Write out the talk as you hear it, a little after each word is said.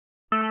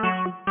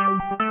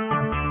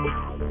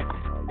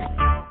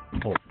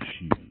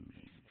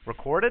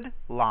recorded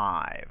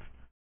live.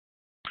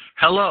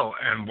 Hello,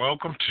 and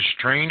welcome to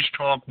Strange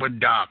Talk with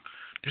Doc.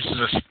 This is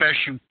a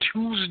special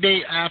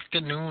Tuesday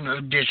afternoon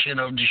edition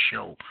of the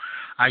show.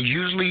 I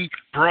usually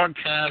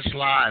broadcast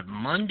live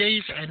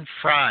Mondays and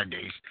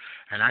Fridays,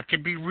 and I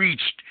can be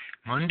reached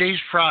Mondays,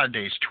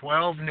 Fridays,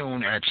 12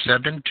 noon at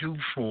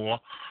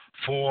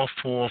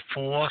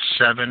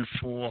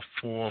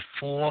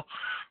 724-444-7444.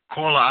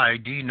 Caller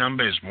ID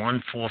number is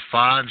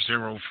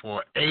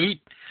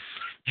 145048.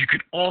 You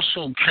could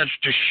also catch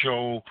the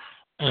show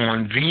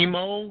on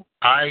Vimeo,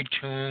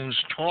 iTunes,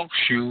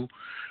 TalkShoe,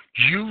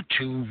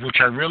 YouTube, which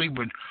I really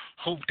would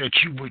hope that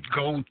you would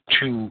go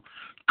to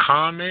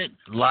comment,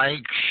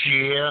 like,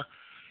 share,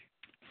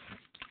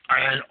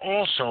 and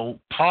also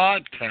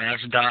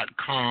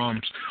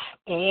podcast.coms,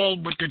 all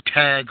with the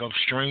tag of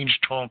Strange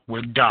Talk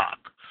with Doc.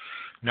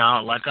 Now,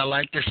 like I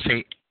like to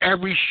say,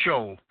 every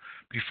show,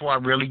 before I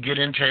really get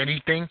into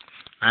anything,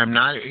 I'm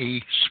not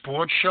a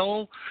sports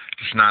show.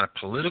 This is not a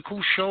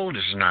political show.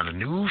 This is not a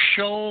news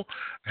show,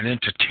 an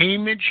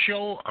entertainment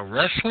show, a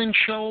wrestling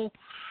show,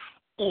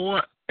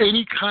 or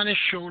any kind of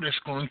show that's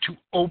going to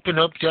open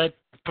up that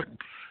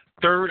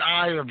third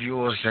eye of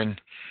yours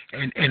and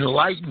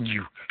enlighten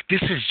you.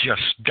 This is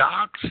just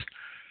Doc's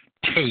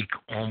take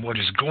on what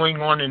is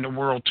going on in the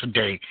world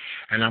today,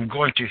 and I'm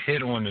going to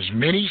hit on as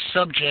many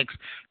subjects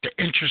that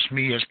interest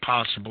me as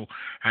possible,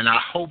 and I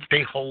hope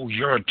they hold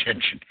your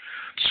attention.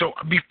 So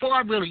before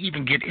I really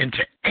even get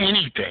into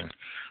anything,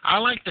 I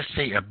like to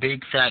say a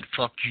big fat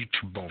fuck you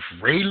to both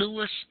Ray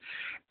Lewis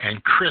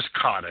and Cris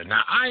Carter.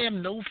 Now, I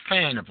am no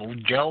fan of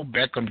Odell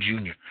Beckham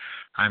Jr.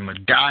 I'm a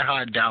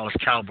diehard Dallas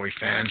Cowboy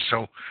fan,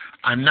 so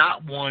I'm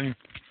not one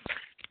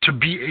to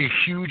be a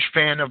huge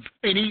fan of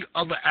any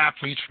other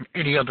athletes from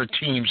any other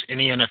teams in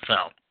the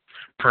NFL,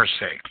 per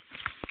se.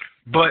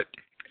 But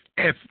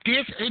if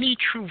there's any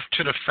truth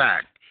to the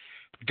fact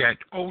that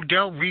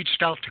Odell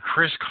reached out to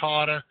Cris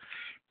Carter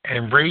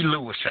and Ray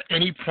Lewis at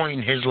any point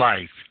in his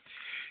life,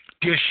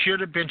 there should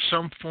have been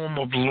some form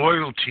of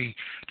loyalty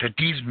that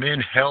these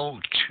men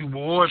held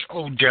towards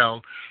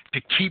Odell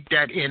to keep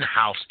that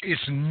in-house.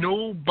 It's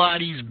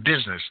nobody's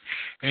business.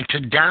 And to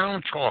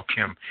down-talk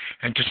him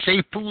and to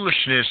say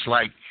foolishness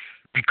like,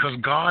 because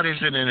God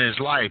isn't in his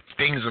life,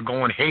 things are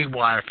going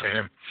haywire for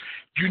him.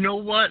 You know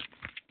what?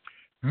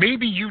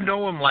 Maybe you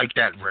know him like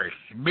that, Ray.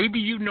 Maybe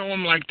you know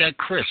him like that,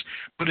 Chris.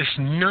 But it's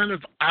none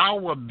of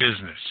our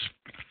business.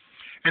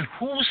 And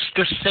who's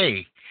to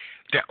say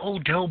that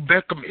Odell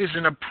Beckham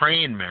isn't a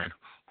praying man?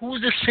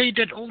 Who's to say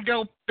that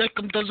Odell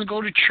Beckham doesn't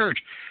go to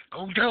church?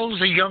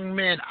 Odell's a young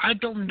man. I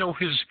don't know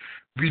his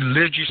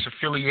religious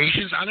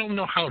affiliations. I don't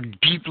know how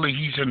deeply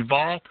he's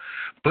involved.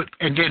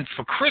 And then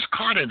for Cris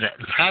Carter to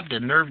have the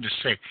nerve to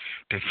say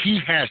that he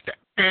has the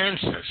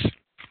answers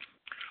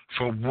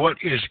for what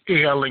is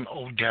ailing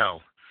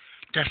Odell,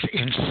 that's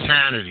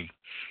insanity.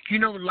 You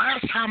know,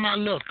 last time I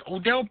looked,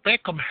 Odell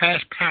Beckham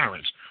has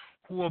parents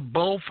who are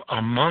both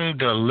among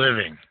the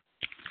living.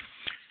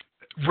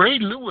 Ray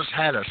Lewis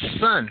had a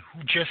son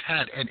who just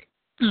had an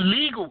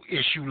legal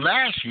issue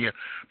last year,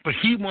 but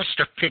he wants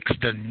to fix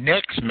the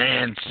next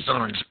man's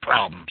son's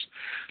problems.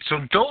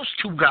 So those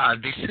two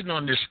guys, they sitting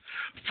on this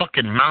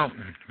fucking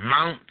mountain,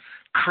 Mount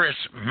Chris,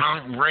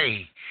 Mount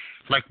Ray,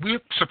 like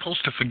we're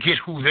supposed to forget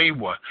who they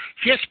were.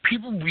 Yes,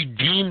 people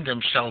redeem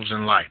themselves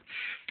in life.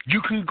 You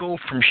can go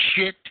from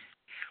shit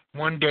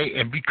one day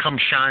and become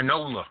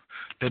Shinola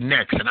the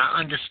next, and I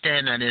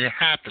understand that it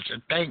happens,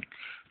 and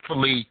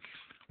thankfully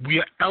we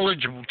are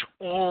eligible to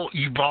all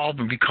evolve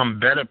and become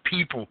better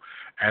people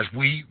as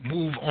we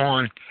move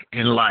on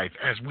in life,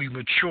 as we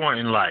mature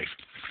in life.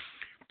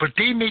 But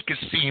they make it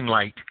seem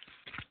like,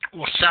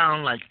 or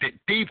sound like, that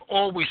they've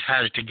always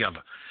had it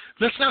together.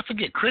 Let's not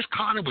forget, Cris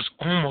Carter was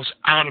almost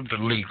out of the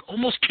league,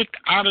 almost kicked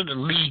out of the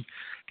league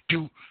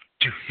due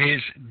to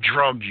his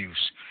drug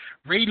use.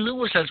 Ray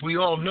Lewis, as we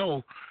all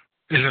know,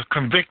 is a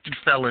convicted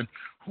felon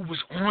who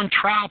was on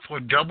trial for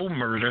double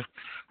murder,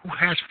 who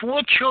has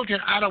 4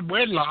 children out of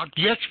wedlock,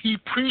 yet he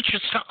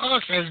preaches to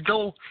us as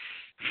though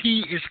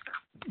he is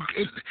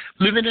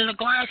living in a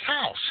glass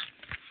house.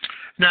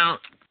 Now,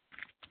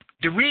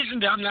 the reason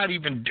that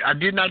I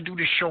did not do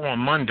this show on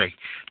Monday,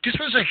 this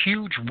was a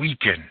huge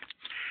weekend.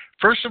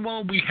 First of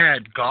all, we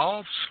had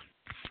golf's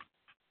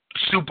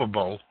Super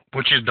Bowl,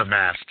 which is the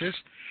Masters.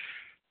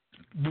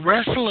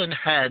 Wrestling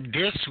had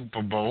their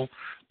Super Bowl,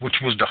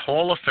 which was the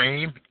Hall of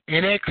Fame,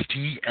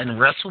 NXT, and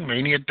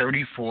WrestleMania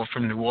 34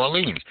 from New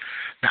Orleans.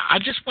 Now, I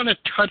just want to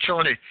touch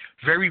on it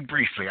very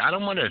briefly. I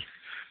don't want to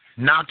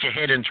knock your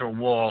head into a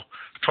wall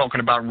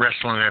talking about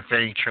wrestling if it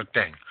ain't your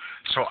thing.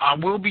 So I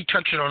will be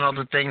touching on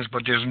other things,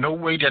 but there's no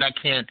way that I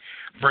can't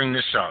bring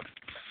this up.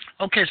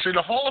 Okay, so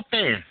the Hall of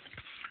Fame,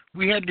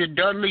 we had the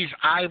Dudley's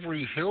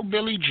Ivory,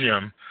 Hillbilly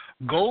Jim,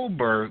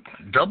 Goldberg,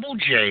 Double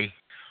J,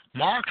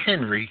 Mark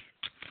Henry,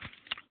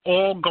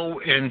 all go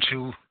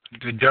into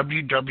the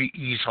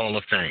WWE's Hall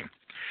of Fame.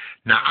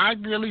 Now, I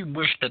really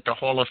wish that the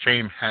Hall of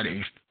Fame had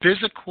a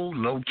physical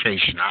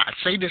location. I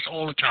say this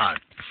all the time.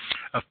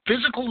 A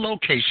physical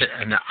location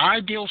and the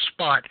ideal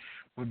spot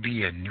would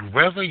be in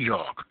Nueva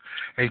York,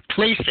 a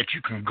place that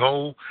you can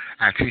go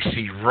actually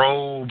see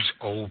robes,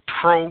 old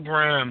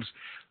programs,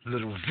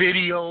 little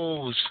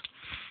videos,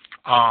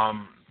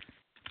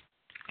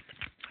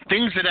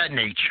 things of that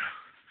nature.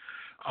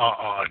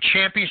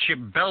 Championship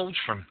belts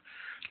from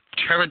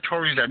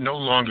territories that no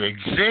longer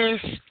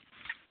exist,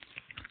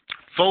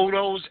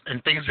 photos,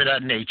 and things of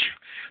that nature.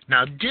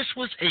 Now, this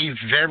was a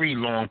very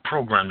long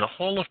program. The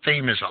Hall of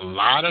Fame is a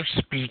lot of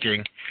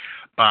speaking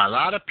by a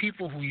lot of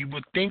people who you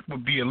would think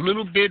would be a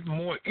little bit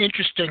more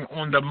interesting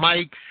on the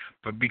mic,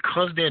 but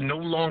because they're no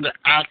longer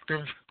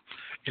active,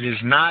 it is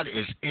not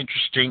as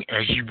interesting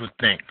as you would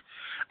think.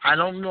 I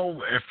don't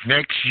know if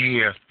next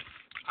year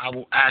I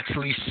will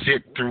actually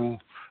sit through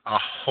a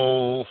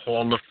whole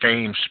Hall of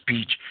Fame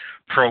speech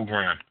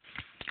program.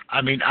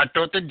 I mean, I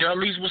thought the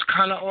Dudleys was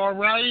kind of all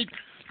right.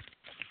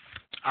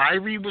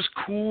 Ivory was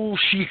cool.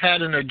 She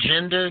had an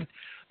agenda,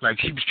 like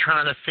she was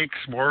trying to fix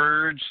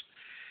words.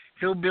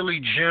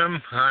 Hillbilly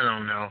Jim, I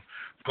don't know.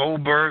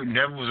 Goldberg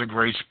never was a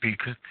great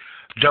speaker.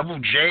 Double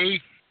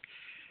J,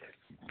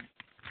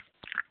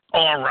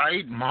 all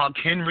right. Mark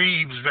Henry,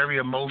 he was very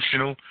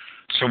emotional,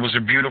 so it was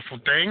a beautiful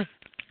thing.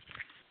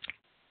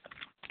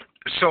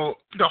 So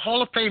the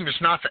Hall of Fame is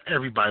not for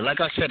everybody. Like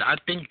I said, I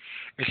think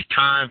it's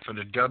time for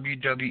the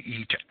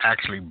WWE to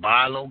actually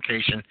buy a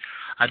location.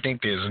 I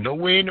think there's no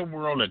way in the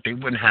world that they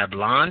wouldn't have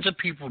lines of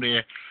people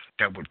there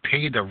that would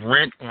pay the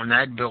rent on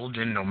that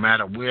building no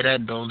matter where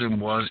that building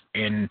was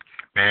in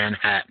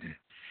Manhattan.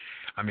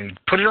 I mean,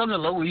 put it on the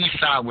Lower East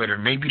Side where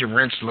maybe the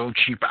rent's a little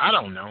cheaper. I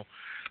don't know.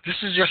 This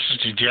is just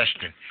a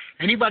suggestion.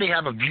 Anybody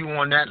have a view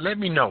on that? Let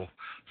me know.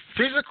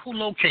 Physical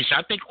location.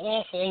 I think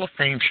all Hall of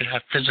Fame should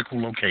have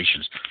physical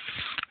locations.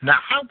 Now,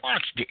 I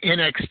watched the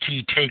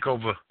NXT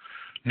TakeOver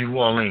New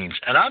Orleans,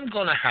 and I'm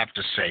going to have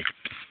to say,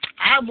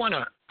 I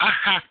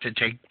have to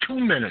take 2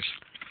 minutes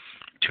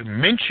to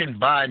mention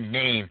by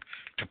name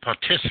the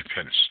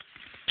participants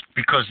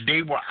because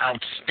they were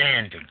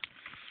outstanding.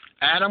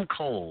 Adam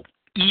Cole,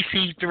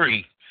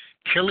 EC3,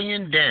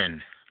 Killian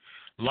Denn,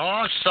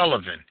 Lars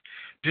Sullivan,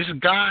 this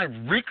guy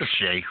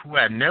Ricochet, who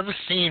I'd never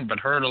seen but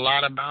heard a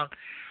lot about,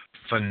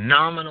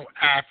 phenomenal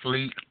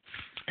athlete,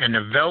 and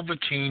the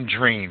Velveteen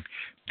Dream.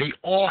 They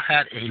all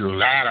had a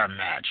ladder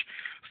match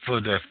for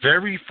the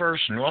very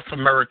first North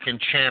American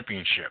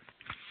Championship.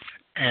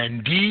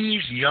 And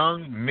these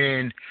young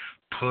men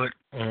put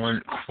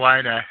on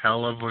quite a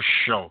hell of a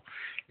show.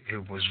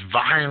 It was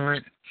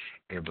violent.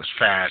 It was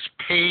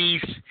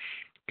fast-paced.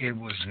 It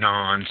was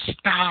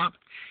non-stop.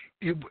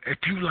 If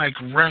you like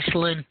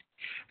wrestling,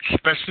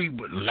 especially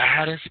with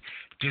ladders,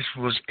 this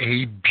was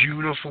a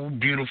beautiful,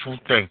 beautiful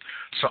thing.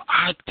 So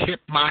I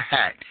tip my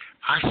hat.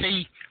 I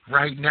say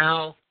right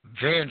now,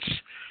 Vince,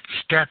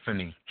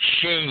 Stephanie,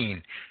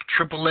 Shane,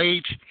 Triple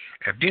H,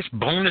 if this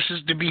bonus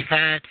is to be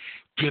had,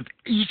 give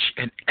each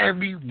and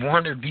every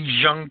one of these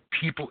young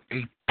people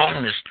a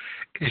bonus.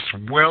 It's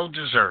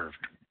well-deserved.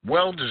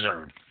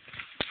 Well-deserved.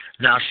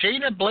 Now,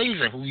 Shayna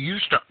Baszler, who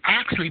used to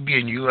actually be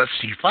a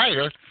UFC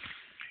fighter,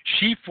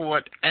 she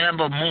fought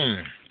Amber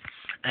Moon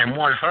and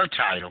won her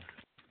title.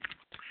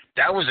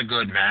 That was a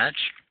good match.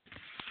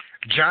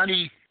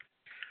 Johnny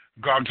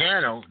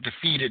Gargano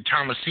defeated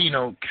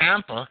Tommasino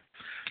Ciampa.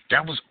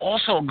 That was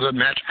also a good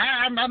match.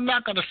 I'm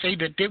not going to say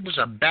that there was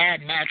a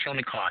bad match on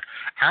the card.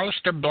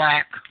 Aleister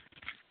Black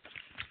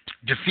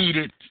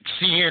defeated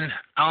Cien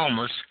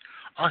Almas.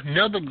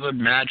 Another good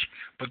match.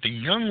 But the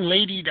young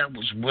lady that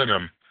was with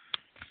him,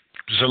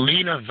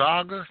 Zelina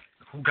Vega,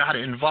 who got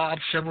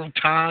involved several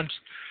times,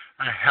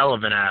 a hell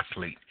of an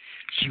athlete.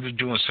 She was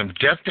doing some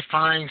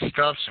death-defying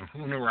stuff, some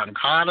Huna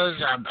Rankadas.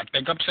 I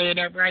think I'm saying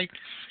that right.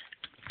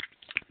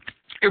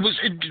 It was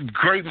a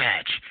great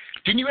match.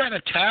 Then you had a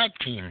tag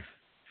team,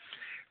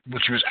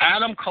 which was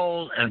Adam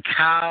Cole and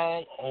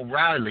Kyle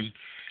O'Reilly.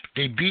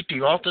 They beat the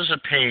Authors of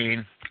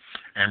Pain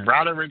and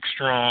Roderick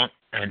Strong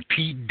and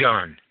Pete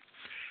Dunne.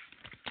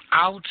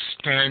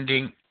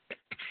 Outstanding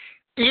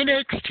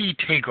NXT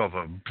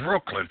TakeOver,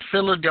 Brooklyn,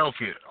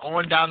 Philadelphia,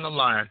 on down the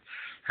line,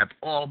 have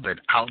all been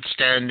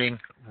outstanding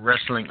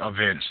wrestling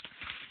events.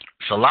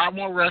 It's a lot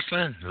more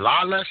wrestling, a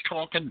lot less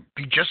talking.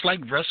 Be just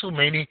like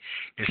WrestleMania.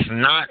 It's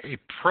not a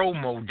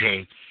promo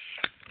day.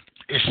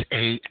 It's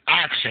a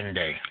action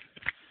day.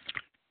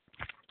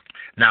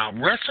 Now,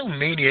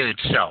 WrestleMania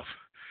itself,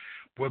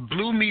 what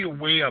blew me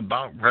away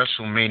about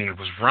WrestleMania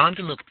was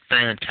Ronda looked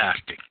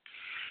fantastic.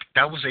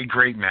 That was a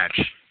great match.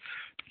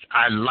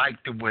 I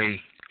liked the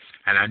way,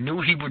 and I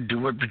knew he would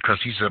do it because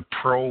he's a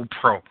pro.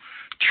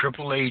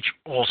 Triple H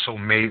also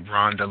made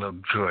Ronda look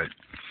good.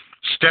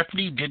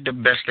 Stephanie did the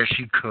best that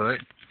she could.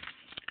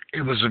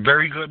 It was a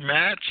very good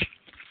match.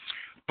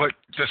 But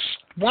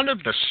one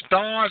of the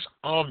stars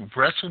of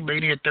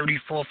WrestleMania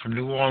 34 from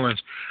New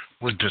Orleans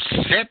was the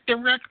set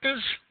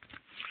directors.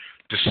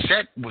 The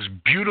set was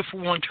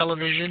beautiful on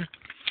television.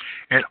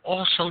 And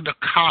also the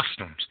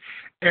costumes.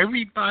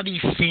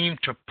 Everybody seemed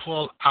to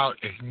pull out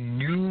a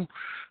new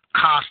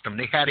costume.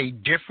 They had a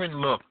different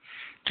look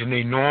than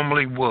they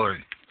normally would.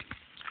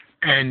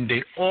 And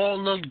they all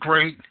looked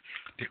great.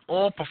 They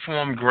all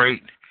performed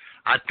great.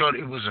 I thought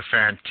it was a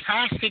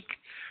fantastic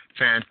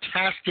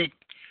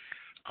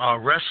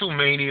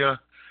WrestleMania.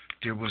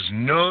 There was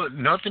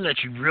nothing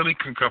that you really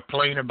could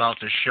complain about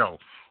the show.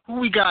 Who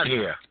we got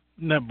here?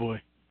 Net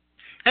Boy.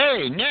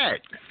 Hey,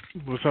 Net.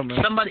 What's up,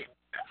 man?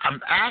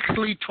 I'm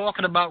actually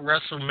talking about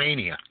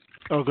WrestleMania.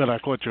 Oh, good, I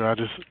caught you. I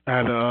just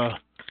had a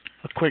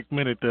quick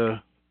minute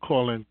to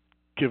call and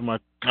give my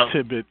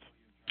tidbits.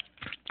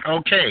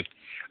 Okay.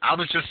 I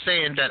was just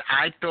saying that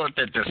I thought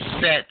that the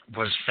set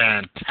was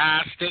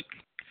fantastic.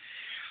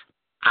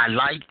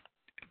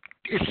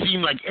 It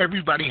seemed like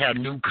everybody had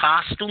new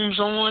costumes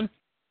on.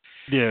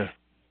 Yeah,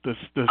 the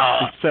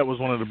set was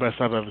one of the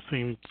best I've ever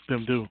seen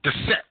them do. The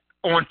set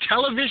on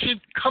television,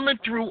 coming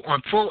through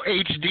on full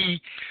HD,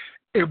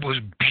 it was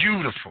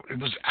beautiful. It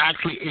was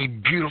actually a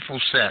beautiful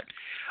set.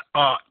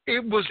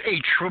 It was a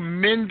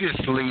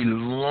tremendously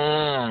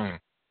long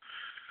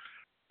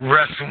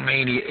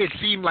WrestleMania. It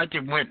seemed like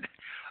it went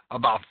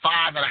about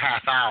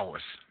 5.5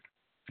 hours.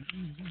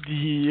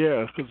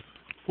 Yeah, because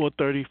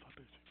 4:30,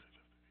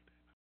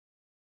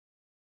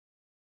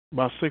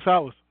 about 6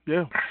 hours.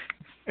 Yeah.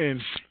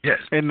 And yes,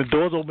 and the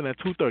doors open at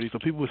 2:30, so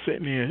people were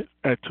sitting here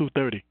at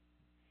 2:30.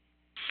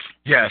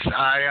 Yes,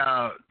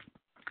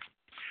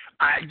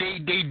 they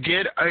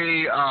did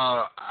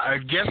I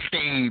guess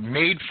they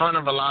made fun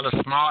of a lot of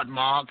smart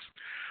marks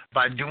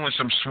by doing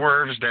some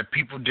swerves that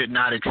people did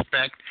not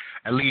expect,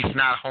 at least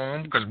not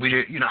home, because we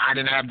did, I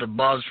didn't have the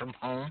buzz from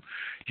home,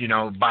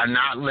 by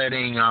not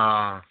letting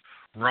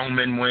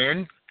Roman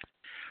win,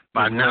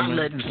 by not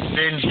letting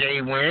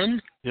Sinjay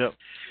win. Yep.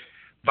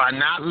 By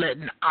not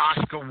letting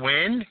Oscar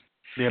win.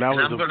 Yeah, that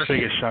was the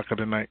biggest shock of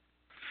the night.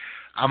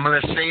 I'm going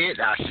to say it.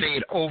 I say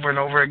it over and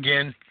over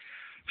again.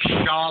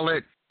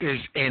 Charlotte is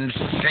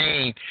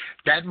insane.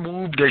 That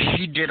move that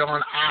she did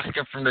on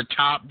Oscar from the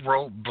top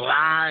rope,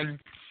 blind,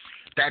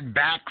 that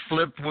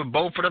backflip with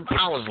both of them,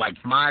 I was like,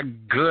 my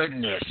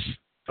goodness.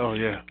 Oh,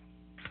 yeah.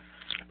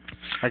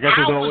 I guess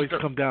it always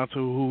come down to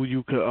who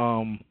you could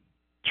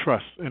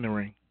trust in the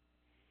ring.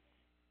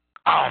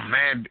 Oh,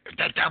 man,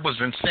 that was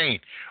insane.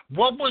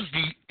 What was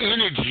the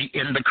energy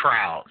in the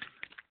crowd?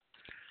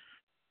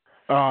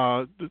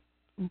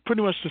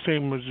 Pretty much the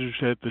same as you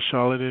said. The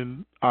Charlotte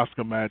and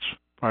Oscar match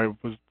probably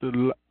was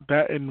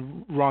that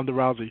and Ronda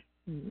Rousey.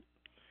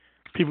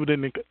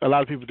 A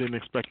lot of people didn't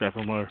expect that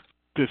from her.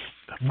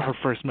 Her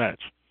first match.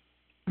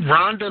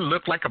 Ronda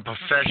looked like a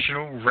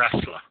professional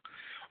wrestler.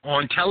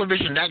 On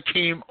television, that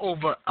came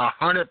over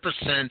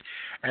 100%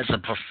 as a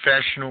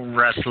professional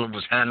wrestler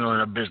was handling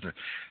her business.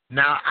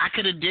 Now, I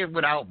could have did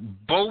without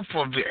both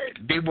of it.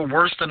 They were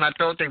worse than I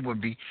thought they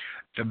would be.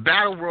 The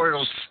Battle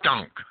Royal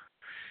stunk.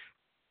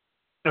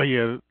 Oh,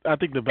 yeah. I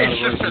think the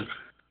Battle Royal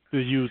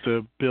is used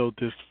to build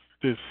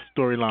this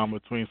storyline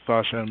between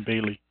Sasha and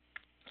Bayley.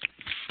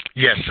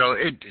 Yes, so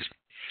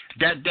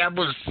that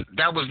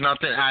was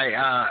nothing.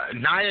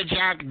 Nia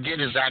Jax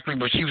did exactly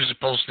what she was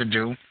supposed to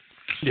do.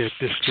 Yeah,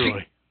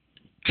 destroy.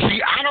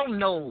 See, I don't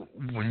know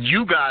when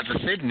you guys are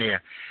sitting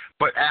there,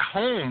 but at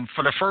home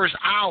for the first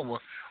hour,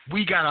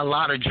 we got a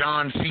lot of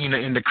John Cena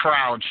in the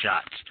crowd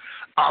shots.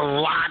 A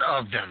lot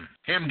of them.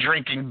 Him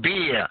drinking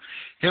beer,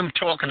 him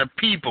talking to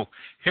people,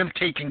 him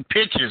taking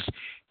pictures,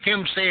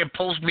 him saying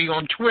post me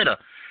on Twitter.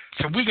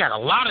 So we got a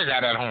lot of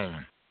that at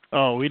home.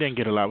 Oh, we didn't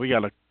get a lot. We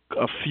got a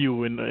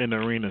few in the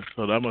arena,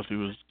 so that must be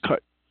was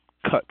cut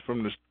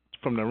from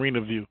the arena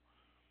view.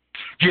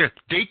 Yeah,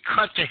 they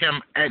cut to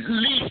him at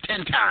least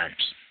 10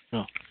 times.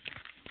 Oh.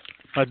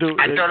 I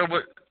thought it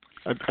was.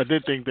 I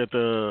did think that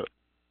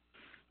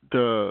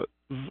the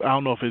I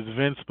don't know if it's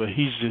Vince, but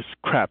he's just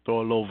crapped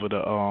all over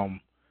the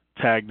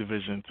tag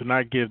division to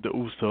not give the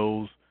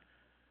Usos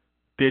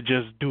their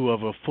just due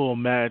of a full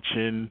match,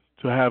 and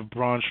to have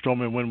Braun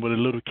Strowman win with a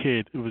little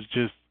kid. It was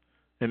just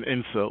an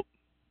insult.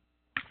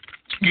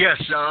 Yes,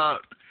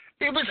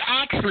 it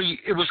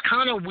was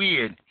kind of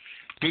weird.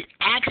 They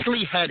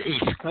actually had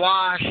a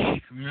squash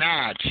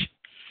match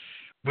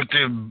with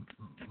the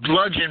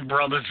Bludgeon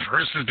Brothers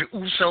versus the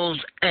Usos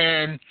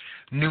and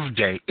New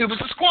Day. It was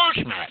a squash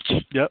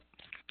match. Yep.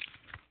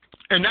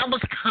 And that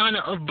was kind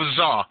of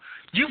bizarre.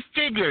 You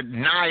figured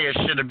Nia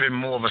should have been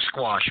more of a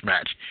squash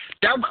match.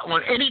 That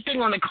on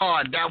anything on the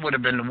card, that would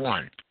have been the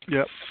one.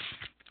 Yep.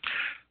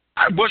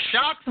 What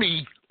shocked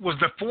me was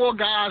the four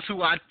guys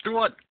who I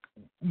thought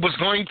was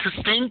going to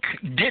stink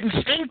didn't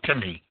stink to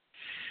me,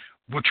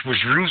 which was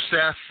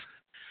Rusev,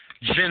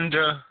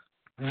 Jinder,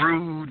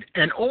 Rude,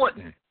 and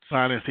Orton.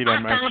 I didn't see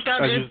that match.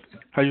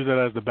 I use that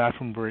as the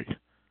bathroom break.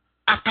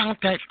 I found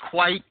that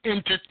quite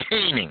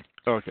entertaining.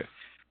 Okay.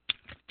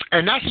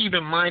 And that's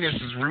even minus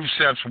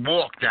Rusev's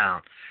walk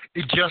down.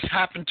 It just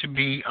happened to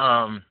be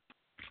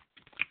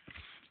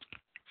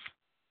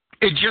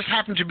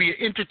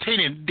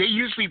entertaining. They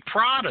usually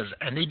prod us,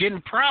 and they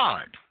didn't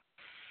prod.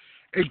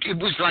 It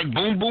was like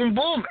boom, boom,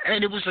 boom,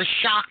 and it was a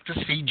shock to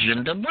see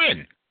Jinder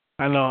win.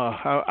 I know.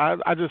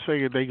 I just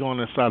figured they going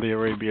to Saudi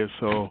Arabia,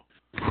 so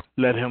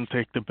let him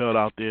take the belt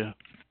out there.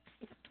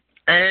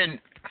 And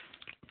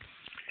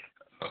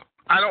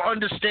I don't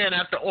understand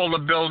after all the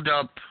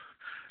build-up,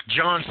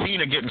 John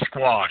Cena getting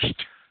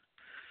squashed.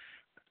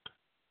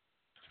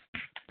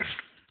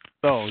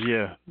 Oh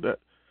yeah, that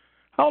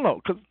I don't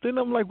know, because then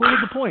I'm like, what was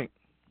the point?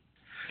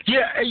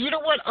 Yeah, and you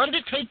know what?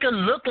 Undertaker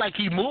looked like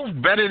he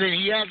moved better than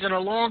he has in a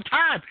long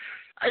time.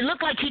 It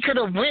looked like he could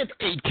have went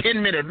a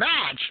 10-minute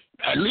match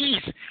at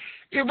least.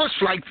 It was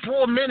like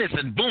 4 minutes,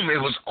 and boom, it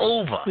was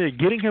over. Yeah,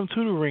 getting him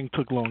to the ring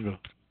took longer.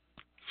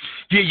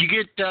 Yeah, you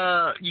get.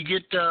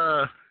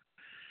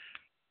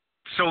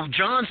 So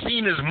John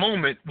Cena's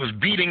moment was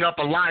beating up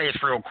Elias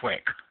real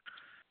quick.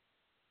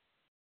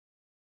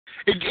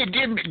 It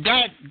did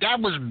that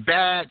was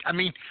bad. I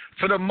mean,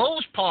 for the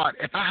most part,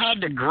 if I had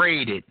to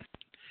grade it,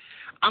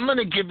 I'm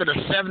gonna give it a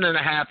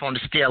 7.5 on the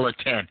scale of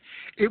 10.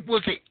 It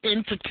was an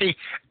entertain.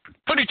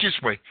 Put it this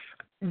way,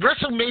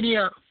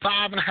 WrestleMania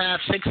 5.5,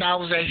 6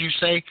 hours, as you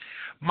say.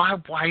 My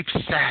wife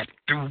sat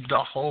through the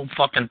whole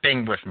fucking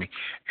thing with me,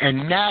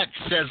 and that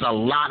says a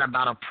lot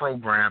about a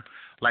program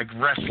like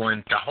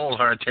wrestling to hold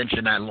her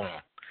attention that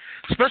long.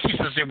 Especially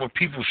since there were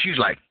people. She's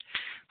like,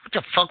 what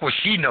the fuck would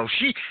she know?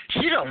 She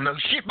don't know.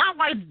 My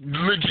wife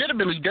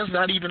legitimately does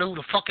not even know who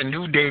the fucking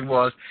New Day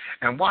was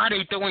and why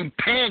they throwing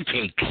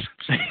pancakes.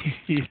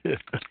 Yeah.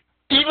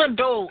 Even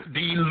though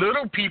the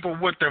little people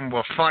with them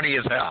were funny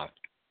as hell.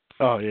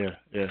 Oh yeah.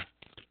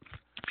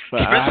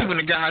 But especially when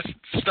the guys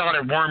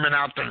started worming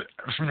out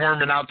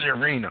the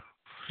arena.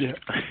 Yeah.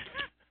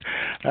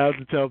 I have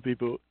to tell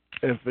people,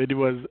 if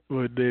anyone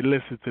when they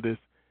listen to this,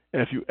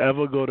 if you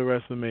ever go to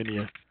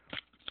WrestleMania,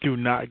 do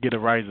not get a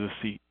riser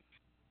seat.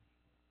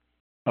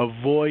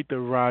 Avoid the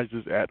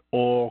risers at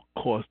all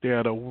costs. They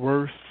are the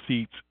worst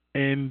seats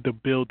in the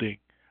building.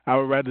 I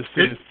would rather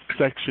sit in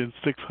section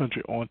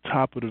 600 on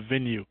top of the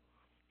venue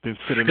than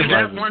sit in the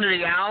risers. Is that one of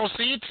the owl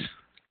seats?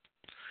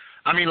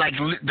 I mean, like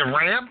the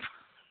ramp?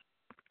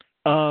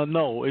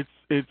 No.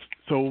 It's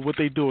so what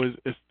they do is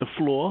it's the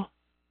floor,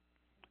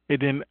 and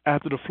then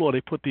after the floor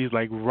they put these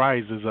like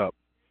risers up.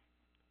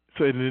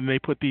 So and then they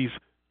put these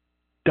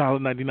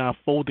 $1.99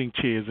 folding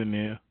chairs in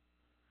there,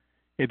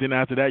 and then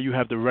after that you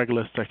have the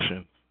regular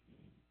section.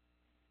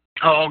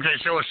 Oh, okay.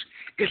 So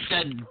it's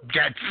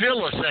that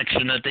filler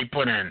section that they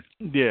put in.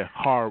 Yeah,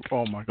 hard.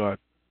 Oh my God,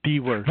 the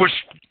worst.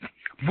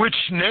 Which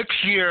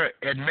next year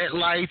at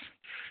MetLife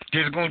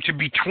there's going to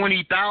be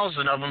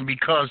 20,000 of them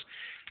because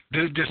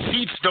the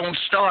seats don't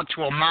start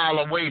to a mile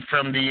away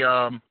from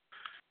the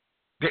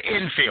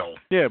infield.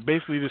 Yeah,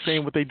 basically the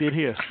same what they did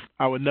here.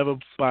 I would never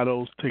buy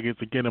those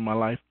tickets again in my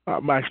life.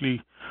 I'm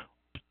actually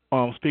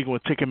speaking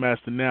with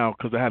Ticketmaster now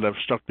because I had an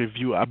obstructive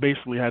view. I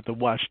basically had to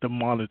watch the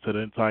monitor the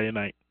entire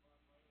night.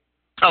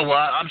 Oh, well,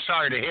 I'm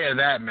sorry to hear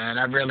that, man.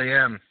 I really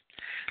am.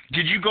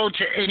 Did you go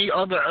to any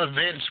other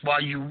events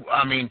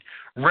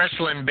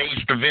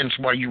wrestling-based events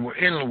while you were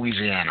in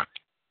Louisiana?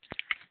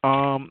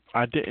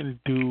 I didn't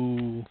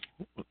do.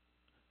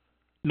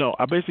 No,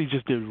 I basically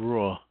just did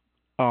Raw.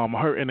 I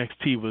heard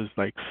NXT was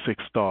like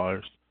 6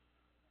 stars.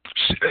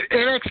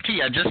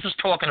 NXT, I just was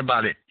talking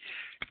about it.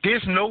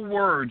 There's no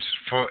words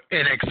for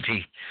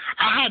NXT.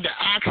 I had to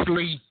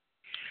actually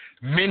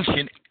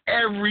mention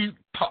every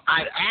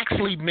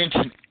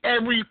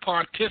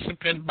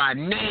participant by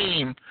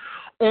name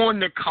on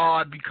the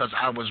card because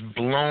I was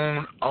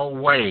blown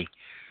away.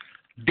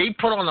 They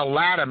put on a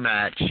ladder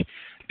match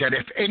that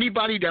if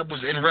anybody that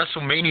was in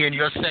WrestleMania in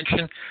your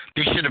section,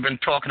 they should have been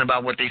talking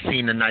about what they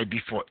seen the night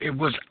before. It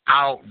was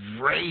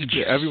outrageous.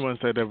 Yeah, everyone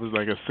said that was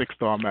like a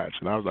 6-star match,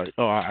 and I was like,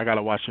 oh, I got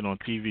to watch it on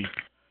TV.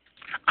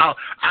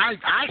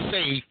 I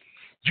say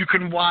you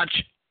can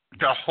watch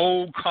the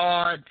whole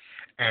card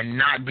and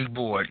not be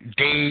bored.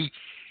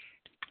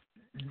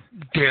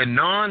 They're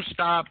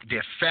nonstop.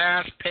 They're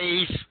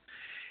fast-paced.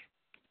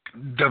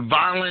 The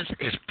violence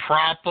is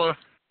proper.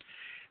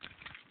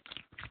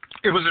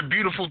 It was a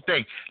beautiful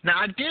thing. Now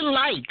I didn't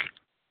like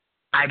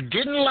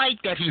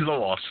that he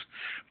lost,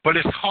 but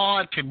it's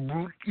hard to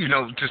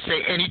to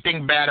say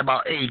anything bad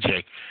about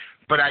AJ.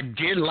 But I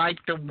did like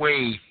the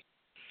way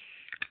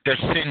that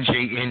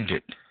Sinjay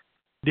ended.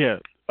 Yeah,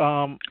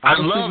 I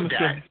love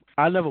that.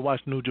 I never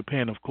watched New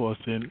Japan, of course,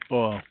 I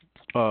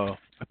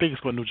think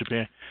it's called New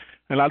Japan.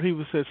 And a lot of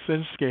people said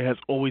Shinsuke has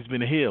always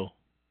been a heel,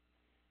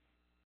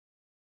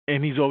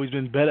 and he's always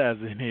been better as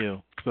a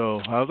heel.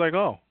 So I was like,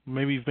 oh,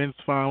 maybe Vince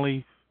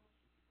finally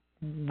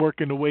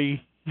working the way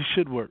he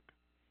should work.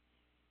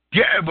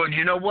 Yeah, but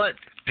you know what?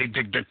 The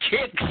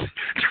kicks,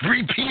 the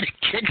repeated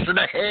kicks in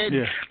the head,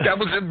 that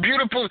was a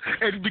beautiful,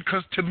 and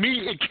because to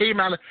me it came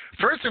out of,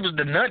 first it was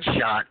the nut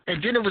shot,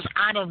 and then it was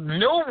out of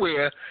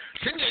nowhere,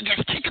 Sinjay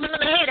just kicking him in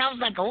the head. I was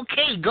like,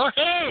 okay, go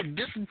ahead.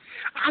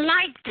 I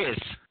like this.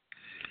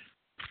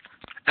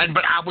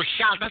 But I was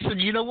shocked. I said,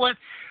 you know what?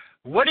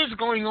 What is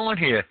going on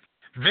here?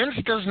 Vince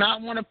does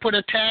not want to put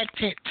a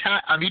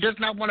he does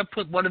not want to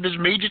put one of his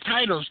major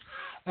titles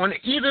on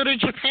either of the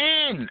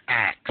Japan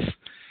acts,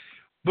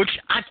 which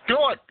I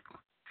thought,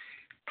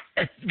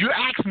 if you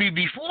asked me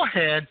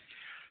beforehand,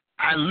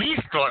 I at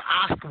least thought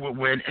Asuka would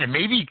win, and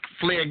maybe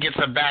Flair gets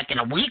her back in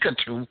a week or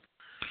two.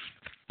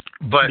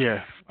 But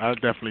yeah, I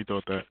definitely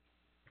thought that.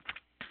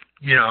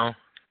 You know,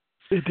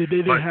 they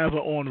didn't have her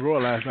on Raw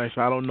last night,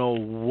 so I don't know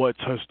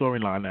what's her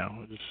storyline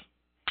now.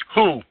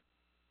 Who?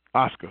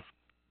 Asuka.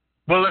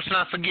 Well, let's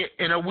not forget,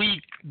 in a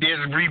week,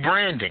 there's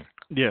rebranding.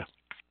 Yeah.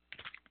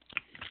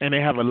 And they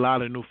have a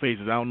lot of new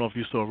faces. I don't know if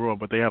you saw Raw,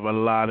 but they have a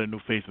lot of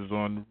new faces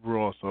on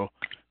Raw, so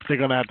they're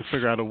gonna have to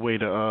figure out a way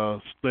to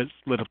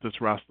split up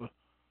this roster.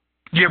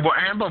 Yeah, well,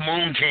 Amber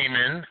Moon came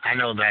in. I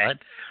know that.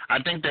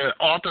 I think the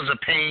Authors of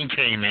Pain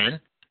came in.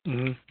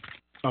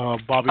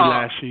 Mm-hmm.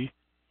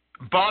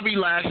 Bobby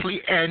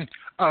Lashley, and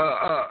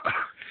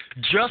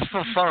just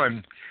for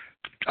fun,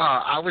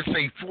 I would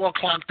say 4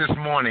 o'clock this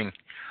morning,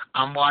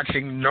 I'm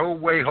watching No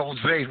Way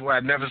Jose, who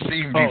I'd never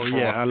seen before. Oh,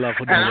 yeah, I love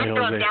No Way Jose. And I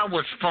thought that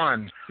was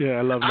fun. Yeah,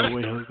 I love No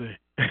Way Jose.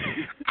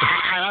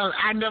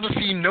 I never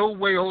seen No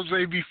Way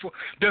Jose before.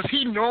 Does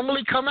he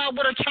normally come out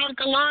with a chunk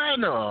of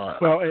line? Or?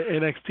 Well,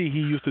 in NXT, he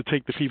used to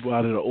take the people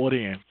out of the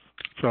audience.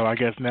 So I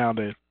guess now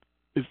that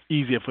it's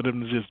easier for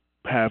them to just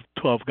have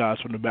 12 guys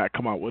from the back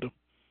come out with him.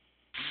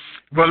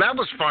 Well, that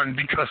was fun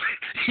because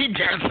he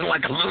dancing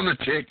like a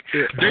lunatic.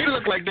 Yeah. They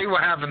looked like they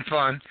were having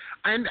fun.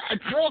 And at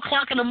 4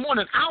 o'clock in the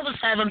morning, I was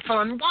having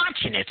fun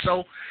watching it.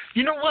 So,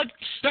 you know what?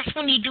 That's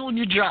when you're doing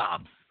your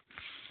job.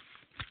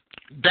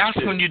 That's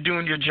when you're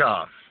doing your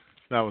job.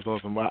 That was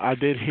awesome. I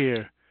did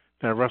hear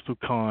that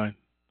WrestleCon,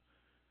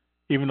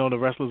 even though the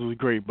wrestlers was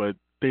great, but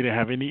they didn't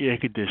have any air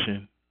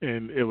conditioning,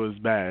 and it was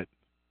bad.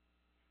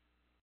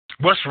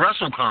 What's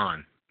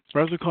WrestleCon?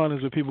 WrestleCon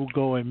is where people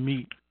go and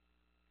meet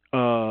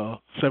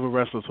several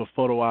wrestlers for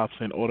photo ops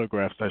and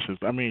autograph sessions.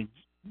 I mean,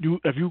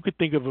 if you could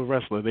think of a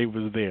wrestler, they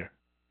was there.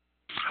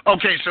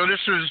 Okay, so this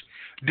is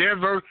their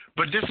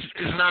but this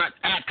is not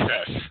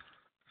Access.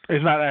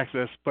 It's not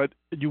Access, but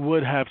you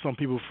would have some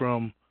people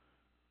from,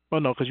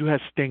 well, no, because you had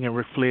Sting and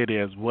Ric Flair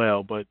there as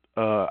well, but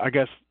I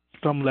guess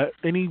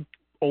any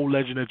old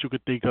legend that you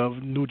could think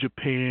of, New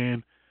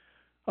Japan,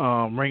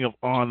 Ring of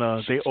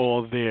Honor, they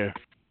all there.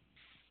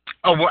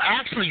 Oh, well,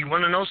 actually, you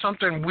want to know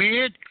something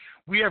weird?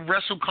 We have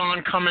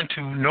WrestleCon coming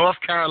to North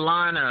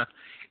Carolina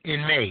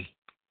in May.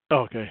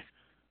 Okay.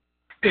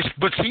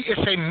 But see,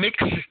 it's a mix.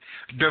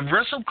 The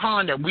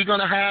WrestleCon that we're going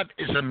to have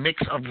is a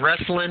mix of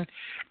wrestling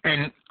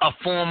and a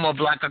form of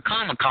like a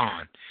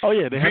Comic-Con. Oh,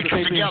 yeah. They had mixed the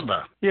same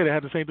together. Thing. Yeah, they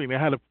had the same thing. They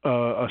had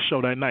a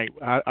show that night.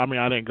 I mean,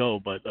 I didn't go,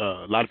 but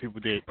a lot of people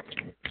did.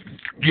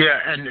 Yeah,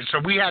 and so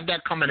we have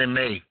that coming in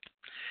May.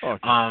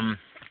 Okay.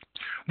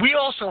 We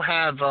also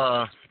have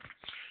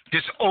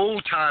this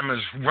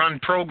old-timers run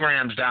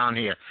programs down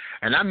here.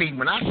 And I mean,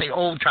 when I say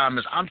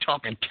old-timers, I'm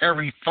talking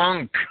Terry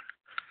Funk.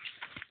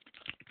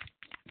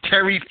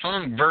 Terry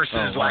Funk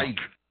versus, like,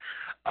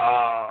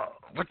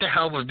 what the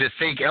hell was this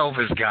fake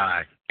Elvis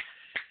guy?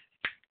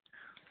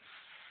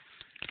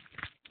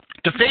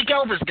 The fake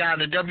Elvis guy in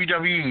the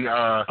WWE.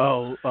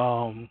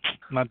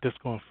 Not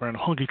Disco Inferno.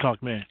 Honky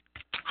Tonk Man.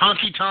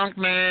 Honky Tonk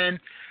Man,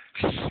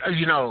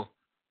 you know,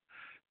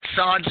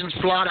 Sergeant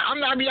Slaughter. I'm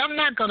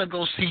not going to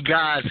go see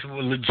guys who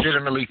are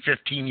legitimately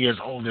 15 years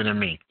older than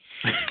me.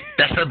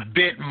 That's a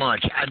bit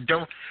much. I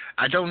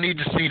don't need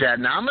to see that.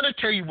 Now, I'm going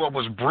to tell you what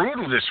was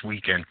brutal this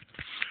weekend.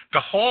 The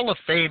Hall of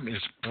Fame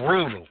is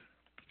brutal.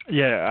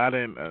 Yeah, I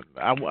didn't.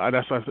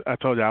 That's why I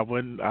told you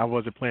I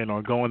wasn't planning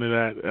on going to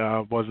that. I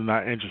was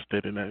not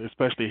interested in that.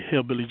 Especially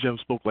Hillbilly Jim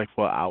spoke like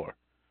for an hour.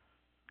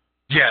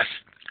 Yes,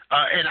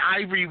 and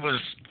Ivory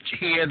was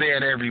here, there,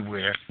 and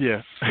everywhere.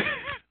 Yeah.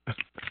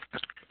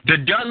 The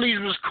Dudleys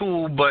was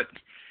cool, but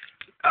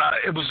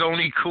it was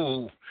only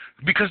cool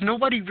because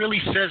nobody really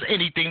says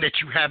anything that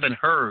you haven't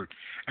heard,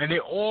 and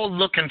they're all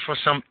looking for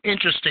some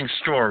interesting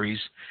stories.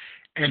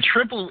 And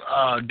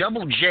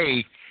Double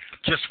J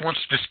just wants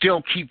to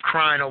still keep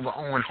crying over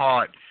Owen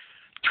Hart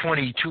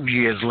 22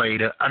 years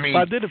later. I mean,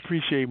 I did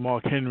appreciate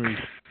Mark Henry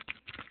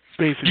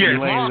basically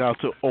laying it out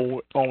to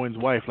Owen's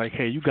wife, like,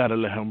 hey, you got to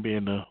let him be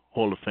in the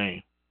Hall of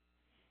Fame.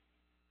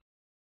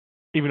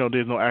 Even though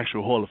there's no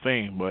actual Hall of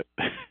Fame, but...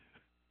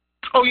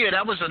 Oh, yeah,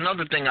 that was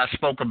another thing I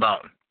spoke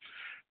about.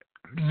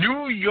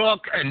 New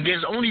York, and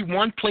there's only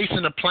one place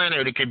on the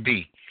planet it could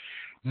be.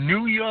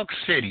 New York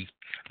City.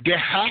 There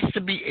has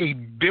to be a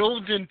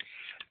building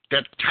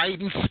that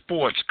Titan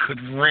Sports could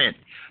rent.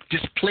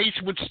 This place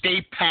would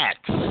stay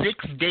packed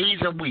 6 days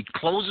a week,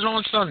 closing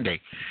on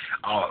Sunday.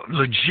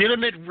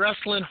 Legitimate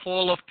Wrestling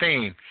Hall of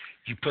Fame.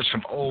 You put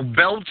some old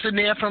belts in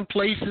there from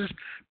places,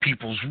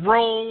 people's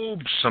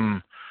robes,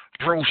 some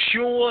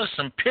brochures,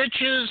 some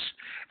pictures.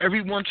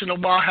 Every once in a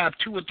while have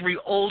 2 or 3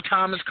 old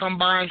timers come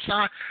by and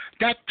sign.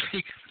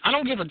 I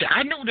don't give a damn.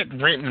 I know that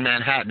rent in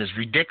Manhattan is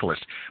ridiculous,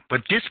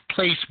 but this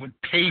place would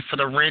pay for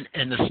the rent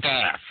and the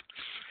staff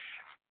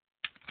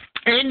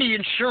and the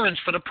insurance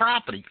for the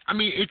property. I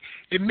mean,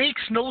 it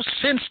makes no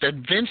sense that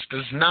Vince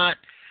does not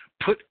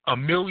put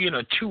 $1 million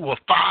or $2 million or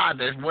 $5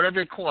 million, or whatever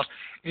it costs,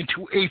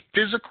 into a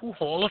physical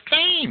Hall of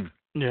Fame.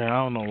 Yeah,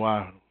 I don't know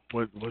why.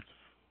 What?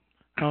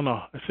 I don't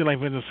know. I feel like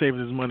Vince is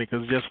saving his money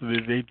because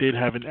yesterday they did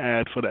have an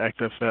ad for the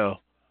XFL.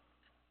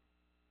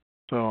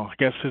 So I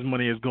guess his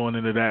money is going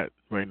into that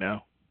right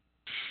now.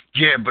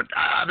 Yeah, but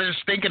I was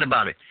just thinking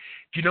about it.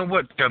 You know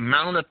what? The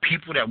amount of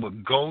people that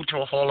would go to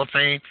a Hall of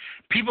Fame,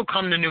 people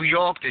come to New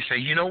York, they say,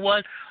 you know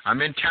what?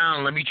 I'm in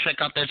town. Let me check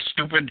out that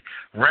stupid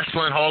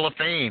Wrestling Hall of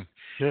Fame.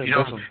 Yeah, you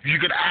know, definitely. you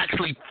could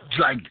actually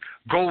like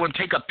go and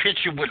take a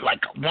picture with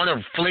like one of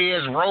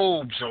Flair's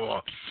robes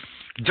or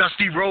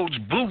Dusty Rhodes'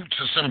 boots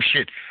or some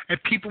shit,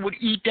 and people would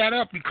eat that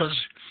up because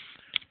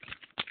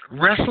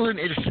wrestling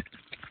is.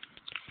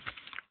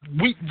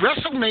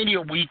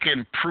 WrestleMania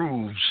weekend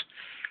proves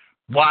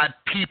why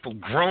people,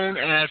 grown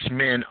ass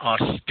men, are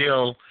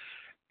still,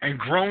 and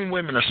grown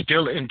women are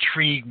still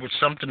intrigued with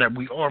something that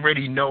we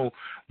already know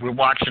we're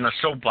watching a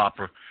soap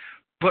opera.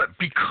 But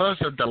because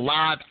of the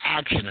live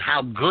action,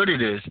 how good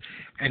it is,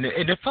 and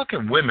the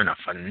fucking women are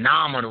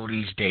phenomenal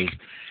these days.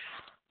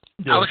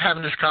 Yeah. I was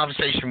having this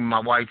conversation with my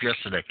wife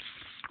yesterday.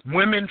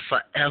 Women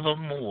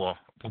forevermore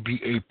will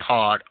be a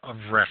part of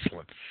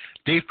wrestling.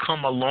 They've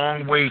come a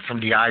long way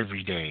from the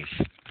Ivory days.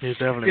 Yeah,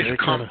 definitely.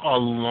 It's come a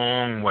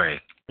long way.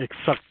 It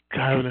sucked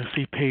having to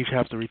see Paige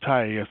have to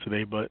retire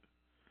yesterday, but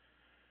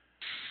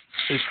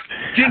I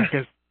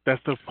guess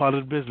that's the part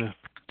of the business.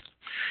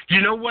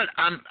 You know what?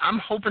 I'm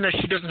hoping that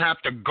she doesn't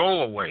have to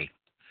go away.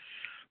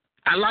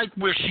 I like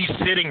where she's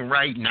sitting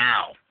right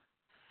now.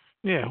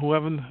 Yeah,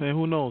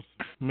 who knows?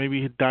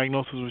 Maybe his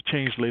diagnosis will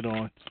change later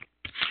on.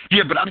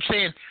 Yeah, but I'm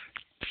saying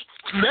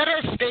let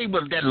her stay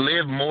with that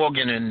Liv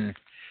Morgan and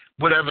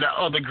whatever the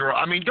other girl.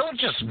 I mean, don't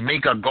just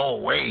make her go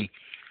away.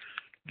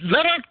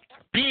 Let her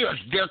be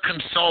their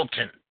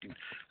consultant.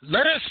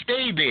 Let her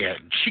stay there.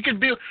 She could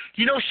be,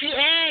 she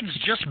adds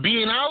just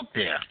being out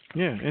there.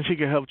 Yeah, and she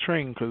can help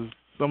train because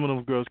some of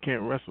those girls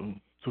can't wrestle,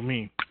 to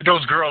me.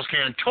 Those girls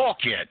can't talk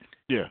yet.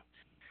 Yeah.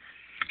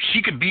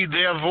 She could be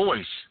their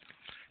voice.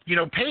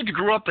 Paige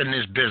grew up in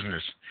this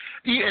business.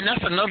 Yeah, and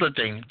that's another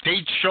thing.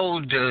 They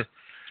showed the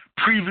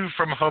preview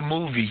from her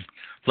movie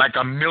like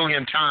 1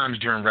 million times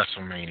during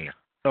WrestleMania.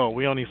 Oh,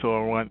 we only saw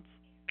her once.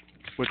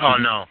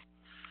 No.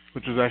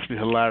 Which was actually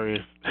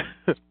hilarious.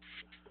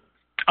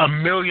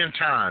 1 million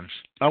times.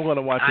 I'm going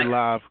to watch it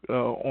live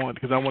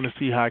because I want to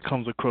see how it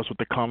comes across with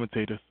the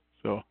commentators.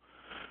 So,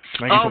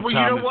 when I get some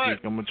time this week,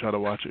 I'm going to try to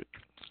watch it.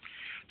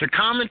 The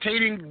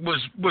commentating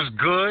was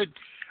good.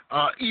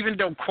 Even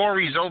though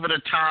Corey's over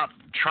the top,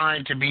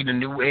 trying to be the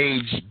new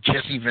age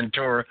Jesse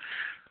Ventura,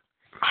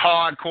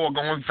 hardcore,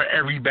 going for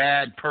every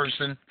bad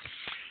person.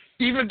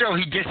 Even though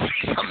he did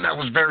say something that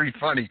was very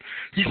funny.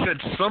 He said,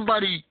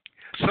 somebody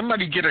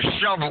get a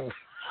shovel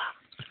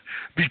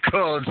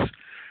because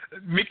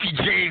Mickey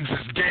James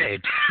is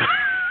dead.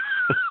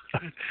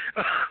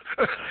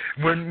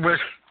 When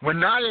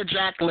Nia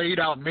Jax laid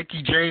out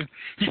Mickey James,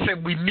 he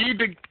said,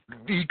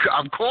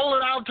 I'm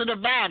calling out to the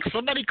back.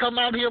 Somebody come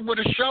out here with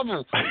a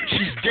shovel.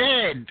 She's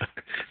dead.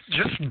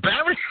 Just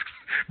bury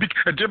her.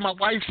 And then my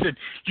wife said,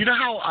 you know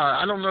how,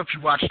 I don't know if you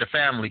watch The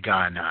Family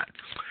Guy or not.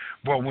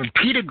 Well, when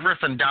Peter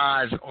Griffin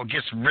dies or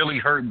gets really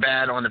hurt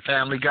bad on The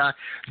Family Guy,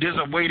 there's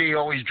a way they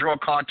always draw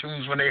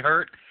cartoons when they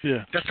hurt.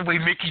 Yeah. That's the way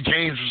Mickey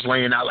James was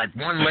laying out, like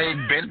one leg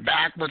bent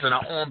backwards and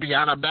an arm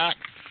behind her back.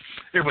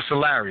 It was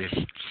hilarious.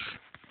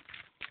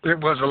 It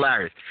was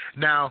hilarious.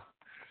 Now,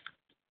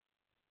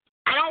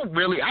 I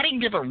didn't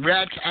give a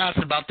rat's ass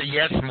about the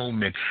Yes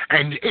Movement.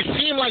 And it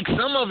seemed like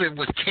some of it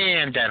was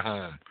canned at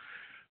home.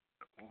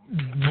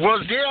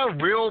 Was there a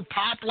real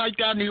pop like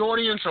that in the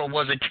audience, or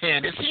was it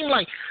canned? It seemed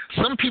like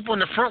some people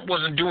in the front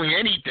wasn't doing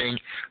anything,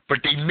 but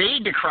they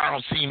made the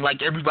crowd seem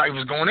like everybody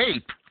was going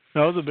ape.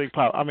 No, it was a big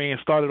pop. I mean, it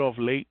started off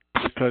late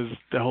because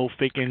the whole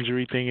fake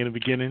injury thing in the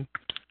beginning.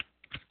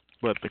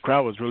 But the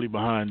crowd was really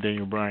behind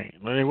Daniel Bryan.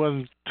 It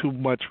wasn't too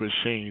much for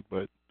Shane,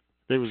 but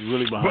they was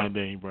really behind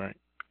Daniel Bryan.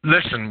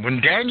 Listen, when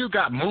Daniel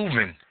got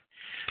moving,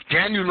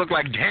 Daniel looked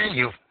like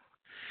Daniel.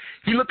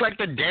 He looked like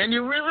the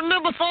Daniel we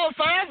remember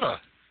forever.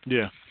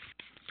 Yeah.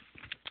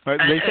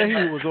 They say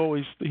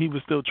he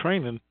was still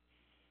training.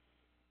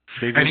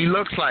 And he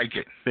looks like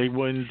it. They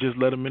wouldn't just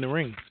let him in the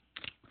ring.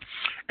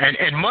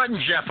 And Mutt and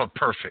Jeff are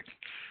perfect.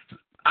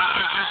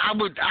 I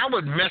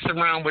would mess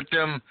around with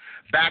them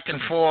back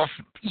and forth.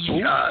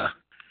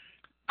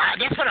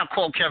 That's what I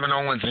call Kevin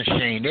Owens and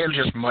Shane. They're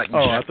just Mutt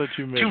and Jeff. I thought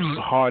you meant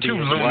Hardy and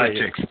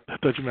lunatics. Wyatt. I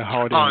thought you meant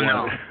Hardy and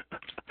Wyatt.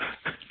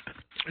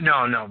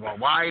 No. Well,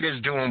 Wyatt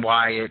is doing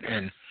Wyatt,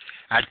 and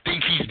I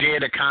think he's there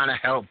to kind of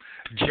help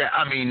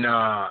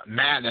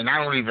Matt, and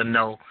I don't even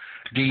know.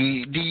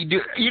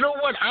 You know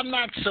what? I'm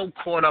not so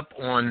caught up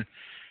on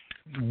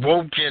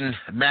woken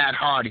Matt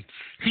Hardy.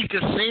 He's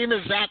the same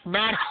exact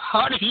Matt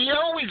Hardy he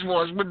always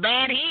was, with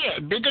bad hair,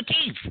 bigger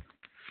teeth.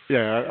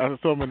 Yeah, I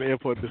saw him in the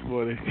airport this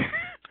morning.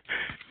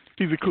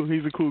 He's a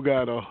cool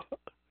guy though.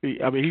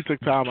 He took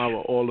time out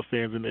with all the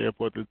fans in the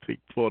airport to take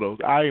photos.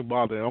 I ain't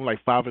bothered. I'm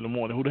like 5 in the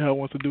morning. Who the hell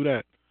wants to do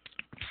that?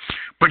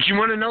 But you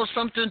want to know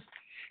something?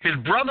 His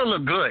brother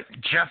looked good.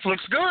 Jeff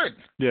looks good.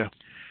 Yeah.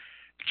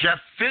 Jeff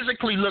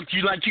physically looked,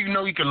 you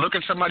can look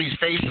at somebody's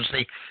face and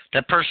say,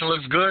 that person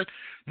looks good.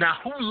 Now,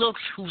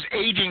 who's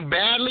aging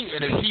badly,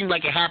 and it seemed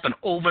like it happened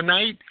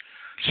overnight?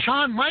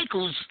 Shawn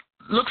Michaels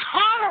looks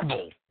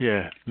horrible.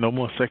 Yeah, no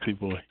more sexy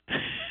boy.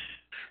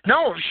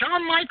 No,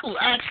 Shawn Michaels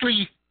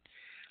actually,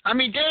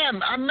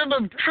 damn, I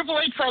remember Triple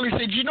H probably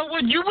said, you know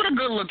what, you were the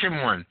good-looking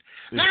one.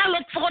 Now I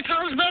look 4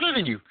 times better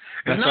than you.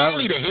 And not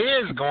only the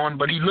hair's gone,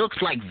 but he looks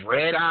like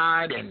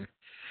red-eyed, and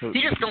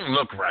He just don't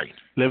look right.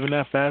 Living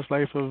that fast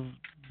life of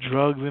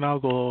drugs and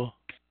alcohol.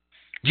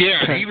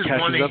 Yeah, he was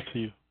catches up to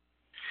you.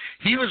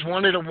 He was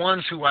one of the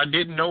ones who I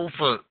didn't know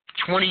for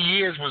 20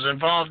 years was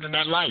involved in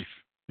that life.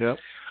 Yep.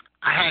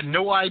 I had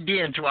no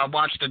idea until I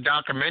watched the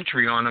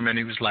documentary on him, and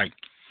he was like,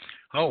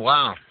 "Oh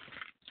wow."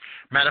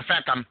 Matter of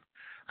fact,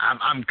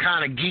 I'm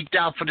kind of geeked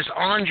out for this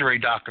Andre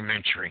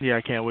documentary. Yeah,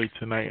 I can't wait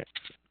tonight.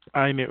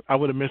 I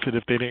would have missed it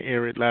if they didn't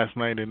air it last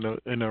night in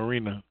the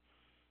arena.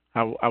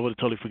 I would have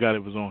totally forgot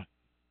it was on.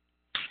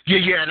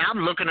 Yeah, and I'm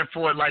looking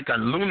for it like a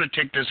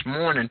lunatic this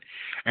morning,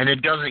 and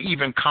it doesn't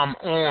even come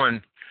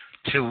on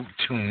till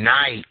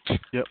tonight.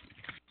 Yep.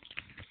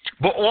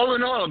 But all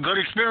in all, a good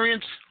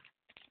experience.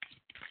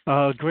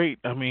 Great.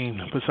 I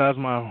mean, besides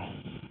my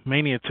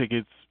Mania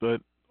tickets,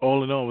 but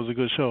all in all, it was a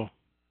good show.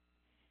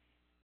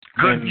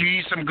 Good. You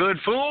eat some good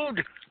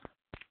food?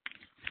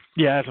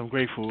 Yeah, I had some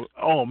great food.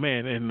 Oh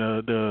man, and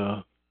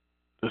the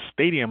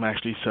stadium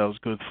actually sells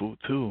good food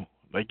too.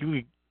 Like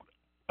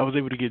I was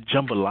able to get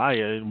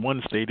jambalaya in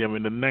one stadium.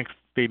 In the next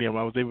stadium,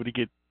 I was able to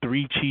get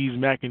 3 cheese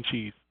mac and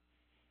cheese.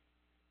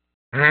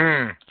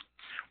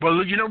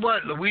 Well, you know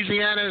what?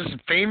 Louisiana is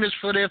famous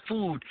for their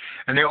food,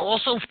 and they're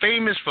also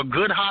famous for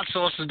good hot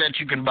sauces that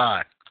you can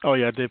buy. Oh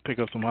yeah, I did pick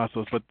up some hot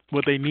sauce, but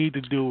what they need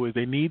to do is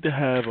they need to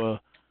have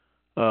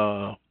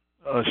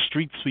a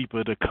street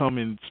sweeper to come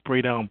and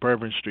spray down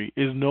Bourbon Street.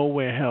 There's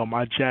nowhere in hell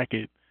my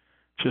jacket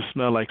should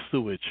smell like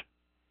sewage.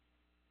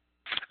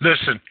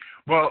 Listen,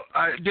 well,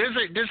 there's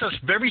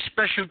a very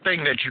special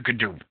thing that you could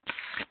do.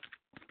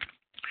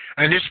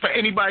 And this for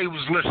anybody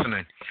who's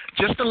listening,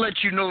 just to let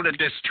you know that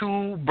there's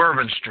 2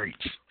 Bourbon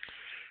Streets.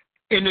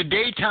 In the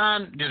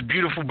daytime, there's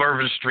beautiful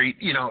Bourbon Street,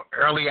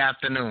 early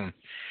afternoon.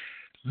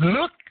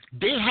 Look,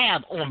 they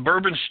have on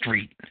Bourbon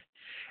Street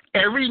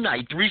every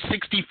night,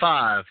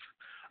 365,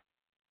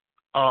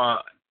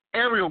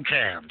 aerial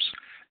cams.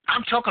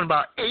 I'm talking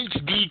about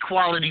HD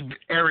quality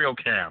aerial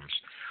cams.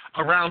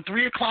 Around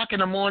 3 o'clock in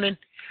the morning,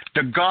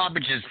 the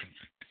garbage is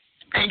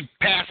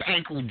past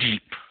ankle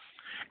deep.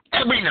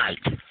 Every night.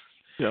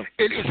 Yep.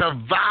 It is a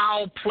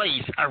vile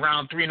place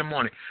around 3 in the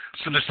morning.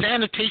 So the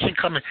sanitation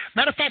coming.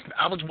 Matter of fact,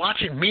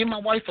 me and my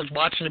wife was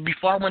watching it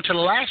before I went to the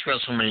last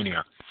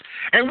WrestleMania.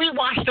 And we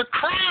watched a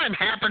crime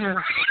happen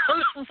right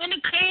on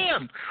the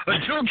cam. A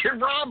dude get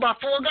robbed by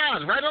 4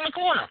 guys right on the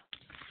corner.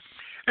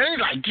 And he's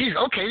like, geez,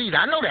 okay,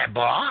 I know that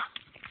bar.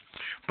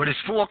 But it's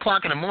 4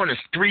 o'clock in the morning,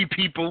 it's 3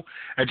 people,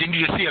 and then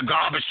you see a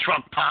garbage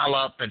truck pile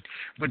up and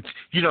with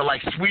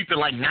like sweeping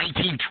like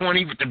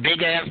 1920 with the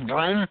big ass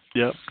broom.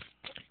 Yep.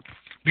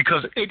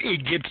 Because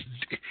it gets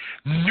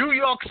New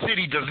York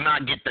City does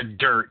not get the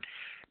dirt.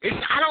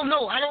 I don't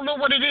know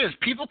what it is.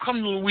 People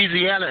come to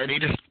Louisiana and they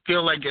just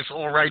feel like it's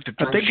all right to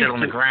throw shit on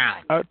the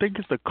ground. I think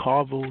it's the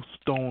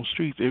cobblestone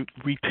streets. It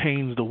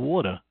retains the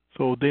water.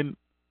 So then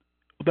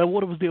that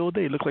water was there all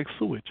day. It looked like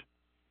sewage.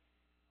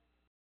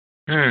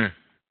 And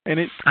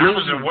it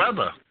was in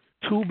Weber.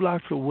 2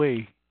 blocks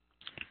away,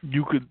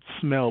 you could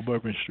smell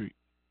Bourbon Street.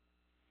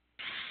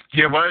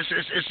 Yeah, well,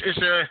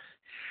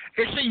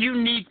 it's a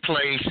unique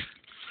place.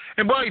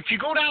 And boy, if you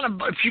go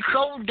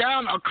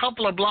down a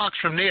couple of blocks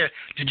from there,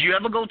 did you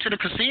ever go to the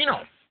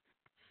casino?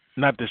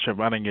 Not this trip.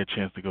 I didn't get a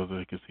chance to go to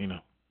the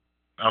casino.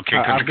 Okay,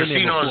 because the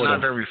casino is not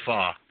very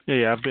far.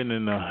 Yeah, I've been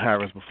in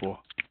Harris before.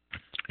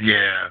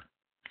 Yeah.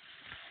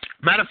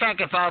 Matter of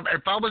fact, if I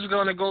was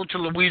going to go to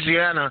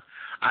Louisiana,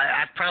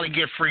 I'd probably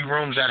get free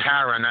rooms at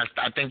Harris.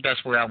 I think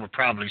that's where I would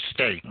probably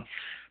stay,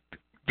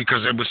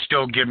 because it would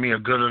still give me a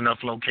good enough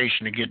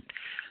location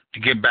to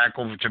get back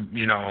over to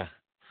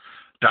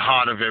the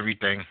heart of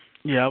everything.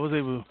 Yeah, I was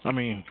able. I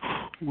mean,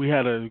 we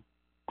had a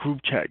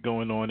group chat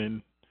going on,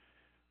 and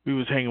we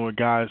was hanging with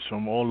guys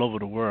from all over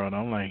the world.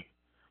 I'm like,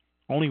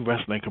 only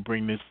wrestling can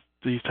bring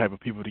these type of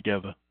people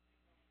together.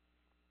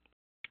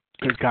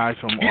 There's guys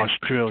from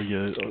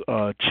Australia,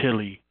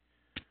 Chile.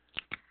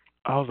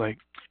 I was like,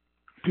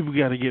 people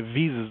got to get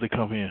visas to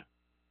come here.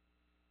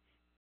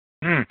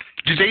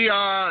 Did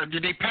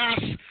they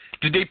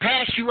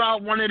pass you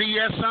out one of the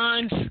yes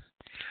signs?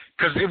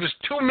 Because it was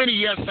too many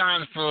yes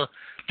signs for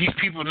these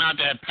people not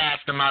to have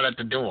passed them out at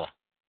the door.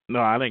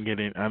 No, I didn't get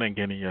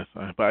any yes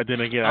signs. But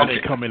then again, okay. I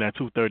didn't come in at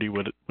 2:30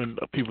 when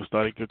people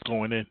started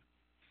going in.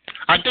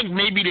 I think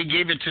maybe they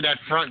gave it to that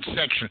front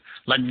section,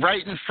 like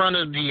right in front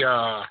of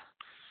the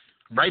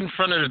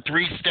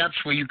 3 steps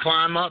where you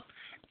climb up.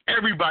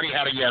 Everybody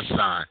had a yes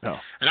sign. Oh.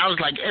 And I was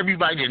like,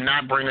 everybody did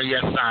not bring a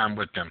yes sign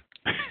with them.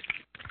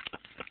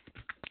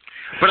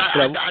 But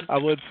I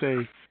would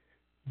say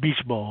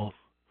beach balls.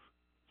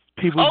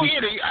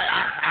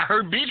 I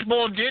heard beach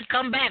ball did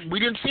come back. We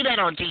didn't see that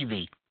on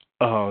TV.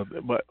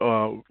 But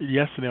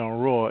yesterday on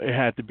Raw, it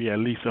had to be at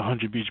least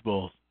 100 beach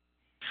balls.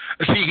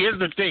 See, here's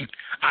the thing.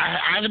 I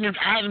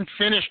haven't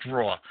finished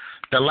Raw.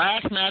 The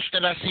last match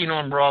that I seen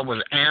on Raw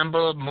was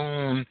Amber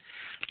Moon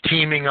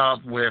teaming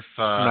up with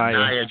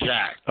Nia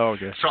Jax. Oh,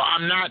 okay. So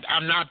I'm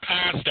not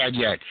past that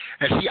yet.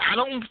 And see, I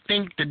don't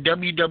think the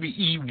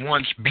WWE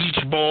wants beach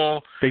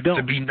ball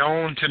to be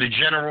known to the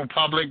general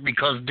public,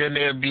 because then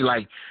there'd be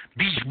like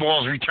beach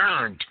balls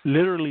returned.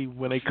 Literally,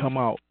 when they come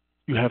out,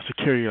 you have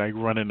security like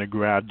running to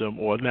grab them,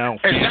 or now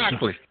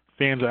Exactly.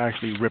 fans are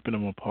actually ripping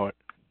them apart.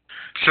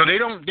 So they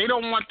don't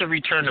want the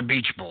return of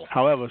beach ball.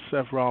 However,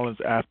 Seth Rollins,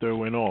 after it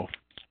went off,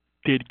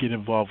 did get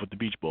involved with the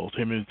beach balls.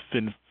 Him and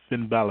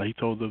Finn Balor, he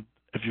told them,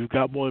 if you've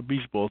got more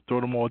beach balls,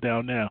 throw them all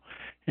down now.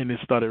 And it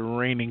started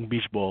raining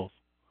beach balls.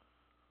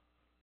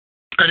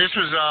 And this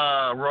was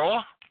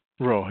Raw?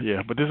 Raw,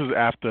 yeah. But this is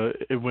after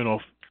it went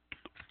off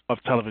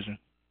of television.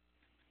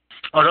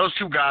 Oh, those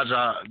two guys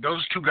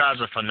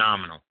are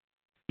phenomenal.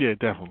 Yeah,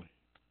 definitely.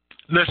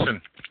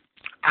 Listen,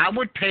 I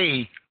would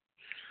pay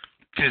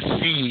to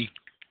see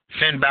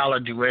Finn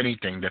Balor do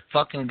anything. The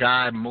fucking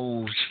guy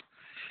moves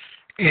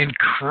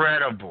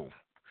incredible.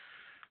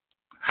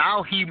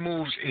 How he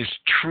moves is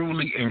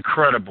truly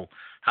incredible.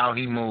 How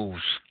he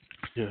moves.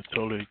 Yeah,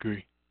 totally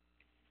agree.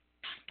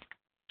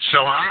 So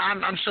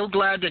I'm so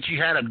glad that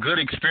you had a good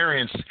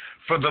experience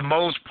for the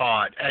most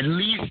part. At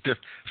least the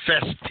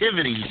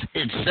festivities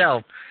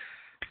itself.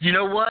 You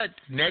know what?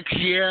 Next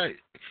year,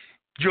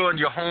 you're on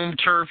your home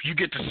turf. You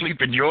get to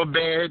sleep in your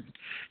bed.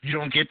 You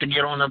don't get to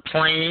get on a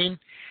plane.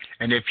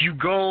 And if you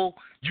go,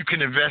 you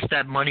can invest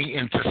that money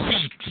into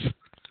seats.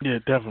 Yeah,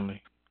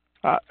 definitely.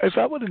 If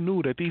I would have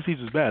knew that these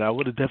seats was bad, I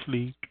would have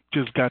definitely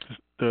just got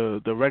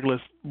the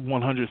regular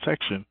 100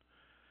 section.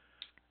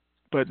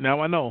 But now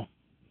I know.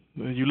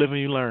 You live and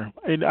you learn.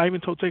 And I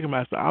even told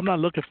Ticketmaster, I'm not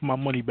looking for my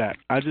money back.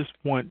 I just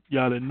want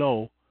y'all to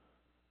know,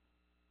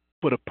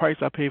 for the price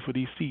I paid for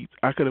these seats,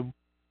 I could have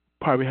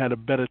probably had a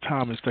better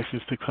time in section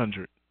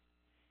 600.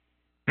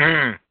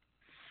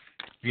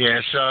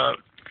 Yes,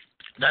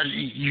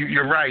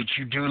 you're right.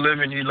 You do live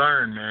and you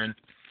learn, man.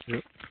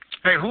 Yep.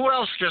 Hey, who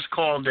else just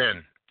called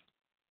in?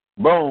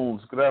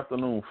 Bones, good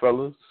afternoon,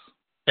 fellas.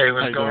 Hey,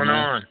 what's going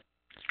on?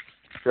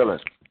 Chilling.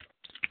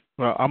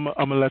 Well, I'm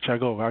gonna let y'all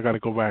go. I gotta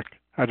go back.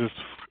 I just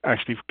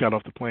actually got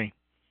off the plane.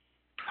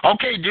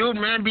 Okay, dude,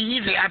 man, be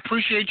easy. I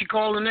appreciate you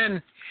calling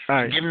in. All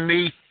right. Giving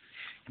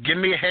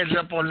me a heads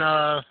up on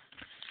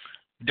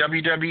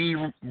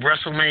WWE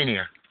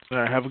WrestleMania. All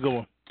right, have a good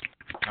one.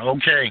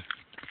 Okay.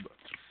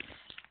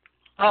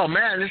 Oh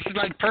man, this is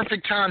like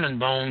perfect timing,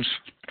 Bones.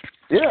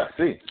 Yeah,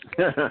 see.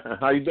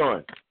 How you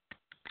doing?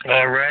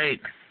 All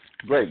right.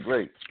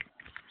 Great.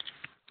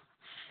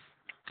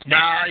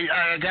 Now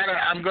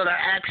I'm gonna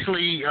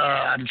actually.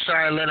 I'm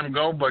sorry I let him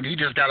go, but he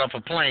just got off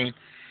a plane.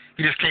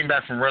 He just came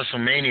back from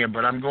WrestleMania,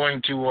 but I'm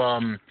going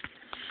to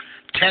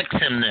text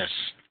him this.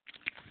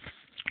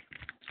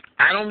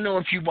 I don't know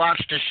if you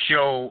watched the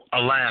show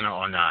Atlanta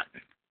or not.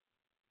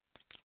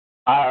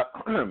 I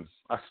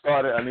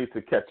started. I need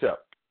to catch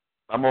up.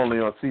 I'm only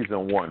on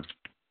season 1.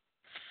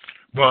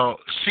 Well,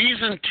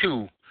 season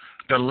 2,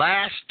 the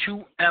last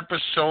 2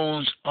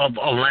 episodes of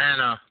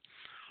Atlanta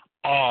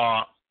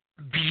are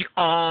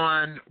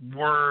beyond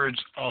words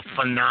of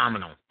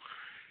phenomenal.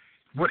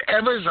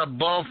 Whatever is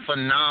above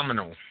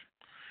phenomenal,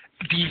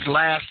 these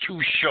last 2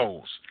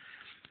 shows.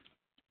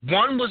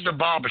 One was the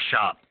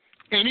barbershop.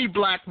 Any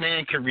black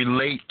man can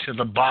relate to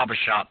the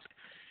barbershop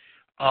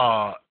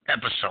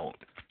episode.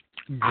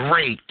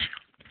 Great.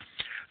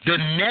 The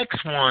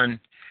next one,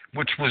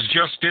 which was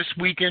just this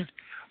weekend,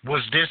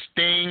 was this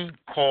thing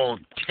called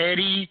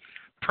Teddy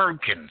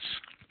Perkins.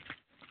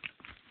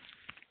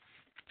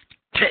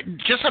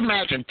 Just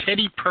imagine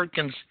Teddy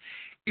Perkins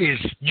is,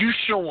 you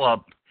show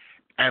up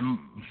at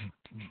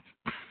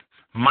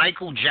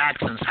Michael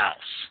Jackson's house,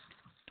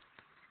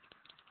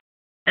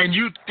 and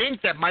you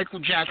think that Michael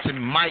Jackson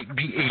might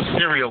be a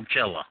serial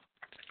killer.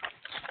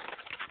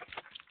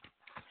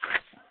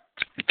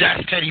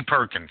 That's Teddy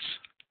Perkins.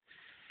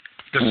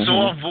 The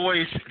soft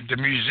voice, the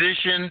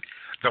musician,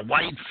 the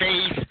white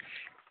face.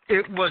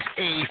 It was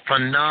a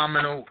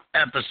phenomenal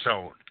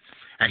episode.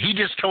 And he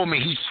just told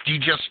me he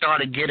just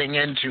started getting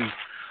into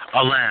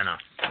Atlanta.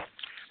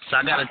 So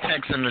I got to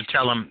text him to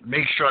tell him,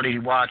 make sure that he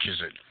watches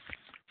it.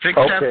 Fix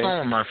that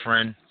phone, my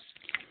friend.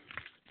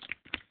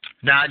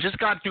 Now, I just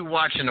got through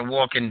watching The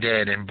Walking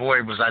Dead, and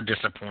boy, was I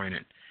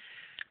disappointed.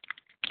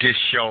 This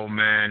show,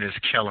 man, is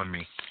killing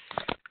me.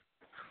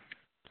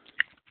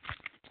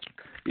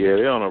 Yeah,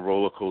 they're on a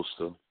roller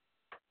coaster.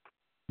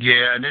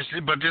 Yeah,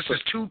 but this is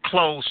too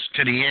close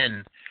to the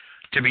end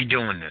to be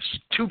doing this.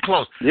 Too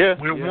close. Yeah,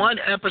 We're one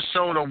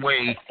episode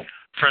away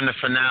from the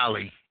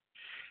finale.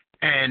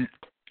 And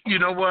you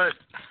know what?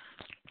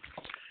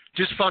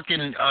 Just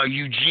fucking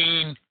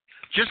Eugene,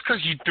 just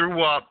because you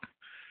threw up,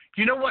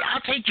 you know what?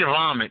 I'll take your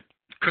vomit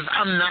because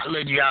I'm not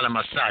letting you out of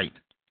my sight.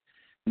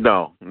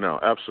 No,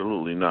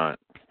 absolutely not.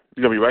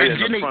 You're going to be right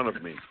in front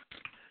of me.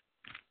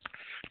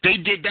 They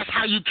did. That's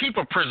how you keep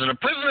a prisoner.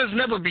 Prisoner's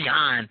never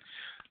behind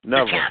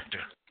Never. the captor.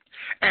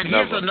 And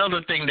Never. here's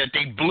another thing that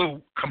they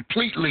blew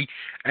completely,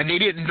 and they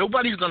didn't.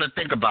 Nobody's going to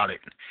think about it.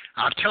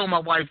 I'll tell my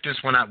wife this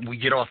when we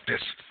get off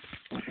this.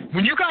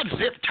 When you got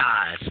zip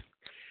ties,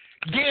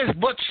 there's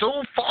but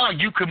so far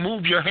you can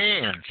move your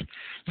hands.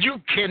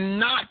 You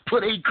cannot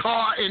put a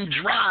car in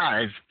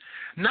drive,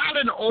 not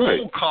an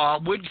old car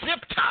with zip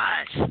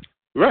ties.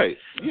 Right.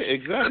 Yeah,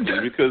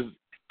 exactly. Because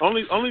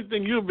only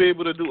thing you'll be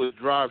able to do is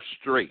drive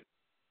straight.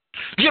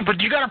 Yeah, but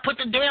you got to put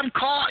the damn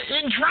car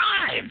in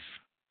drive.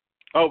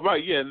 Oh,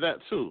 right, yeah, that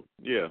too.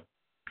 Yeah.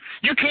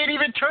 You can't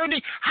even turn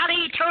the. How do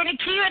you turn a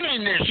key in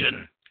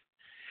ignition?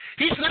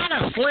 He's not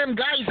a slim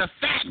guy. He's a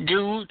fat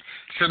dude.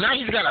 So now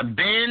he's got to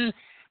bend.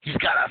 He's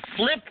got to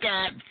flip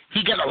that.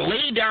 He got to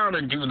lay down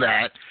and do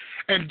that.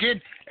 And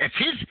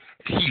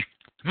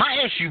my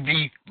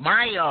SUV,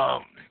 my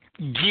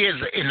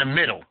gears are in the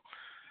middle.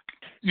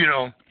 You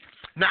know.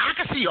 Now I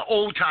can see an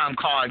old time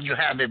car. You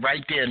have it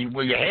right there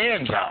where your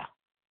hands are.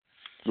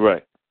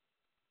 Right.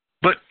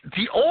 But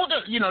the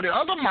older, the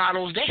other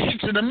models, that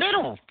shit's in the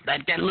middle,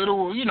 like that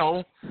little,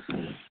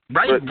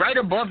 right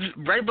above,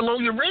 right below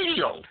your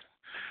radio.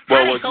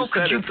 Well, how the hell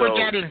could you put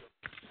that in?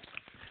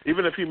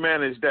 Even if you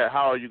manage that,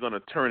 how are you going to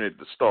turn it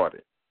to start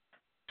it?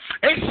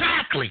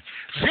 Exactly.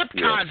 Zip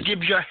ties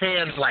give your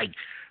hands like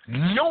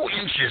no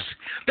inches.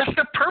 That's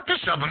the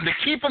purpose of them, to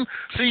keep them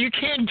so you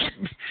can't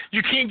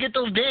get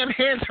those damn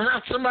hands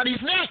around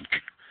somebody's neck.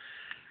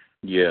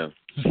 Yeah.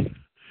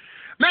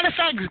 Matter of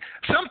fact,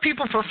 some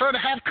people prefer to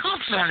have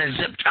cuffs on their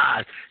zip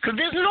ties because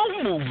there's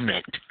no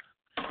movement.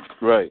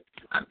 Right.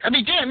 I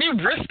mean, damn, you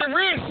wrist to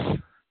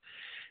wrist.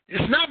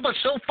 It's not but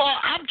so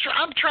far. I'm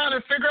trying to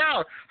figure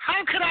out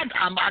how could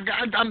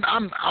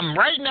I'm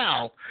right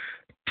now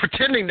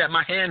pretending that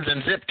my hands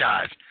in zip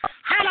ties.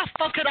 How the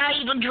fuck could I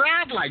even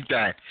drive like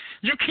that?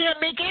 You can't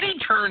make any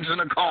turns in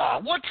a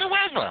car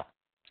whatsoever.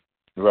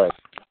 Right.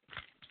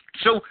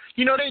 So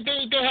they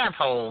have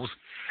holes,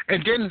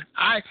 and then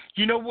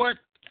you know what?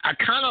 I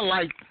kind of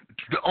like,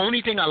 the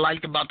only thing I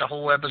liked about the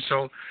whole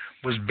episode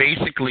was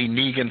basically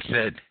Negan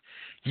said,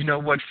 you know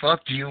what,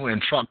 fuck you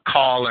and fuck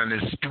Carl and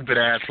his stupid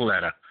ass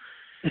letter.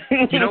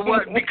 You know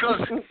what?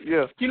 Because,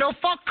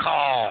 fuck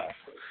Carl.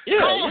 Yeah,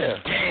 Carl's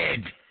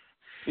dead.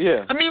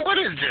 Yeah. I mean, what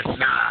is this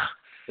now?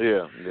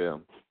 Yeah.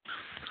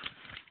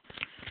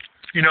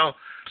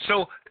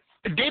 So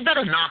they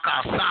better knock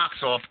our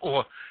socks off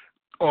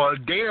or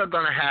they are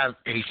going to have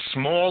a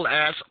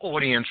small-ass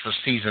audience for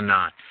season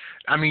 9.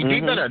 I mean, they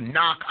better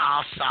knock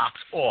our socks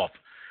off.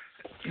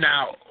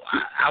 Now,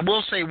 I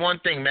will say one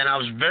thing, man. I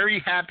was very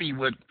happy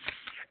with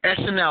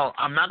SNL.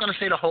 I'm not going to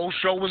say the whole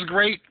show was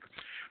great,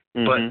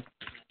 but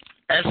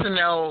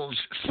SNL's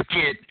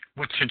skit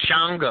with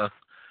T'Changa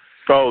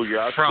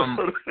from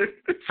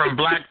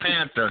Black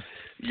Panther.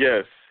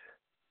 Yes.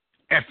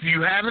 If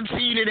you haven't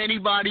seen it,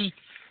 anybody,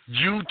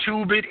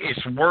 YouTube it.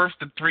 It's worth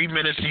the 3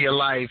 minutes of your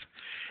life.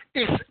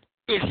 It's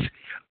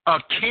a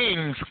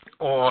king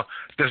or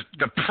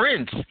the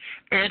prince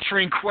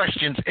answering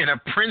questions in a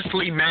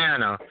princely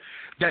manner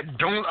that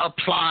don't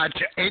apply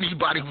to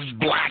anybody who's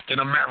black in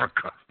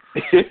America.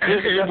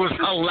 And it was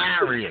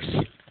hilarious.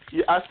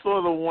 Yeah, I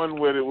saw the one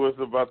where it was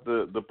about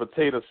the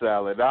potato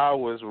salad. I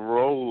was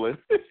rolling.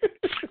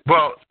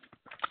 Well,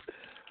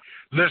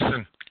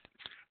 listen,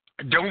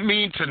 I don't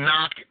mean to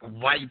knock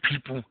white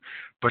people,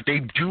 but they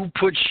do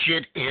put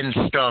shit in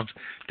stuff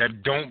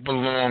that don't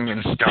belong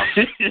in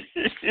stuff.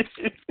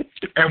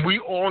 And we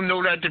all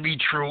know that to be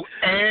true.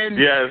 And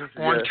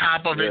on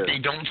top of it, they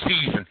don't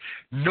season.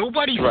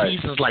 Nobody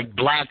seasons like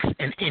blacks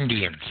and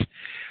Indians.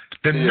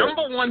 The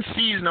number one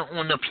seasoner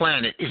on the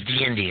planet is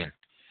the Indian.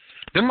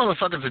 Them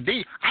motherfuckers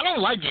I don't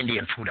like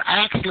Indian food. I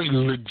actually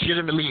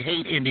legitimately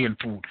hate Indian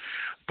food.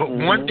 But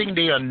one thing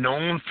they are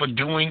known for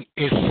doing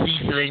is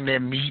seasoning their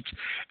meat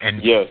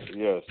and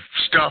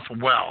stuff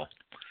well.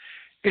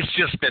 It's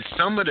just that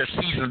some of the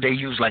seasons they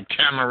use, like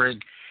turmeric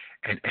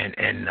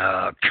and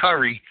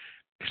curry,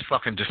 is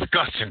fucking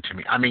disgusting to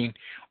me. I mean,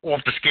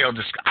 off the scale,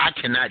 I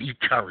cannot eat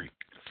curry.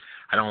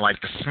 I don't like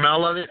the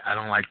smell of it. I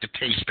don't like the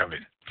taste of it.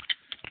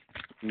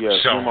 Yeah,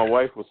 so my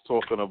wife was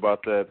talking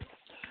about that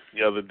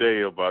the other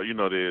day about,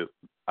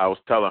 I was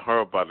telling her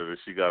about it and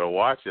she got to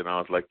watch it. And I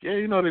was like,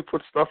 yeah, they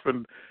put stuff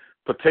in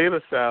potato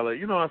salad.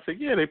 I said,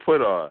 yeah, they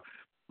put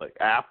like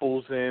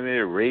apples in it,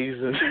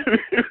 raisins.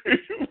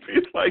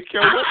 It's like,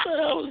 yo, what the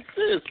hell is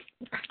this?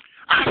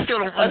 I still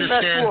don't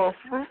understand.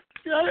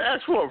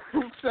 Ask for a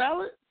fruit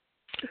salad?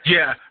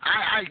 Yeah,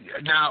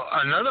 now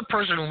another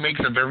person who makes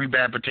a very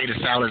bad potato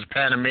salad is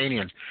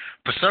Panamanians.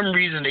 For some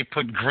reason, they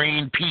put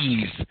green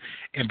peas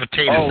in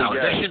potato salad.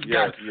 That shit's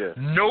got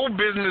no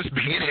business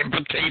being in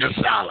potato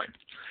salad.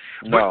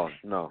 No.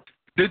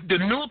 The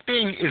new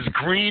thing is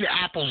green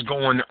apples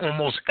go in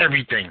almost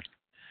everything.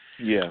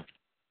 Yeah.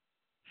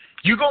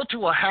 You go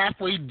to a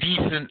halfway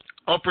decent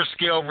upper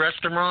scale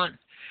restaurant,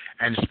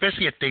 and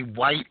especially if they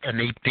white and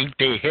they think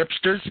they're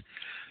hipsters,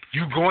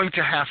 you're going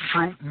to have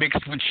fruit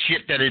mixed with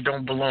shit that it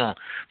don't belong.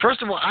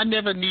 First of all, I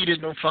never needed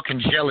no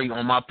fucking jelly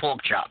on my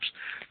pork chops.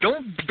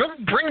 Don't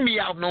bring me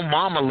out no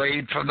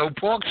marmalade for no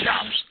pork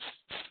chops.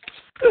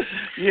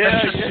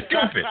 Yeah, that's just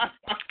stupid.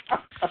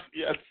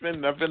 Yeah,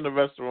 I've been to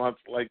restaurants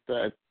like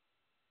that.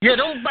 Yeah,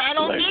 I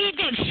don't need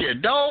that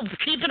shit. No,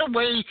 keep it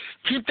away.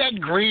 Keep that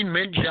green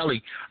mint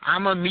jelly.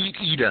 I'm a meat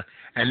eater,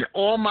 and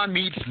all my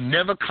meats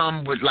never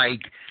come with,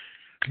 like,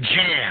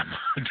 jam.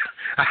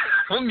 I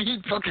don't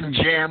need fucking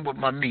jam with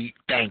my meat.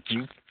 Thank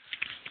you.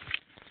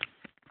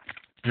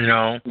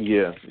 Yeah.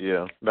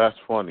 That's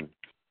funny.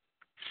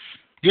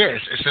 Yes,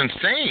 it's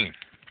insane.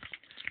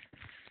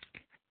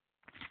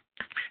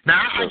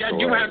 Now, I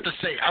do have to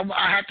say,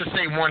 I have to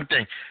say one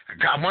thing.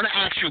 I want to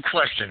ask you a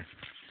question.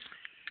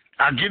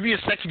 I'll give you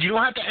a second. You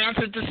don't have to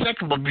answer it this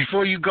second, but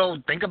before you go,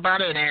 think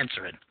about it and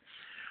answer it.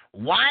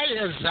 Why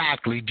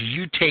exactly do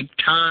you take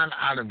time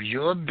out of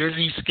your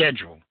busy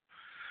schedule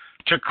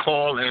to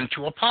call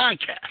into a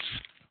podcast?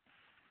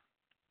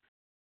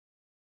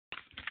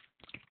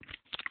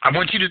 I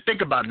want you to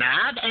think about it.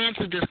 Now, I've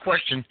answered this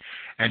question,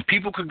 and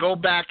people could go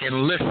back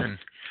and listen.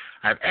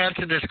 I've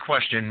answered this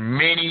question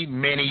many,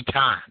 many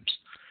times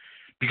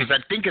because I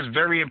think it's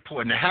very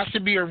important. There has to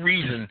be a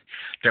reason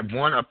that,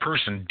 one, a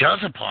person does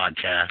a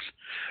podcast,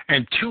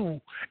 and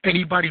two,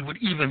 anybody would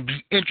even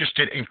be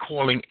interested in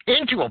calling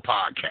into a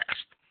podcast.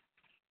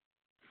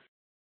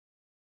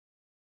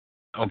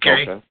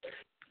 Okay?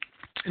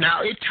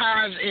 Now, it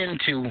ties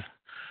into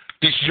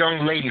this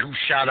young lady who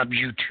shot up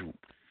YouTube.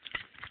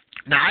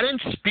 Now, I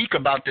didn't speak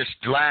about this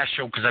last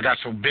show because I got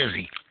so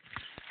busy.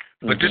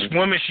 But this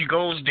woman, she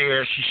goes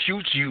there, she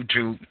shoots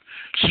YouTube,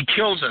 she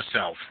kills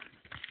herself.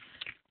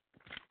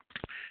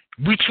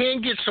 We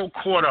can't get so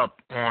caught up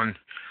on,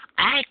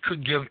 I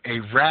could give a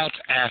rat's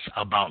ass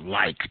about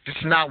likes. This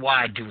is not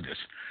why I do this.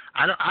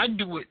 I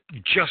do it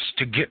just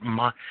to get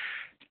my,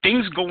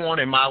 things go on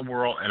in my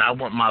world, and I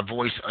want my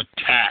voice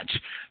attached,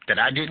 that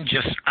I didn't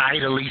just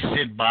idly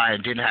sit by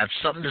and didn't have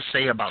something to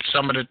say about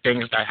some of the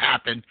things that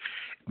happened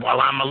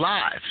while I'm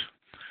alive.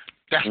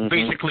 That's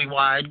basically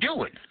why I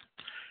do it.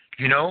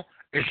 You know,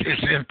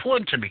 it's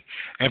important to me.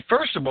 And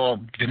first of all,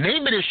 the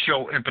name of this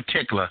show in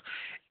particular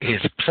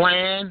is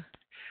Plan,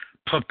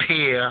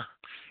 Prepare,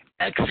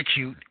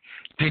 Execute,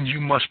 Then You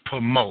Must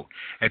Promote.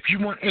 If you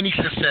want any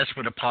success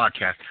with a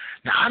podcast,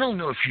 now I don't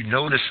know if you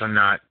know this or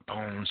not,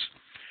 Bones,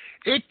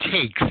 it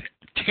takes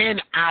 10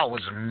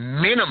 hours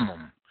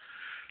minimum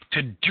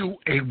to do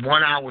a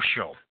 1-hour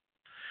show.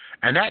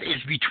 And that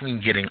is between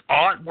getting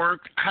artwork.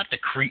 I have to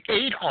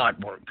create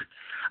artwork.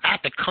 I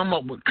have to come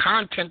up with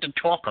content to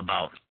talk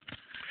about.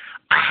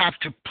 I have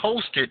to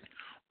post it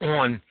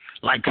on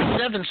like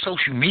 7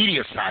 social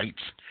media sites.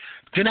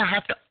 Then I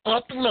have to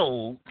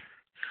upload.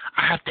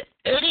 I have to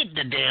edit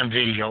the damn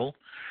video.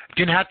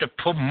 Then I have to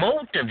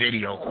promote the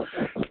video.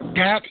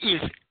 That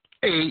is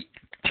a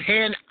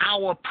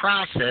 10-hour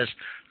process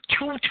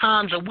 2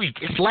 times a week.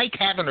 It's like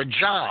having a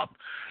job.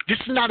 This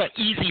is not an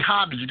easy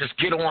hobby. You just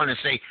get on and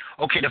say,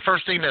 okay, the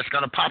first thing that's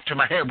going to pop to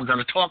my head, we're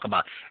going to talk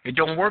about. It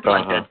don't work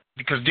like that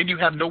because then you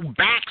have no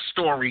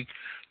backstory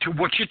to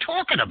what you're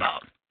talking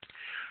about.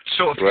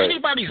 So if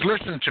anybody's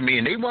listening to me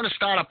and they want to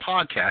start a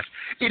podcast,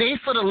 it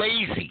ain't for the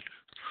lazy.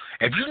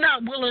 If you're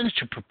not willing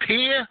to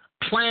prepare,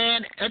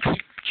 plan,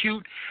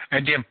 execute,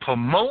 and then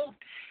promote,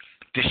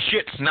 the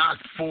shit's not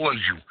for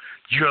you.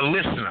 You're a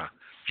listener.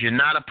 You're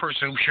not a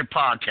person who should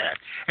podcast.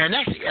 And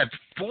that's if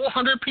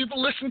 400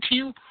 people listen to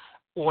you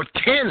or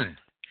 10,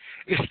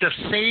 it's the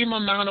same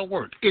amount of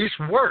work. It is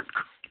work.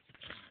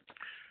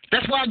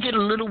 That's why I get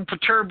a little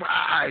perturbed.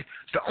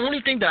 The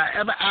only thing that I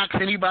ever ask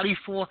anybody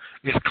for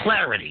is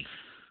clarity.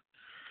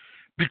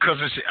 Because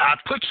I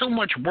put so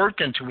much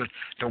work into it.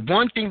 The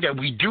one thing that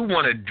we do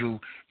want to do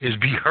is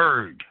be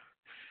heard,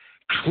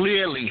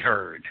 clearly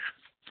heard.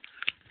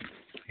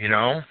 You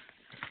know.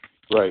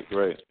 Right.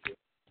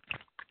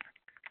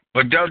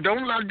 But don't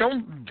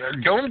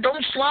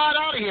slide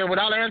out of here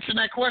without answering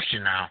that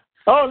question now.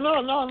 Oh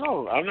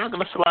no! I'm not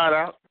gonna slide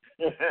out.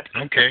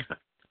 Okay.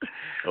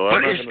 I'm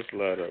not gonna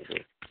slide out. Bro.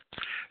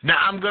 Now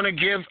I'm gonna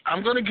give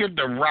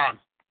The Rock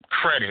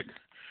credit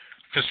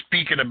for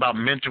speaking about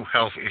mental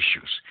health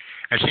issues.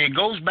 And see, it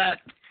goes back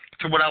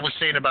to what I was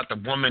saying about the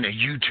woman at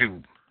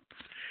YouTube.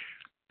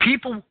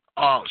 People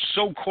are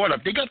so caught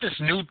up. They got this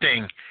new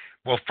thing.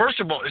 Well, first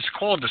of all, it's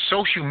called the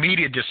social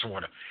media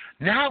disorder.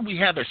 Now we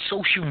have a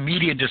social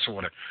media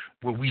disorder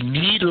where we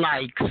need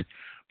likes,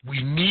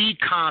 we need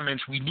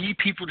comments, we need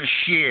people to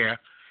share.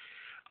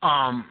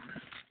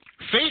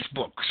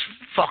 Facebook's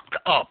fucked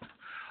up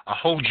a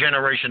whole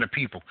generation of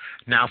people.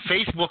 Now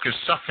Facebook is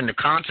suffering the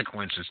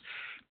consequences.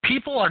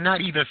 People are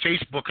not even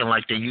Facebooking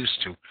like they used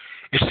to.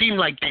 It seems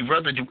like they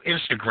rather do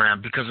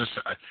Instagram because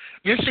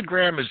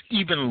Instagram is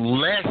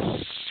even less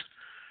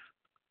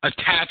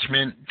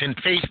attachment than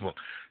Facebook.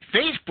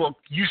 Facebook,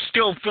 you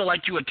still feel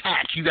like you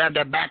attached. You have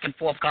that back and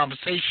forth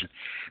conversation.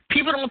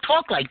 People don't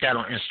talk like that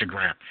on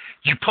Instagram.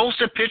 You post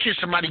a picture,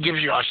 somebody gives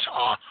you a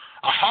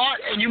heart,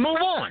 and you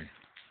move on.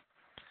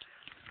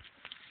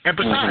 And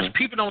besides,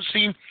 people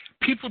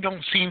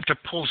don't seem to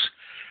post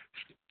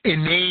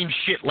inane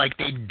shit like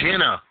they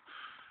dinner,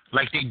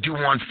 like they do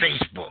on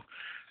Facebook.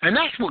 And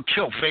that's what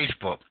killed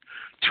Facebook.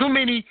 Too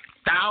many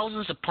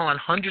thousands upon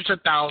hundreds of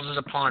thousands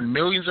upon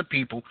millions of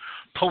people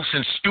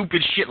posting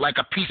stupid shit like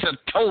a piece of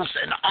toast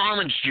and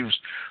orange juice,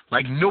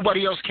 like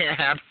nobody else can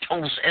have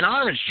toast and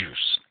orange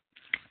juice.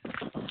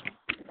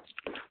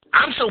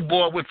 I'm so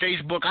bored with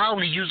Facebook, I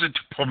only use it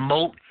to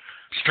promote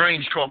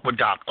Strange Talk with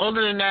Doc.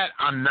 Other than that,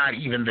 I'm not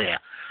even there.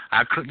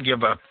 I couldn't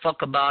give a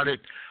fuck about it.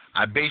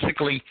 I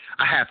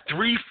have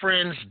 3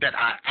 friends that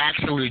I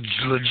actually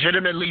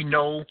legitimately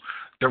know.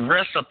 The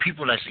rest are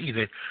people that's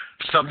either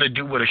something to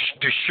do with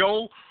the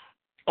show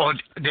or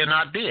they're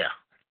not there.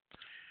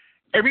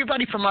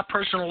 Everybody from my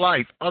personal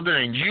life, other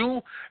than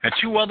you and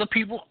 2 other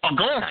people, are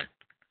gone.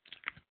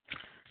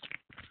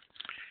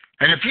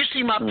 And if you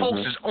see my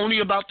posts, it's only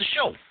about the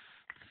show.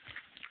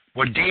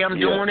 What day I'm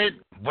doing it,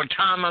 what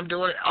time I'm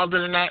doing it.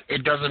 Other than that,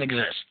 it doesn't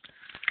exist.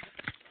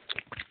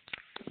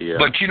 Yeah.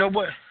 But you know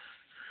what?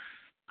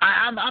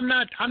 I'm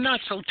not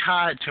so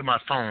tied to my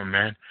phone,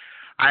 man.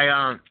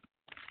 I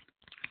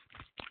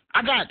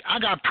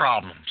got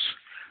problems.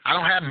 I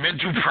don't have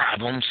mental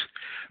problems,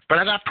 but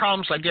I got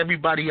problems like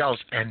everybody else.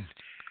 And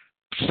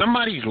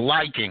somebody's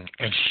liking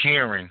and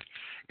sharing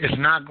is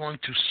not going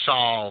to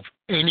solve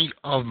any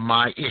of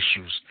my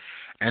issues.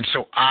 And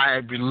so I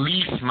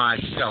release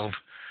myself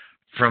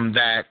from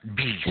that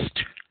beast.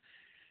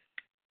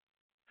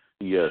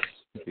 Yes,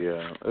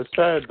 yeah. It's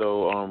sad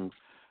though.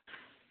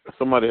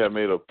 Somebody had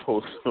made a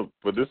post,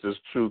 but this is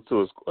true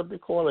too. It's what they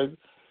call it.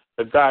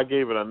 A guy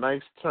gave it a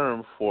nice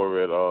term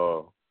for it.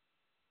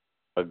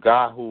 A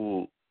guy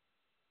who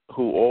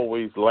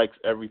always likes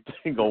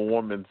everything a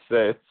woman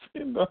says.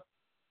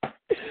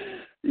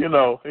 You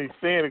know, he's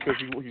saying it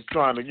because he's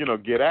trying to,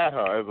 get at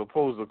her as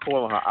opposed to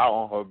calling her out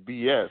on her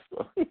BS.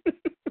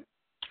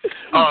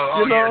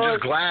 Yeah,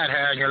 just glad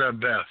hanging her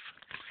Beth.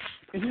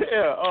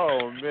 Yeah.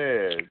 Oh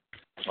man.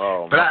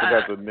 I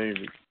forgot the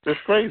name. It's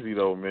crazy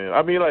though, man.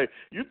 I mean, like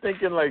you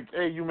thinking like,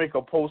 hey, you make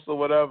a post or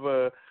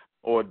whatever,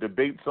 or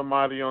debate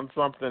somebody on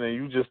something, and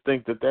you just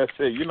think that that's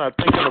it. You're not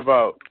thinking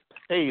about,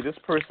 hey, this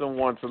person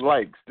wants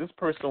likes, this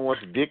person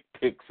wants dick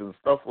pics and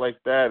stuff like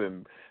that,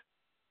 and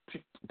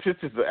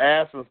pictures of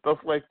ass and stuff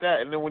like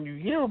that. And then when you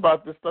hear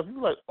about this stuff,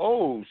 you're like,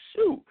 oh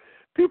shoot,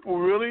 people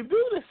really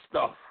do this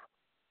stuff,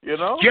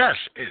 Yes,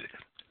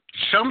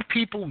 some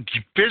people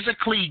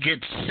physically get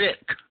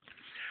sick.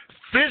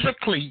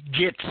 Physically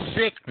get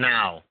sick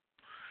now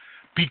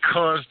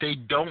because they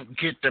don't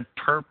get the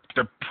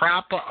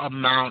proper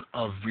amount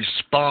of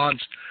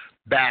response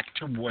back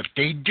to what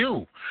they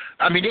do.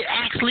 I mean, they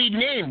actually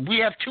we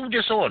have 2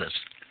 disorders.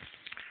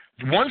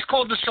 One's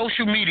called the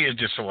social media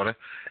disorder,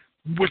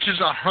 which is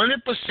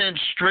 100%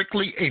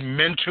 strictly a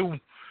mental,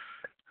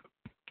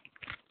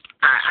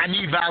 I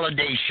need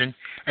validation.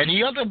 And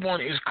the other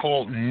one is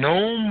called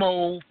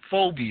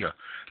nomophobia.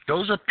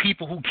 Those are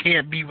people who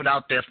can't be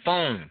without their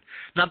phone.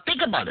 Now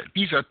think about it.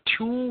 These are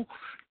 2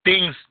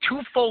 things,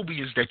 2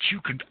 phobias that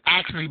you could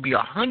actually be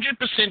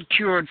 100%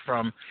 cured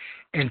from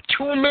in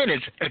 2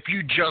 minutes if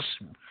you just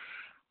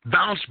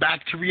bounce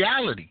back to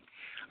reality.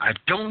 I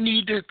don't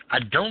need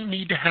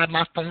to have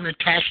my phone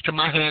attached to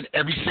my hand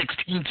every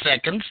 16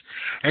 seconds.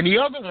 And the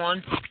other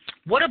one,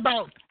 what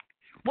about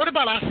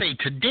I say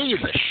today is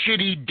a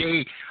shitty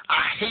day.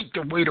 I hate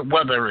the way the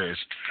weather is.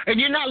 And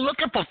you're not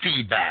looking for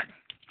feedback.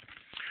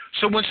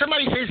 So when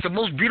somebody says it's the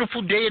most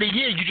beautiful day of the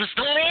year, you just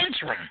don't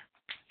answer them.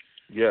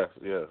 Yes,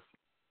 yes.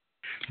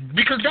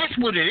 Because that's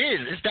what it is.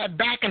 It's that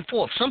back and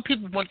forth. Some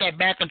people want that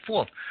back and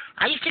forth.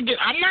 I'm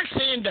not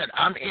saying that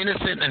I'm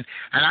innocent and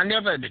I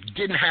never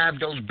didn't have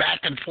those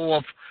back and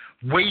forth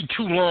way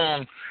too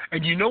long.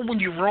 And when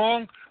you're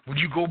wrong, when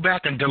you go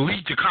back and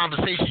delete the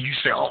conversation, you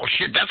say, oh,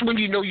 shit, that's when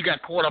you know you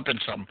got caught up in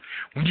something.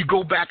 When you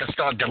go back and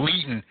start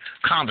deleting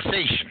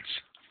conversations.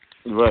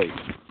 Right.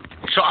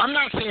 So I'm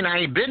not saying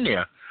I ain't been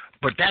there,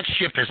 but that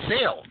ship has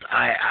sailed.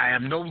 I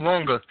am no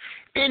longer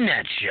in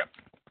that ship,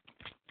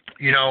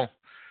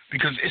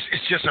 because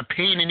it's just a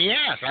pain in the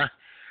ass.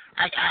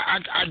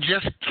 I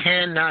just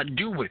cannot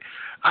do it.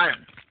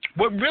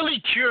 What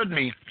really cured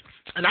me,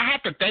 and I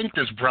have to thank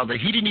this brother,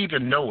 he didn't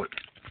even know it.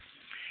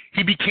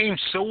 He became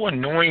so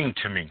annoying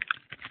to me.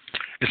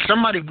 It's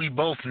somebody we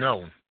both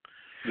know.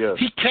 Yes.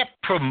 He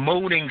kept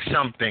promoting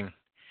something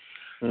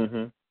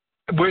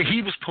where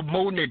he was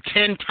promoting it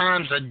 10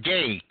 times a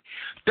day.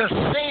 The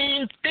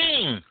same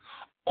thing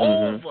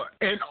over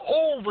and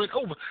over and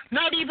over.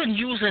 Not even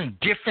using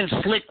different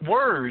slick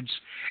words.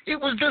 It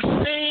was the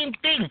same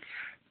thing.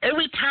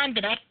 Every time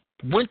that I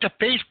went to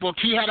Facebook,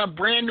 he had a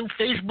brand new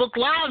Facebook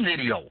Live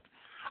video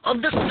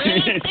of the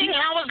same thing.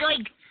 I was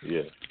like,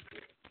 yeah.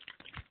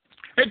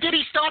 And then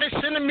he started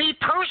sending me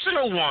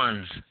personal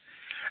ones.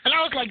 And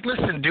I was like,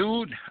 listen,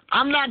 dude,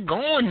 I'm not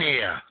going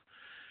there.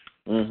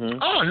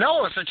 Oh,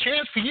 no, it's a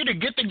chance for you to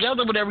get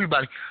together with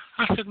everybody.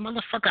 I said,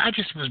 motherfucker, I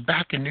just was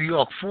back in New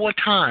York 4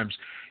 times.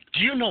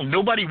 Do you know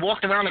nobody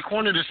walked around the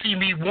corner to see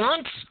me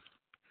once?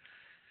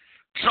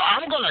 So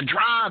I'm going to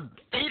drive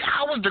 8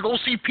 hours to go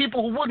see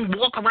people who wouldn't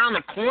walk around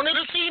the corner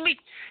to see me?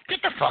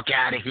 Get the fuck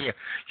out of here.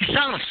 You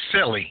sound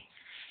silly.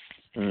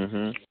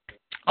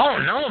 Oh,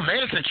 no,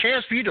 man, it's a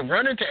chance for you to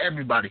run into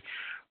everybody.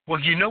 Well,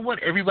 you know what?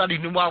 Everybody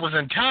knew I was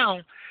in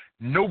town.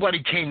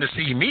 Nobody came to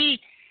see me.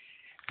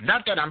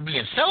 Not that I'm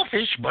being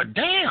selfish, but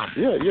damn.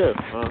 Yeah.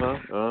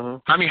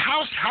 I mean,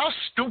 how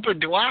stupid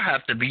do I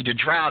have to be to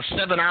drive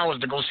 7 hours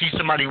to go see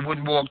somebody who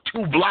wouldn't walk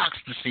 2 blocks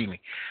to see me?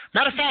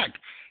 Matter of fact,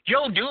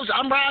 yo, dudes,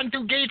 I'm riding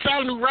through Gates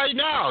Avenue right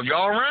now.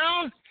 Y'all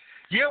around?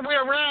 Yeah,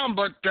 we're around,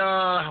 but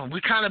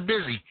we're kind of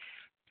busy.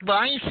 But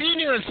I ain't seen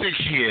you in 6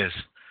 years.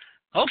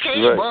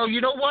 Okay, right. Well, you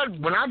know what?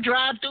 When I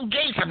drive through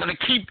Gates, I'm going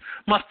to keep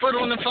my foot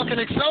on the fucking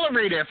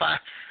accelerator if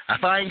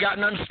I ain't got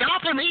nothing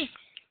stopping me.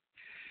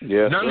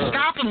 Nothing's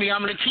stopping me.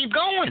 I'm going to keep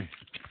going.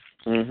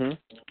 Mhm.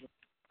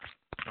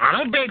 I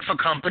don't beg for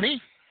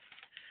company.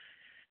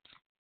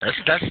 That's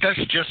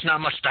just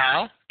not my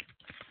style.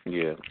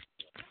 Yeah.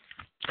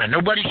 And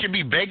nobody should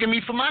be begging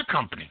me for my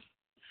company.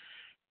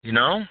 You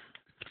know?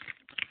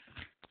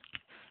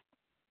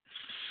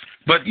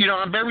 But, you know,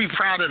 I'm very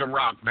proud of The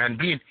Rock, man.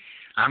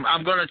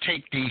 I'm going to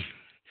take the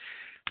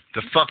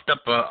fucked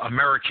up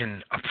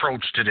American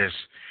approach to this.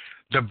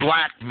 The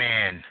black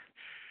man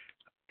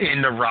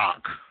in The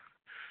Rock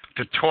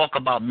to talk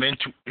about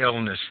mental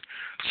illness,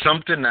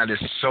 something that is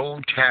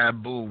so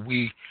taboo.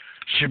 We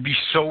should be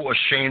so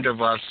ashamed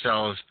of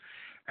ourselves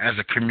as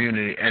a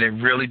community, and it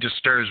really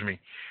disturbs me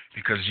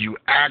because you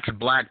ask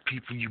black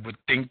people, you would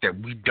think that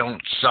we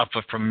don't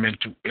suffer from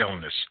mental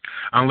illness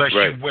unless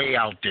you're way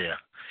out there.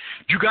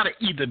 You got to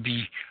either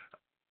be,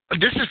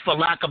 this is for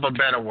lack of a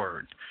better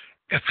word,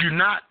 if you're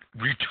not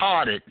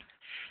retarded,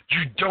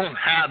 you don't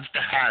have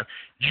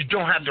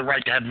the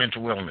right to have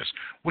mental illness,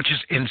 which is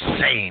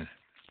insane.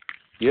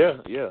 Yeah.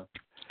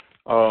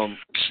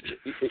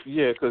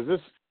 Yeah, because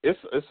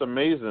it's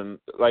amazing.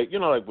 Like, you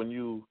know, like when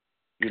you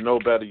know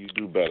better, you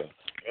do better.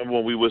 Remember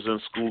when we was in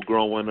school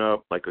growing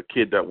up, like a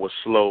kid that was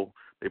slow,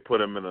 they put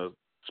him in a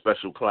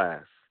special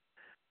class,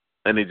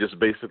 and they just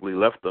basically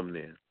left him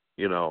there,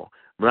 you know,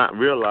 not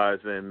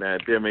realizing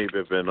that there may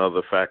have been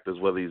other factors,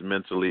 whether he's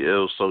mentally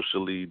ill,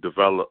 socially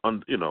developed,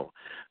 you know,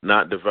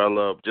 not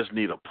developed, just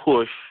need a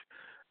push.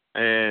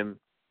 And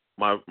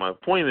my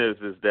point is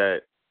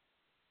that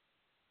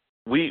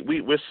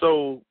we're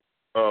so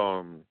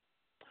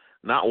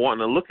not wanting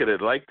to look at it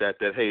like that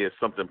hey, is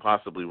something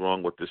possibly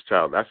wrong with this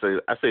child. I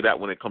say that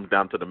when it comes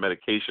down to the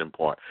medication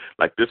part.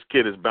 Like, this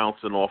kid is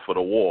bouncing off of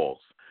the walls.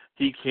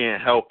 He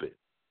can't help it.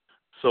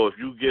 So if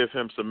you give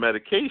him some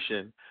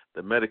medication,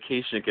 the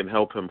medication can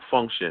help him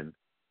function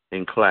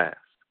in class.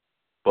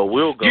 But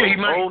we'll go,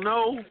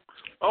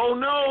 oh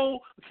no,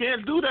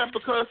 can't do that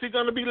because he's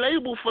going to be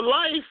labeled for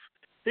life.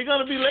 He's going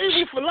to be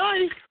labeled for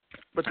life.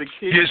 But the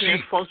kid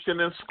can't function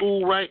in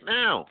school right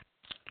now.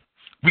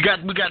 We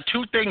got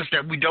two things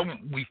that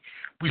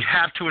we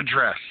have to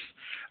address.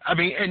 I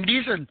mean, and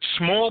these are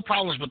small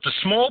problems, but the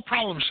small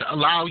problems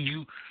allow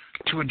you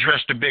to address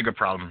the bigger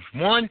problems.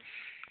 One,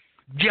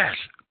 yes,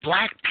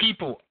 black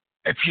people,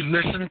 if you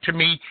listen to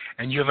me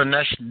and you have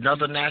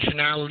another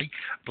nationality,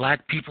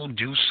 black people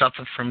do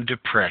suffer from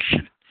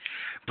depression.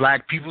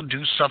 Black people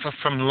do suffer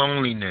from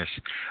loneliness.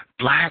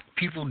 Black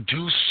people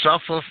do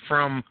suffer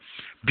from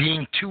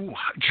being too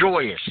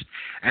joyous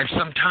and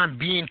sometimes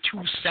being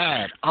too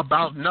sad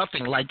about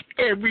nothing, like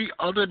every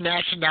other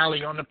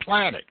nationality on the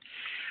planet.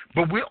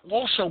 But we're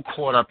also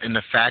caught up in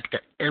the fact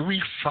that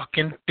every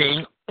fucking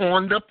thing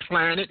on the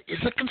planet is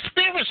a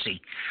conspiracy.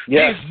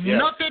 There's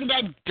nothing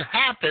that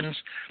happens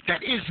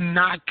that is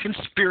not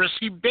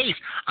conspiracy based.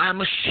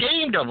 I'm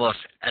ashamed of us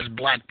as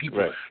black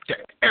people. That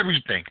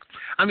everything.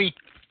 I mean,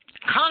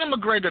 Conor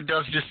McGregor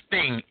does this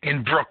thing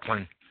in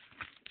Brooklyn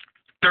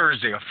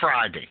Thursday or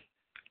Friday.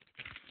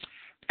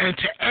 And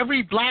to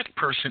every black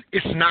person,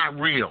 it's not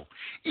real.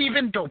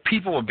 Even though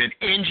people have been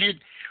injured,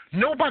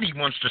 nobody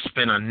wants to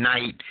spend a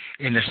night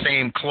in the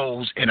same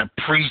clothes in a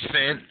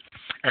precinct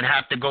and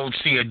have to go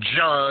see a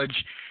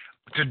judge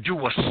to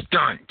do a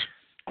stunt.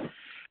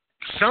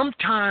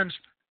 Sometimes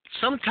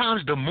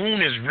the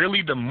moon is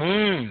really the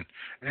moon,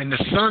 and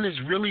the sun is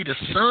really the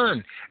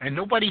sun, and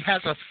nobody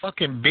has a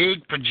fucking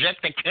big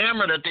projector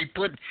camera that they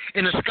put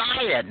in the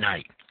sky at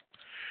night.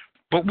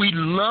 But we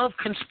love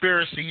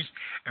conspiracies,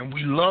 and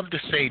we love to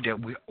say that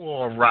we're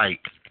all right.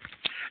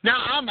 Now,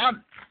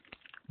 I'm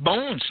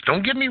Bones,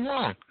 don't get me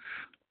wrong.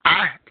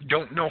 I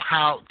don't know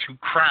how to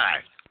cry.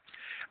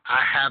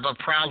 I have a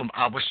problem.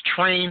 I was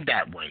trained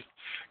that way.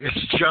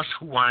 It's just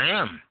who I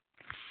am.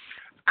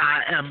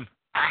 I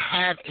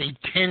have a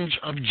tinge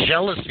of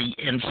jealousy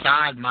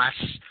inside my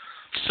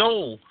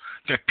soul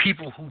that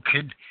people who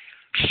could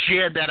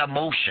share that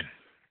emotion.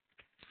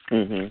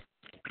 Mm-hmm.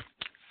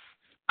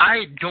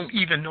 I don't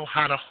even know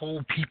how to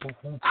hold people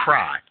who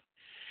cry.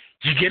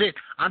 You get it?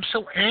 I'm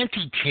so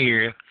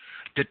anti-tear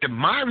that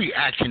my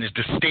reaction is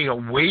to stay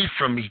away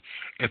from me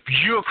if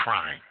you're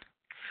crying.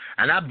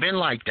 And I've been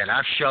like that.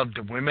 I've shoved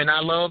the women I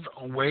love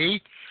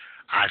away.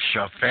 I've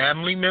shoved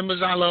family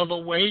members I love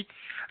away.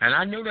 And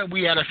I know that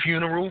we had a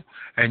funeral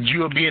and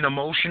you are being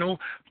emotional,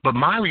 but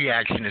my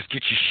reaction is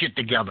get your shit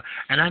together.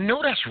 And I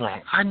know that's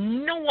wrong. I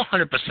know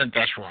 100%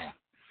 that's wrong.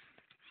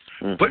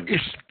 Mm-hmm. But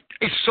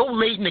it's so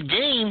late in the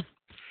game,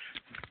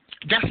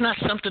 that's not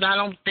something I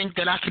don't think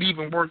that I could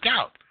even work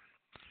out.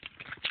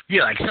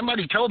 Yeah, like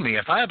somebody told me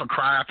if I ever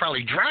cry, I'd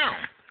probably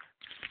drown.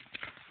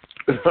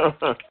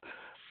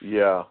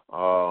 Yeah.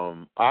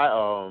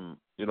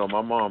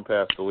 My mom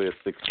passed away at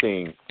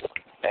 16.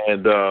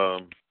 And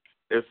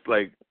it's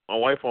like my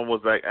wife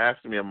almost like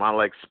asking me, am I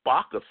like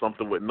Spock or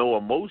something with no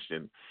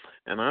emotion?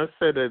 And I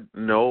said that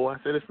no. I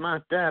said it's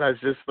not that. I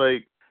just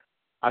like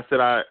I said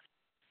I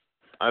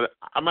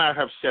might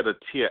have shed a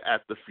tear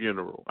at the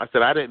funeral. I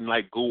said I didn't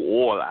like go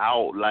all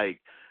out like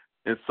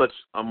in such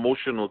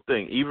emotional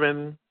thing.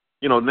 Even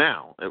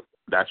now,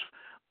 that's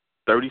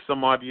 30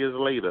 some odd years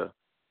later.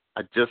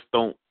 I just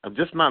don't. I'm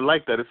just not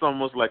like that. It's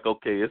almost like,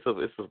 okay, it's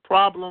a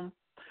problem.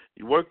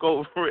 You work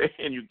over it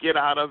and you get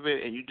out of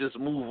it and you just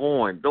move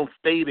on. Don't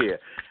stay there.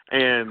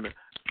 And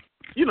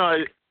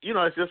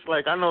it's just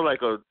like, I know, like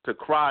to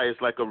cry is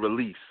like a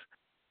release,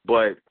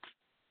 but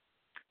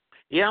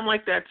yeah, I'm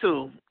like that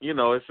too.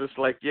 It's just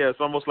like, yeah, it's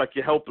almost like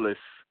you're helpless.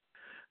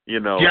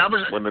 When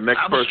the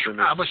next person is.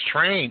 I was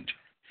trained.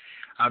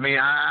 I mean,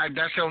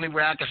 that's the only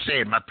way I can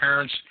say it. My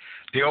parents,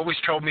 they always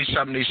told me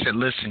something. They said,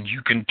 listen,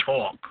 you can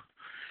talk.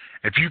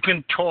 If you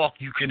can talk,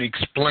 you can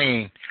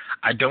explain.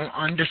 I don't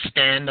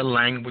understand the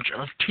language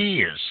of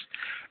tears.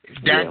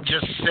 That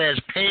just says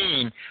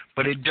pain,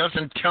 but it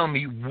doesn't tell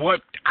me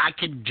what I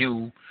could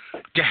do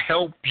to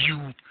help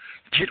you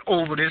get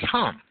over this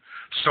hump.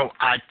 So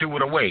I threw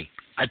it away.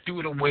 I threw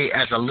it away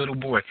as a little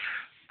boy.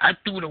 I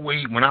threw it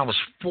away when I was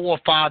 4 or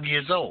 5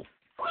 years old.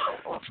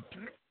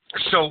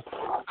 So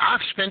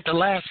I've spent the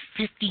last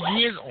 50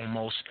 years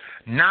almost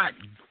not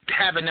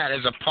having that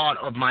as a part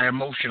of my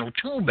emotional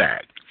tool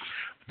bag.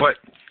 But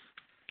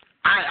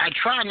I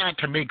try not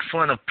to make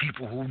fun of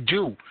people who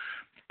do.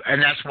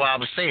 And that's why I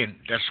was saying,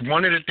 that's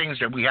one of the things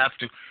that we have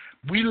to,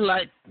 we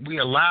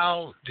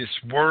allow this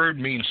word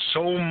means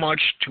so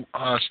much to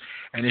us,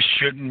 and it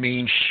shouldn't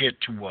mean shit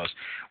to us.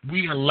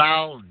 We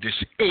allow this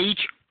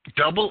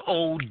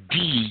HOOD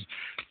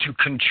to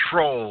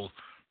control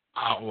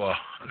our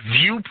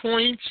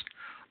viewpoints,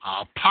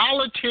 our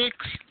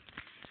politics,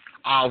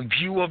 our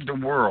view of the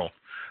world.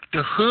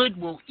 The hood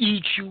will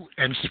eat you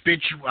and spit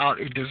you out.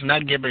 It does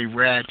not give a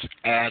rat's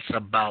ass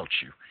about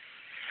you.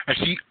 And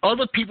see,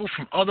 other people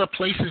from other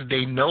places,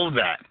 they know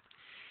that.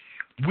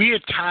 We are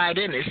tied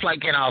in. It's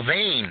like in our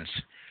veins.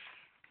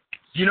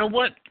 You know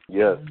what?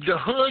 Yes. The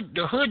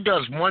hood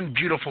does one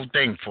beautiful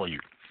thing for you.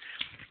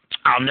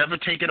 I'll never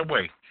take it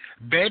away.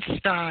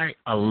 Bed-Stuy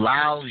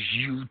allows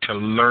you to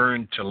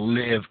learn to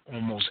live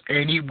almost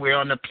anywhere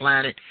on the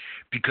planet,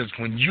 because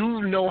when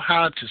you know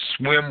how to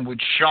swim with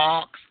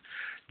sharks,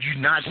 you're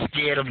not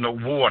scared of no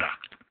water.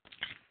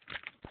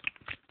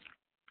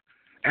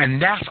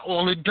 And that's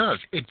all it does.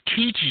 It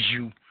teaches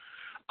you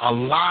a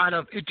lot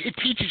of, it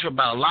teaches you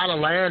about a lot of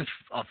land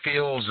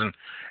fields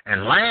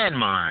and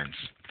landmines.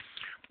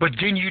 But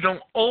then you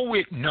don't owe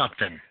it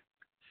nothing,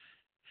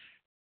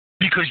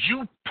 because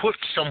you put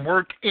some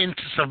work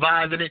into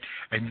surviving it,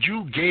 and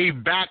you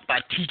gave back by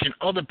teaching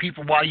other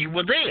people while you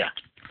were there.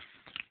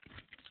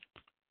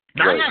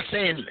 Now, right. I'm not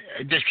saying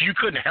that if you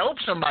couldn't help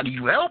somebody,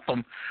 you help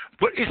them,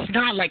 but it's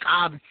not like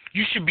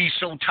you should be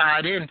so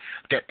tied in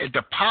that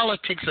the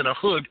politics of the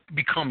hood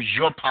becomes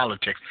your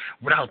politics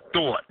without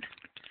thought.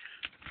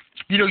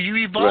 You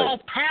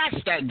evolve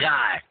past that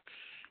guy.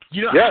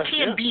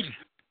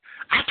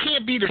 I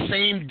can't be the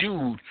same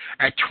dude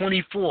at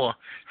 24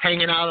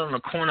 hanging out on the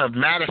corner of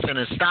Madison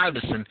and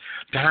Stuyvesant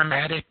that I'm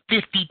at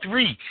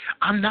 53.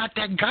 I'm not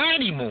that guy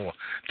anymore.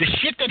 The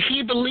shit that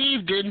he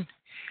believed in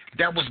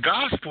that was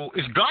gospel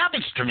is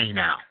garbage to me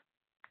now.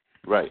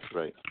 Right.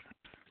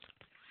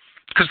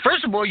 Because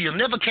first of all, you'll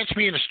never catch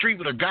me in the street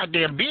with a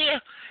goddamn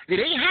beer. It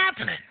ain't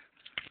happening.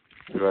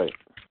 Right.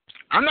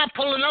 I'm not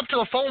pulling up to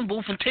a phone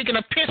booth and taking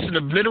a piss in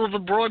the middle of a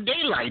broad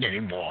daylight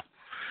anymore.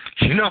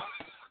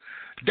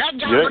 That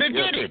guy would have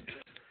did it.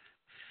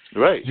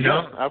 Right.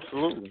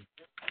 Absolutely.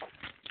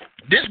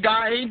 This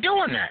guy ain't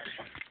doing that.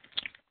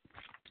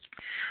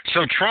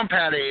 So Trump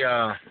had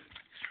a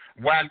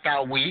whacked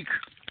out week.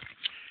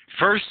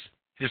 First,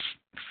 his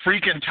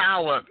freaking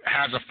tower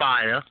has a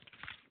fire.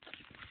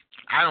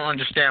 I don't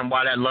understand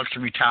why that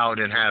luxury tower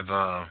didn't have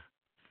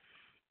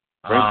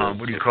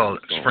what do you call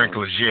it?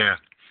 Sprinklers. Yeah.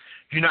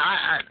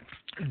 I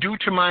due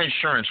to my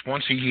insurance,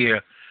 once a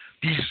year,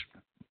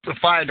 the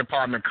fire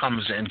department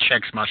comes and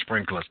checks my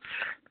sprinklers,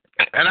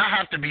 and I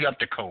have to be up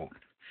to code.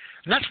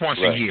 And that's once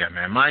a year,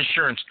 man. My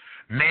insurance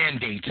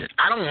mandates it.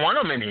 I don't want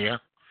them in here.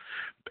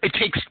 It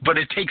takes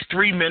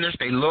 3 minutes.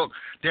 They look.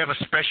 They have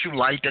a special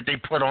light that they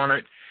put on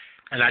it,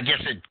 and I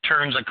guess it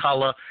turns a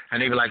color,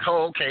 and they be like,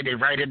 oh, okay. They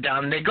write it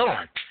down, and they're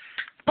gone.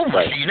 Boom,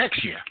 I'll see you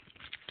next year.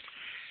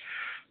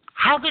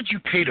 How could you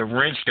pay the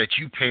rents that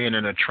you paying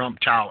in a Trump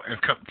tower? And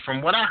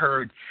from what I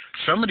heard,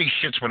 some of these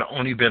shits would have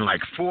only been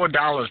like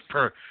 $4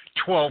 per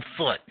 12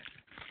 foot.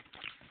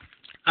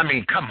 I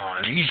mean, come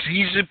on.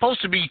 He's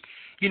supposed to be,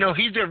 he's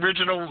the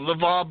original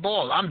LeVar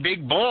Ball. I'm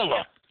Big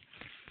Baller.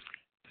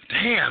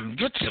 Damn,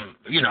 get some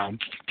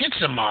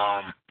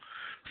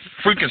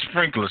freaking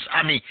sprinklers.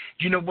 I mean,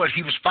 you know what?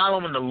 He was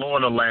following the law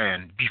of the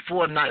land.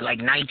 Before like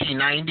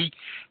 1990,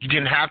 you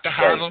didn't have to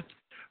have them.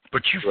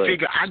 But you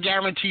figure, I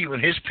guarantee you, in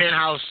his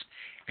penthouse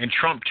in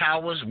Trump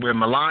Towers, where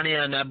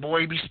Melania and that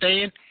boy be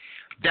staying,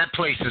 that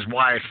place is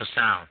wired for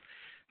sound.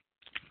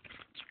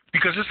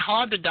 Because it's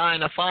hard to die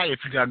in a fire if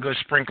you got good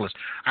sprinklers.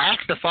 I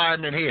asked the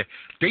firemen here.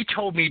 They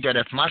told me that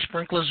if my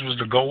sprinklers was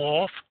to go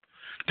off,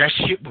 that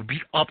shit would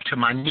be up to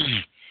my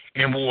knee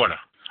in water.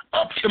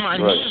 Up to my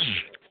knee.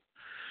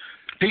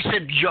 They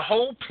said your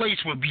whole place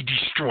would be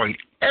destroyed.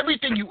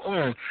 Everything you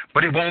own,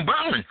 but it won't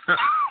burn.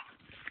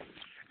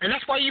 And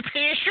that's why you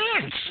pay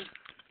insurance.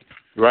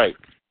 Right.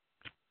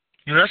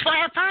 That's why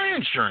I have fire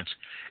insurance.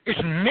 It's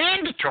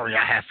mandatory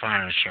I have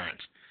fire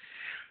insurance.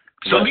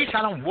 So at least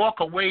I don't walk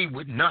away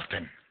with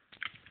nothing.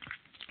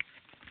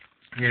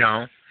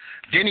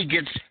 Then he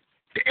gets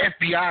the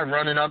FBI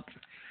running up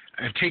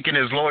and taking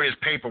his lawyer's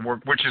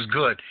paperwork, which is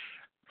good.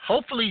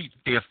 Hopefully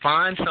they'll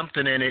find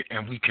something in it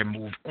and we can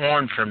move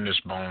on from this,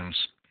 Bones.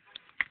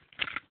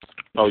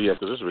 Oh, yeah,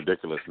 because it's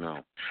ridiculous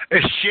now.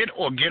 It's shit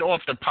or get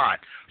off the pot.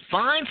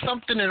 Find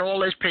something in all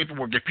this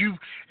paperwork. If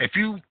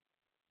you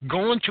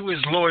go into his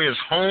lawyer's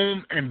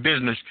home and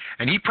business,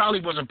 and he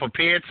probably wasn't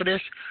prepared for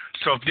this,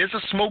 so if there's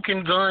a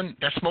smoking gun,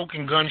 that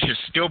smoking gun should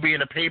still be in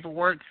the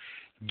paperwork.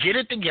 Get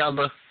it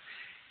together.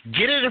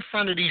 Get it in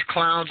front of these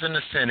clowns in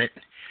the Senate,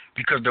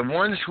 because the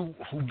ones who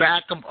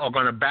back him are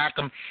going to back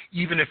him,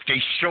 even if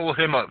they show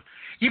him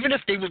even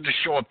if they were to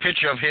show a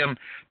picture of him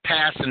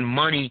passing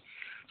money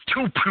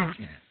to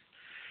Putin.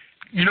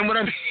 You know what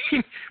I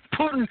mean?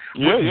 Putin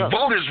with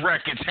voters'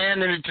 records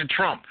handing it to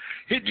Trump.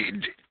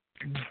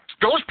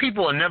 Those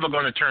people are never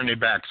going to turn their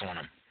backs on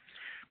him.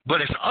 But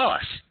it's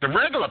us, the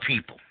regular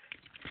people.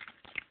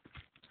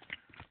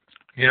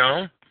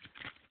 Yeah,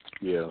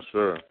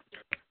 sure.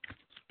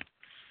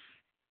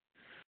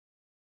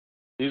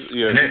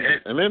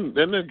 And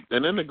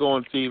then they go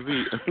on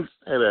TV and say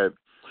that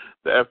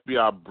the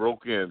FBI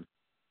broke in.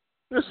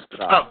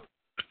 Stop.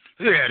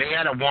 Yeah, they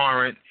had a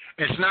warrant.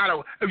 It's not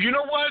you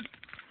know what?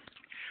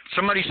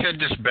 Somebody said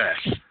this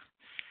best.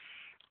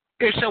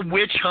 It's a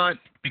witch hunt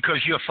because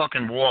you're a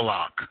fucking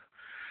warlock.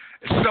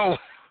 So,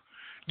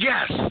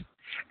 yes.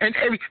 And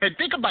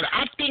think about it.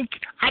 I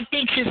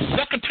think his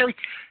secretary,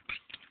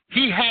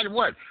 he had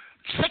what?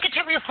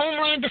 Secretary of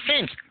Homeland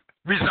Defense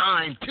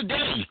resigned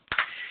today.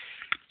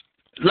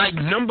 Like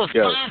number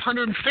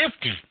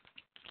 550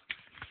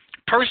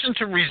 person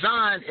to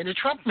resign in the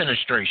Trump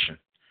administration.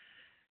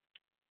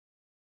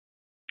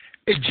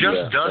 It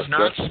just does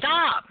not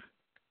stop.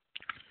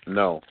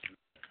 No.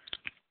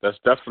 That's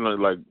definitely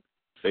like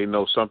they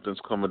know something's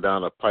coming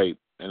down the pipe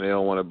and they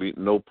don't want to be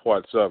no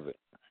parts of it.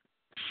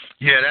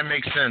 Yeah, that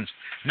makes sense.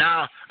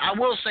 Now, I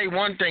will say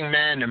one thing,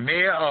 man. The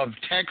mayor of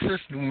Texas,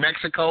 New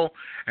Mexico,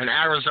 and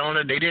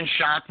Arizona, they didn't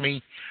shock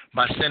me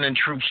by sending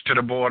troops to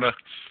the border.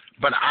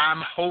 But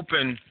I'm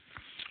hoping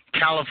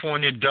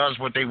California does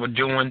what they were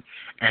doing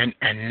and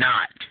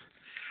not.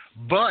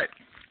 But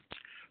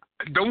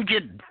don't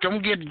get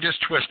this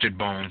twisted,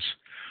 Bones.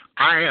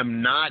 I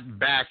am not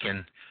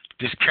backing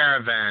this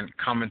caravan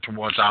coming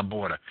towards our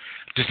border.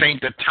 This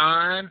ain't the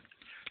time.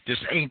 This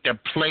ain't the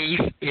place.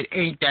 It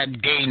ain't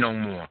that day no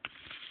more.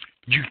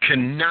 You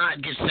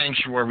cannot get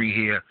sanctuary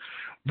here.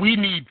 We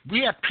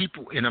have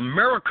people in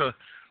America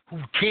who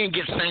can't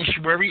get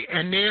sanctuary,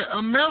 and they're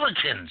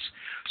Americans.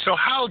 So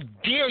how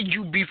dare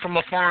you be from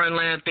a foreign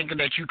land thinking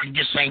that you can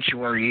get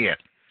sanctuary here?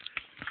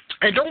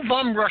 And don't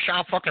bum rush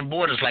our fucking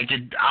borders like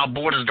our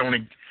borders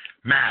don't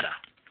matter.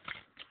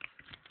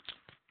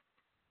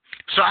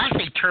 So I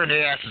say turn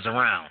their asses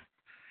around.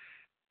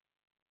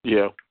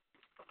 Yeah.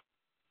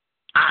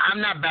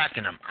 I'm not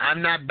backing them.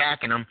 I'm not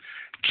backing them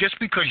just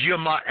because you're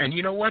and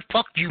you know what?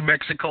 Fuck you,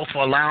 Mexico,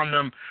 for allowing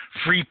them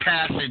free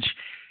passage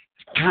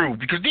through,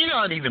 because these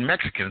aren't even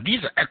Mexicans.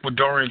 These are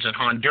Ecuadorians and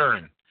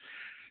Hondurans.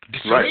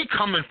 So they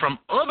coming from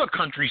other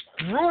countries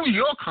through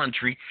your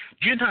country.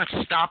 You're not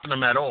stopping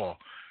them at all.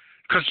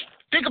 Because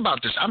think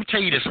about this. I'm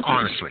telling you this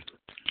honestly.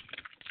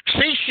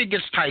 Say shit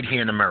gets tight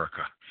here in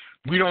America.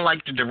 We don't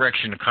like the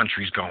direction the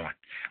country's going,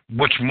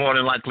 which more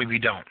than likely we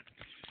don't.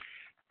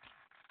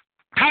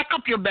 Pack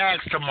up your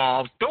bags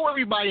tomorrow, throw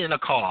everybody in a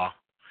car,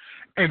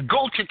 and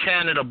go to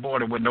Canada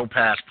border with no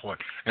passport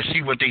and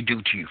see what they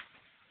do to you.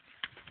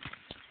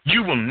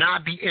 You will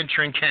not be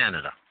entering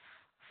Canada.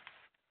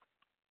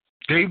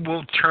 They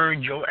will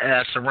turn your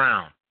ass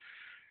around.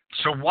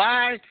 So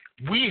why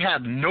we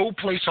have no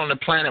place on the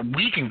planet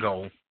we can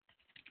go,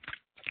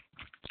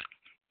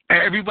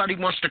 and everybody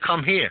wants to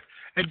come here,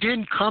 and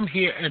then come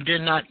here and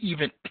then not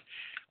even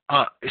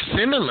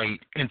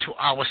assimilate into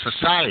our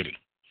society.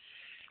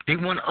 They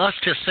want us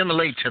to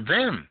assimilate to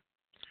them.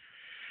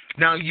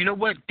 Now, you know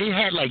what? They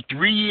had like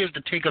 3 years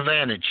to take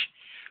advantage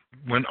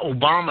when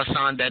Obama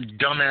signed that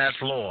dumbass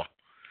law.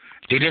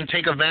 They didn't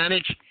take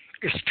advantage.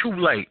 It's too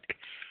late.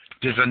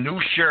 There's a new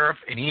sheriff,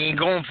 and he ain't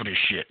going for this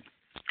shit.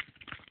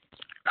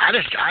 I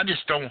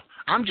just don't.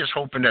 I'm just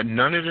hoping that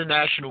none of the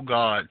National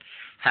Guard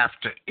have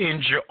to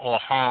injure or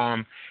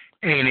harm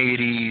any of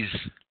these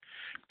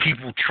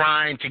people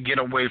trying to get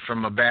away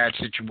from a bad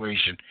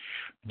situation.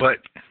 But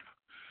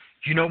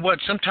you know what?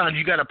 Sometimes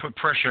you got to put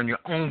pressure on your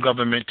own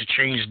government to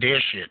change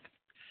their shit.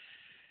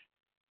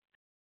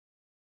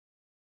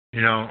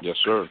 You know? Yes,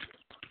 sir.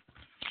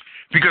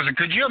 Because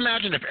could you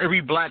imagine if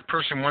every black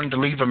person wanted to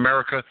leave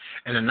America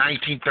in the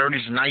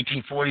 1930s and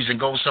 1940s and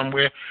go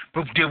somewhere,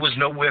 but there was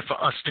nowhere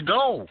for us to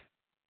go?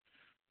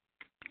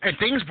 And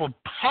things were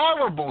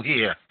horrible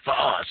here for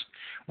us.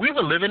 We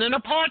were living in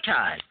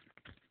apartheid.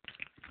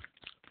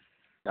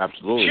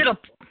 Absolutely. Shit,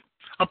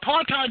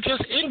 apartheid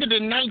just ended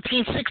in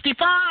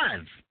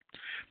 1965.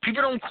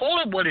 People don't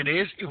call it what it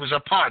is. It was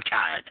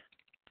apartheid.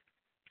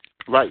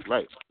 Right.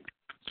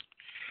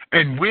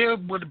 And where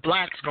were the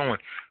blacks going?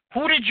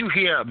 Who did you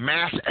hear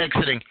mass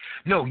exiting?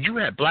 No, you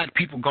had black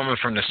people going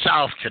from the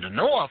south to the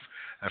north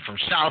and from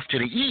south to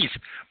the east,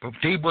 but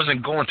they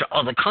wasn't going to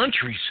other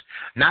countries,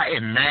 not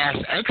in mass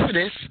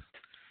exodus.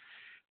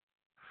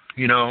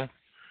 You know,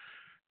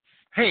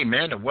 hey,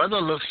 man, the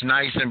weather looks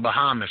nice in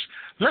Bahamas.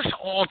 Let's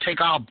all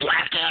take our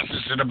black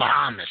asses to the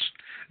Bahamas.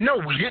 No,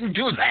 we didn't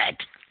do that.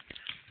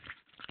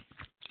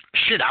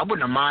 Shit, I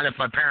wouldn't have minded if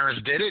my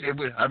parents did it.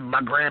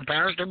 My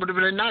grandparents, they would have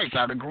been nice.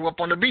 I'd have grew up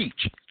on the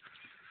beach.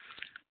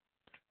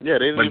 Yeah,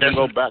 they didn't even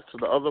go back to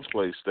the other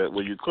place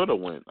where you could have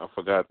went. I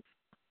forgot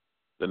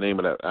the name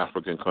of that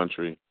African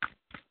country.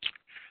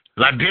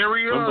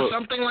 Liberia or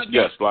something like that?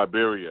 Yes,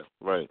 Liberia,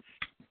 right.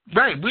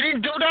 Right, we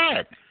didn't do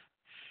that.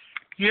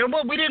 You know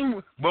what? We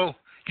didn't. Well,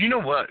 you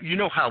know what? You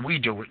know how we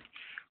do it.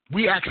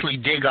 We actually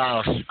dig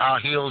our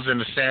heels in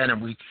the sand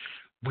and we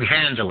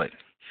handle it.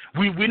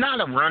 We're not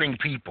a running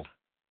people.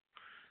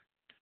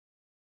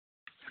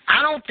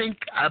 I don't think,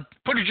 I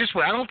put it this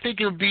way, I don't think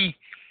it would be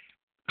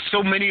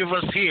so many of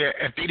us here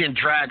if they didn't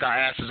drag our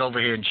asses over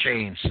here in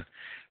chains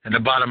in the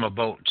bottom of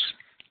boats.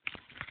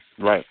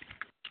 Right.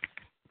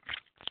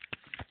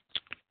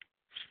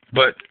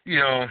 But, you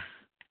know,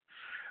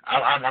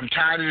 I'm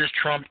tired of this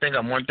Trump thing.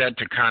 I want that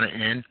to kind of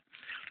end.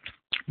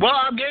 Well,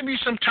 I gave you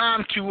some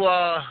time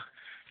to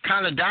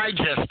kind of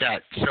digest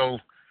that. So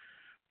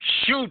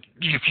shoot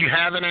if you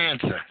have an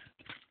answer.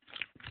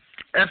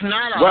 If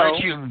not, I'll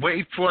let you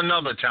wait for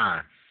another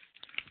time.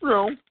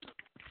 No.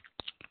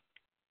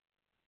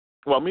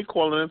 Well, me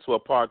calling into a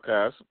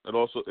podcast,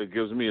 it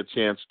gives me a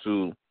chance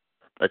to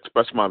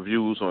express my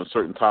views on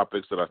certain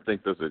topics that I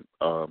think is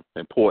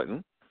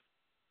important.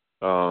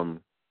 You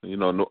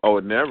know,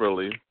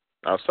 ordinarily,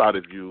 outside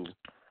of you,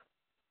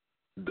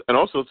 and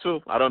also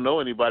too, I don't know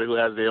anybody who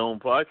has their own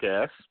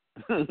podcast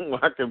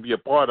I can be a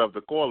part of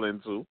the call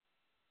into,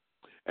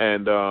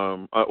 and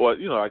or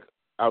you know, like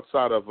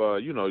outside of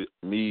you know,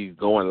 me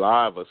going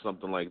live or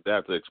something like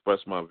that to express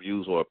my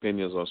views or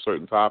opinions on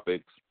certain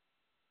topics.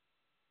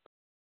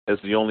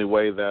 It's the only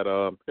way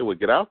that it would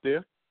get out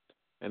there.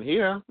 And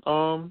here,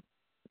 can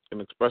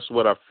express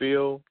what I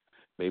feel.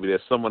 Maybe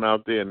there's someone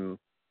out there in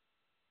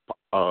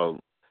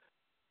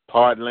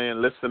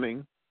Podland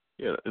listening,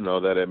 you know,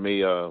 that it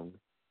may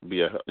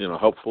be a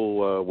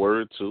helpful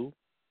word to.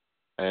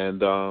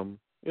 And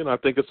you know, I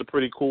think it's a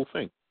pretty cool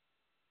thing.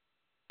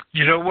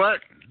 You know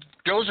what?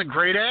 Those are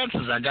great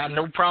answers. I got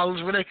no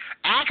problems with it.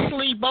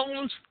 Actually,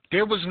 Bones,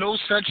 there was no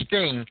such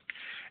thing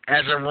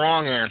as a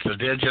wrong answer.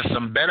 There are just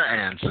some better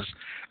answers,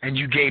 and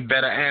you gave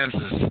better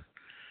answers.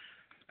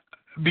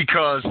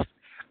 Because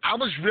I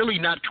was really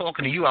not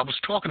talking to you. I was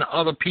talking to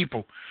other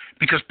people.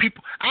 Because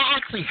I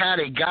actually had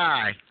a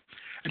guy,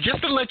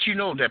 just to let you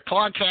know that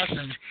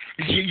podcasts,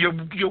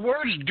 your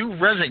words do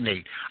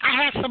resonate.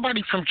 I had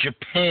somebody from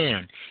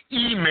Japan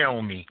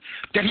email me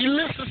that he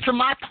listens to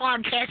my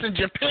podcast in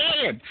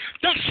Japan.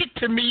 That shit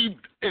to me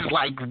is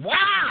like,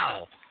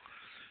 wow.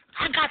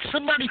 I got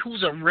somebody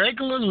who's a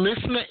regular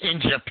listener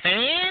in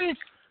Japan?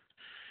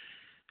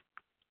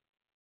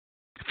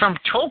 From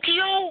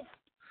Tokyo?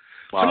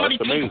 Wow, somebody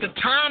takes the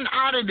time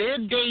out of their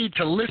day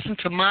to listen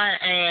to my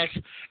ass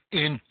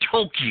in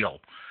Tokyo.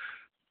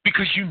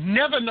 Because you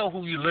never know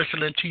who you're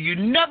listening to. You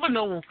never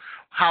know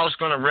how it's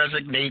going to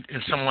resonate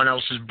in someone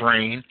else's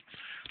brain.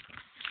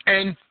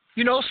 And,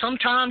 you know,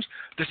 sometimes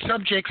the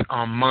subjects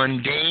are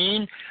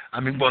mundane. I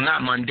mean, well,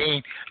 not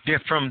mundane.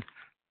 They're from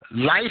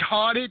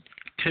lighthearted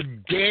to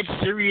dead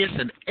serious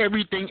and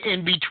everything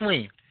in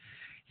between.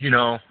 You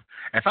know,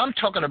 if I'm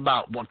talking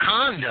about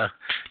Wakanda,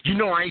 you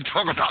know I ain't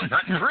talking about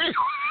nothing real.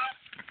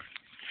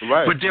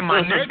 Right. But then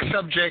my next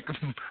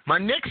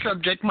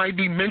subject might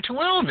be mental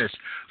illness.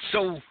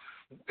 So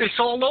it's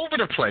all over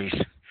the place.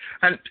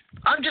 And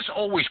I'm just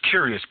always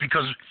curious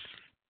because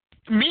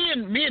me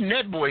and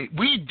Netboy,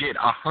 we did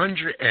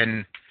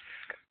 108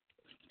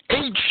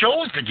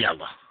 shows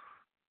together.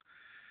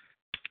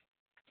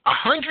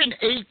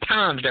 108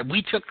 times that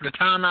we took the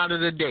time out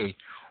of the day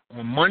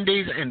on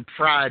Mondays and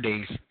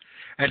Fridays.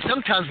 And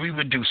sometimes we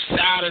would do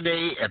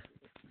Saturday if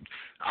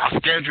our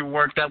schedule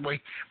worked that way,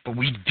 but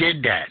we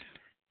did that.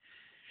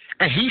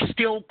 And he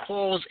still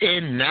calls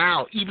in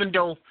now, even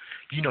though,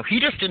 you know, he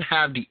just didn't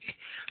have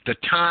the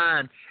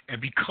time,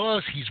 and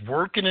because he's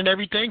working and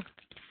everything,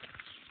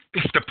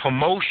 it's the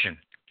promotion.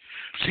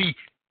 See,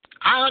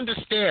 I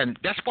understand.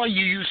 That's why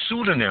you use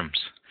pseudonyms,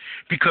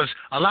 because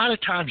a lot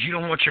of times you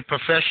don't want your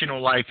professional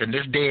life in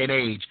this day and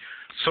age,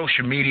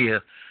 social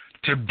media,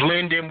 to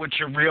blend in with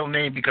your real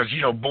name because,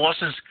 you know,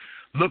 bosses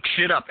look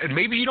shit up. And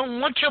maybe you don't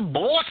want your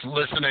boss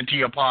listening to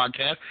your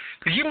podcast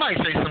because you might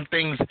say some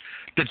things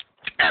that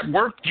at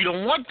work you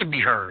don't want to be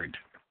heard.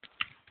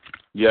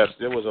 Yes,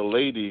 there was a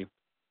lady.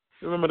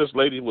 You remember this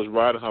lady was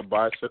riding her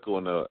bicycle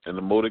and the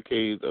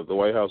motorcade, the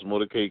White House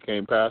motorcade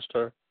came past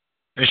her?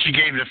 And she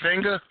gave the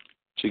finger?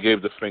 She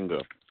gave the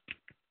finger.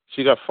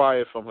 She got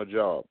fired from her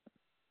job.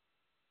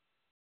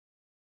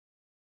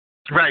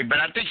 Right, but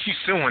I think she's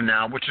suing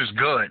now, which is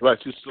good. Right,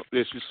 she's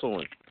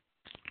suing.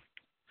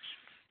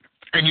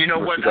 And you know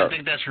what? I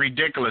think that's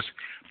ridiculous.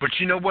 But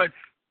you know what?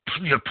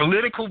 your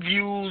political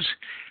views.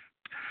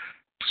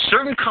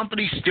 Certain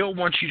companies still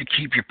want you to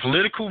keep your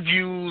political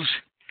views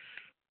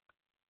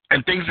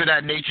and things of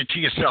that nature to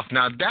yourself.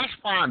 Now, that's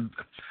why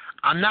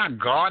I'm not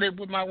guarded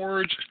with my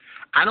words.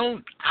 I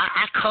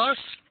cuss.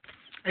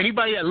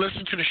 Anybody that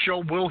listens to the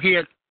show will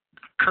hear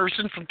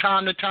cursing from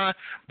time to time,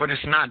 but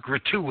it's not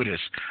gratuitous.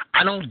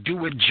 I don't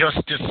do it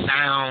just to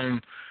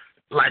sound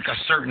like a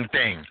certain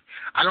thing.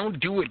 I don't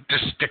do it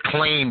just to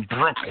claim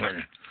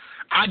Brooklyn.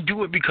 I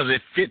do it because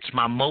it fits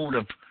my mode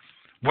of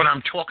what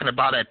I'm talking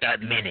about at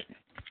that minute.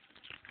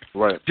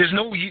 Right. There's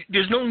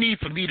no need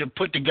for me to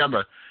put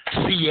together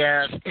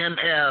CS,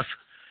 MF,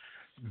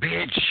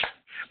 bitch,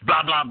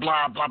 blah, blah,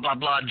 blah, blah, blah,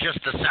 blah,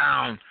 just to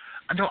sound.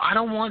 I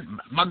don't want,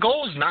 my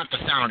goal is not to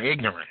sound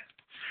ignorant,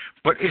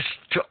 but it's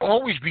to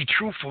always be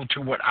truthful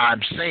to what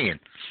I'm saying.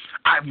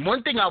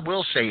 One thing I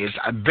will say is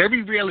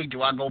very rarely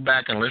do I go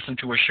back and listen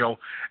to a show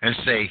and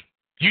say,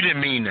 you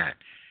didn't mean that.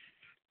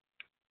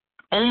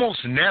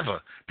 Almost never,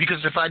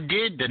 because if I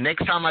did, the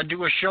next time I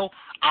do a show,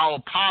 I'll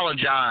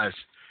apologize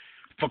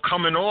for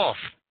coming off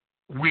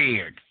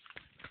weird.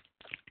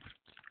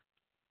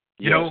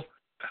 You know,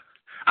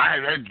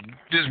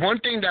 there's one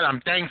thing that I'm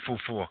thankful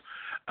for.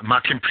 My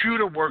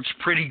computer works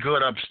pretty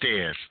good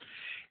upstairs.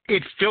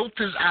 It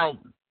filters out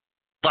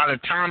by the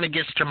time it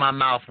gets to my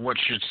mouth what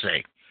should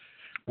say,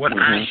 what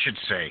I should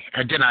say,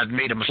 and then I've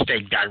made a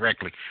mistake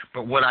directly,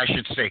 but what I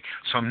should say.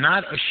 So I'm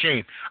not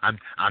ashamed.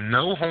 I'm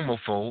no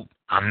homophobe.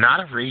 I'm not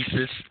a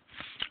racist.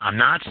 I'm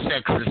not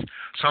sexist.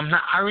 So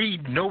I already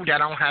know that I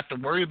don't have to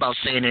worry about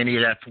saying any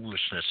of that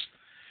foolishness.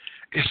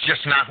 It's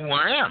just not who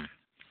I am.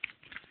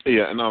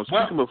 Yeah, and I was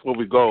speaking before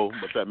we go,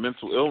 but that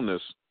mental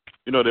illness,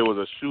 you know, there was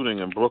a shooting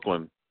in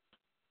Brooklyn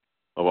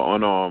of an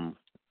unarmed,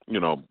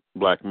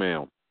 black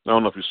male. I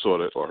don't know if you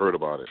saw it or heard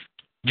about it.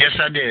 Yes,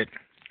 I did.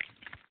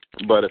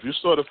 But if you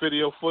saw the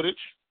video footage.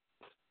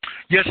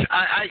 Yes,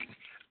 I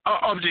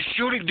of the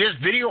shooting, there's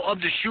video of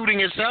the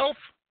shooting itself?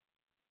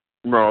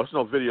 No, it's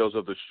no videos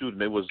of the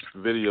shooting. It was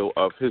video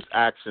of his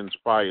actions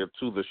prior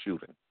to the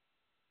shooting.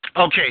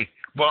 Okay.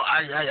 Well,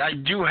 I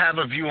do have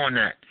a view on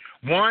that.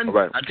 One,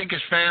 right. I think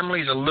his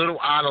family's a little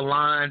out of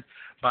line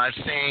by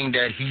saying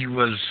that he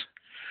was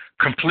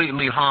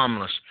completely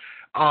harmless.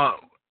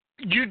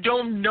 You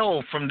don't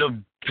know from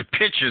the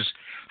pictures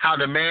how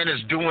the man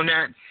is doing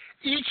that.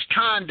 Each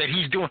time that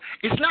he's doing,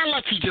 it's not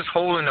like he's just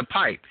holding a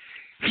pipe.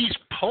 He's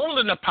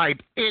holding a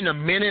pipe in a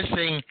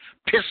menacing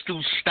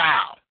pistol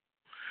style.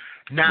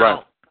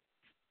 Now,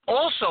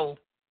 also,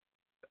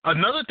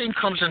 another thing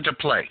comes into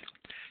play.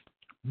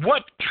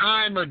 What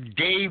time of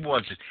day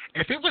was it?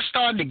 If it was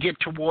starting to get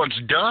towards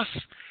dusk,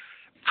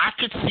 I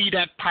could see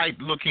that pipe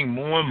looking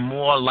more and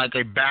more like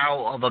a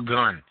barrel of a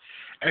gun.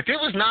 If it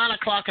was 9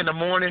 o'clock in the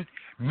morning,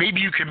 maybe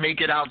you can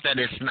make it out that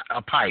it's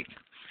a pipe.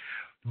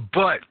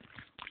 But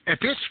if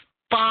it's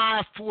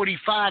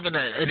 5:45 in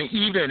the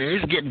evening and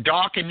it's getting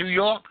dark in New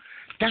York,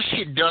 that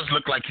shit does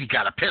look like he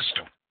got a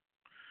pistol.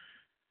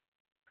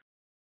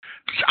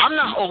 I'm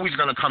not always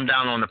going to come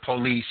down on the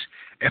police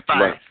if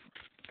I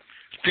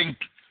think,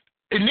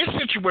 in this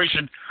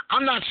situation,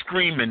 I'm not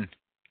screaming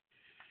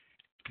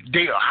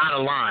they are out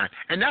of line.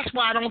 And that's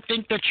why I don't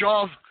think that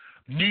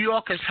New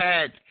York has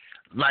had,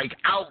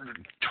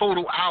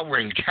 total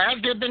outrage.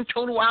 Has there been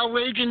total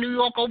outrage in New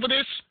York over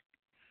this?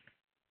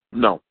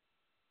 No.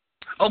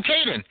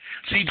 Okay, then.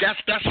 See,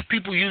 that's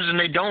people using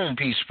their dome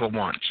piece for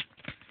once.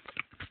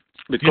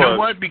 Because you know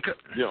what? Because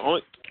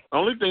the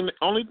only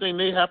thing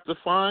they have to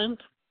find,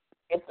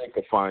 if they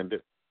can find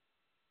it,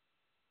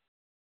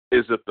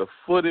 is that the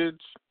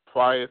footage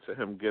prior to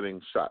him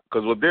getting shot.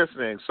 Because what they're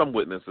saying, some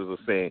witnesses are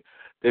saying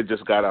they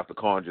just got out the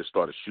car and just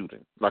started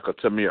shooting, like a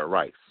Tamir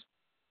Rice.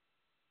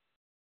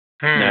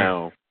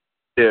 Now,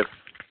 if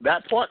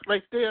that part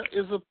right there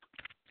is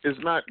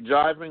not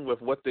jiving with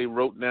what they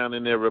wrote down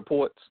in their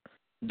reports,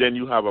 then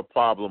you have a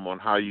problem on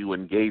how you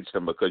engage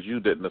them because you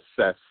didn't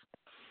assess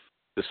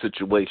the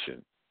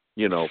situation.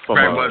 Well,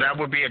 that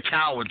would be a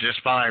coward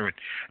just firing.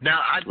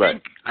 Now,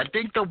 I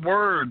think the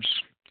words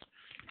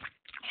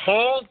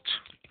halt,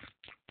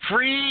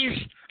 freeze,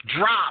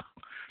 drop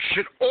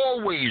should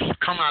always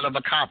come out of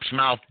a cop's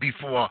mouth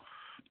before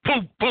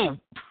poop, poop,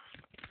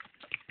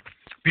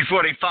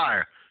 before they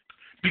fire.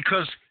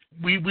 Because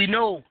we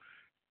know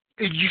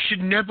you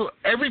should never,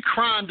 every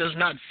crime does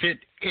not fit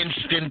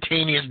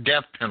instantaneous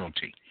death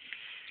penalty.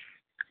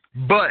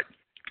 But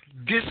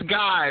this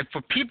guy,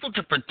 for people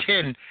to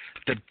pretend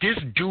that this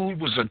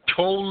dude was a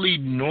totally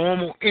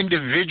normal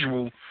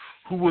individual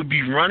who would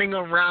be running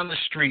around the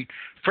street,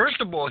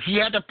 first of all, he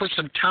had to put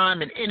some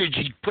time and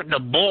energy putting a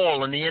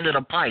ball on the end of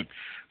the pipe.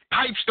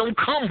 Pipes don't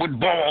come with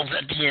balls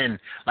at the end,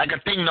 like a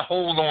thing to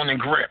hold on and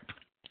grip.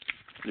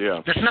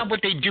 Yeah. That's not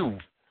what they do.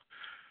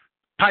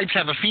 Pipes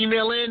have a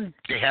female end,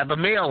 they have a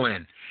male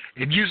end.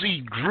 It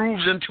usually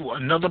grooves into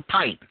another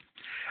pipe.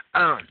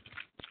 I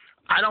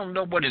don't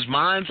know what his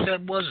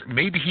mindset was.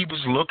 Maybe he was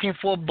looking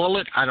for a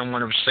bullet. I don't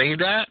want to say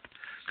that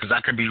because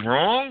I could be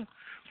wrong,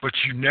 but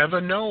you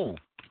never know.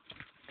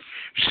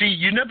 See,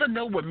 you never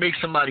know what makes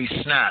somebody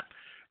snap.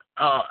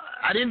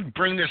 I didn't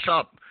bring this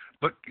up,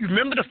 But you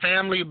remember the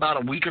family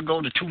about a week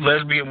ago, the two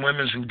lesbian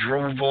women who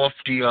drove off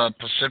the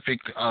Pacific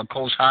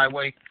Coast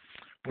Highway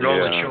with all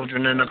their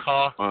children in the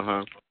car?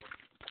 Uh-huh.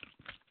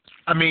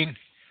 I mean,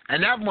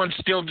 and that one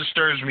still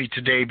disturbs me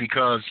today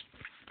because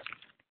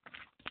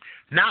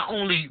not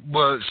only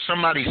was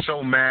somebody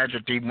so mad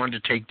that they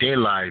wanted to take their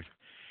life,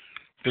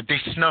 but they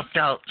snuffed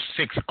out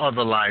 6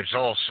 other lives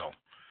also.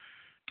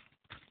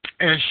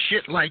 And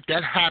shit like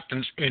that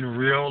happens in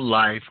real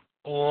life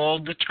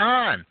all the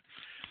time.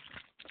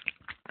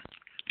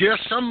 There are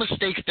some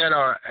mistakes that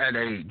are at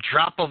a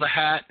drop of a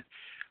hat,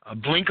 a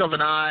blink of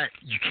an eye,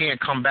 you can't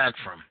come back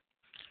from.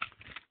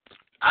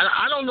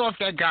 I don't know if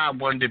that guy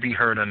wanted to be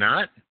hurt or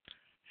not.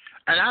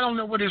 And I don't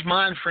know what his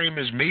mind frame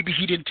is. Maybe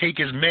he didn't take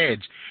his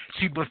meds.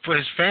 See, but for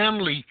his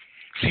family,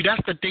 see,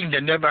 that's the thing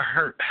that never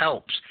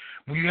helps.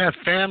 When you have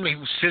family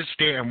who sits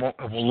there and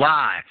will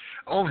lie.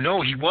 Oh,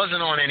 no, he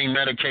wasn't on any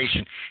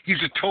medication.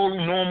 He's a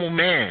total normal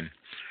man.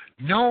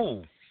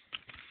 No.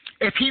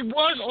 If he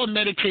was on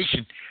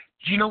medication,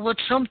 you know what?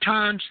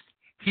 Sometimes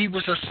he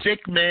was a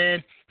sick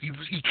man.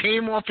 He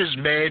came off his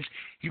meds.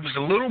 He was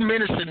a little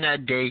menacing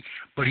that day,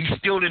 but he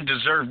still didn't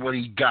deserve what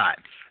he got.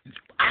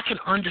 I can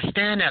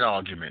understand that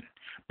argument.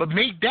 But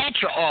make that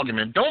your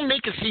argument. Don't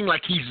make it seem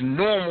like he's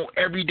normal,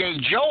 everyday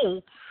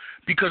Joe,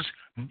 because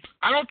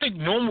I don't think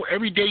normal,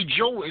 everyday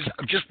Joe is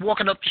just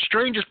walking up to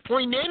strangers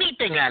pointing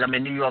anything at him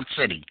in New York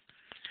City.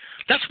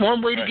 That's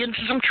one way to get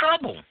into some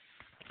trouble.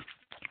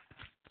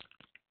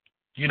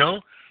 You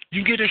know?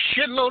 You get a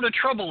shitload of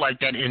trouble like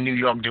that in New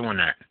York doing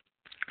that.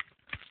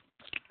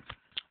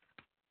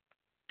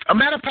 A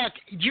matter of fact,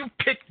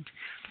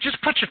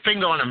 just put your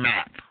finger on a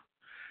map.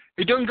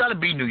 It doesn't got to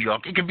be New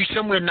York. It could be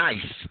somewhere nice.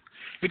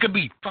 It could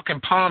be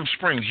fucking Palm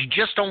Springs. You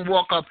just don't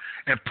walk up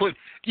and put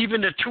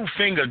even the 2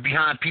 fingers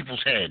behind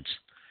people's heads.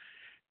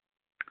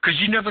 Because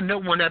you never know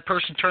when that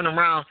person turn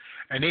around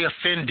and they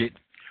offended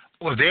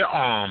or they're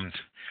armed.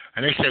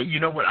 And they say, you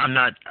know what, I'm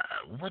not,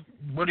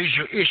 what is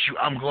your issue?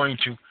 I'm going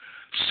to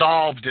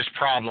solve this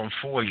problem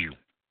for you.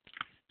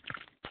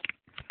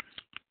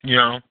 You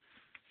know?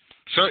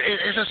 So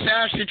it's a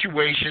sad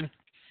situation.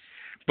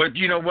 But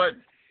you know what?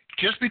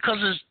 Just because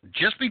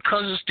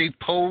it's the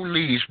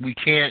police,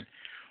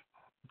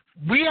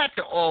 we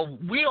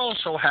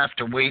also have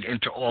to wait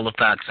until all the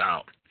facts are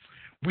out.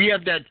 We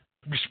have that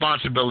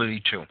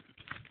responsibility too.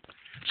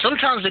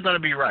 Sometimes they're going to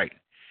be right.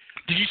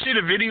 Did you see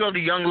the video of the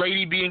young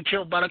lady being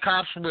killed by the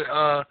cops on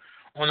the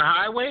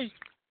highway?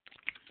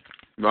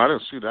 No, I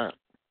didn't see that.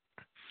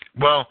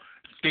 Well,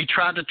 they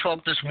tried to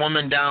talk this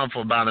woman down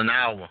for about an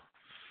hour.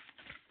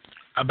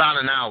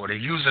 They're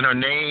using her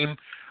name.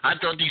 I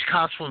thought these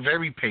cops were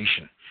very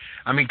patient.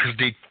 I mean, because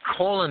they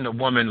calling the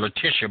woman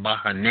Letitia by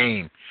her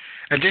name.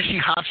 And then she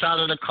hops out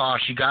of the car.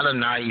 She got a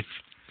knife.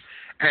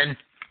 And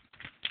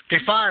they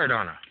fired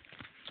on her.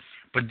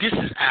 But this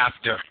is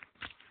after.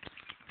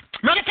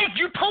 Matter of fact,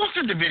 you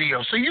posted the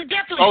video, so you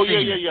definitely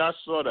seen it. Yeah, I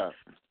saw that.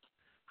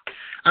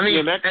 I mean,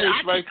 in that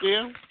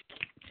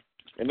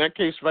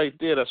case right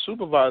there, the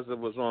supervisor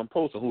was on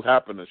post, who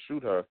happened to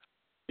shoot her.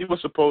 He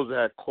was supposed to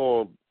have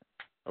called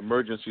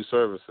emergency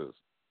services.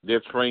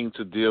 They're trained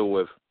to deal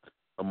with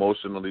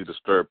emotionally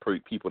disturbed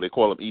people. They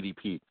call them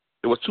EDP.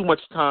 There was too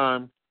much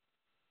time.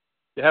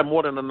 They had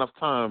more than enough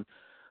time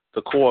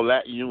to call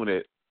that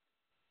unit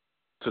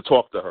to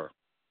talk to her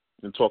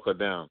and talk her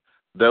down.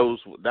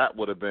 That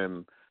would have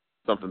been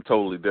something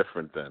totally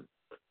different then.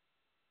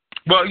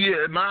 Well,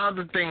 yeah, my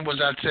other thing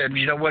was I said,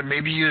 you know what,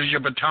 maybe use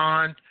your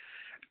baton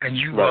and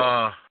you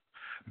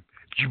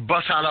you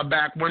bust out her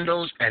back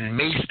windows and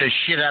mace the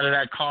shit out of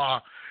that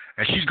car,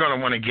 and she's going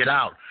to want to get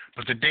out.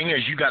 But the thing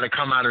is, you got to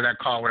come out of that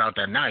car without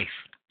that knife.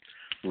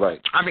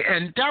 Right. I mean,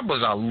 and that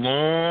was a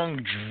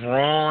long,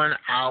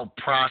 drawn-out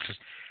process.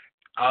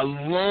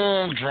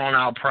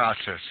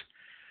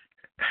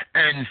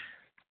 And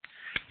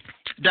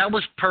that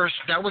was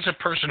a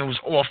person who was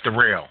off the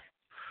rail.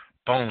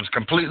 Bones,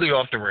 completely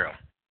off the rail.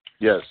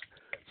 Yes.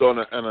 So in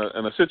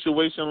a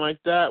situation like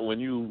that, when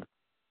you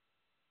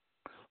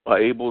are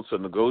able to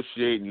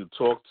negotiate and you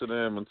talk to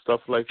them and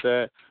stuff like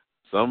that,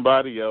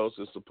 somebody else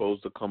is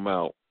supposed to come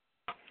out,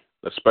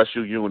 a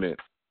special unit,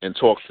 and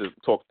talk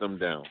them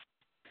down.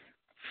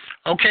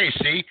 Okay,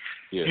 see?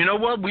 Yeah. You know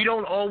what? We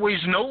don't always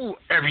know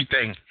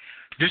everything.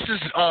 This is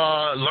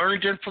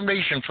learned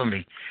information for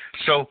me.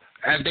 So,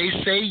 as they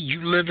say,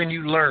 you live and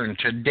you learn.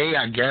 Today,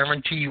 I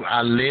guarantee you,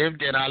 I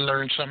lived and I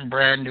learned something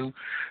brand new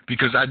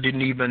because I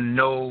didn't even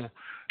know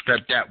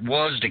that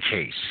was the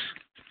case.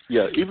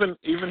 Yeah, even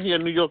here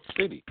in New York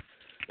City,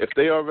 if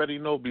they already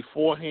know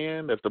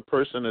beforehand that the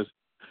person is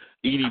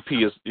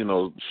EDP is,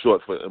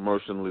 short for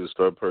emotionally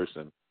disturbed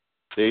person,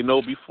 they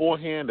know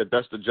beforehand that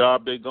that's the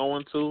job they're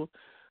going to,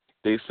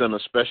 they send a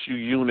special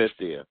unit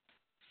there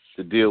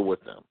to deal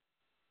with them.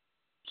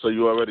 So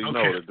you already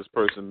know that this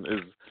person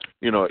is,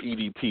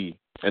 EDP,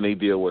 and they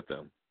deal with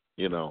them,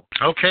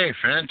 Okay,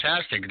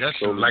 fantastic.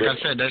 That's like I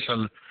said, that's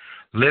a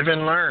live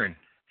and learn.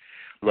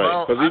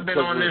 Right. Well, I've been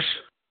on this.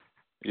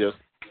 Yes.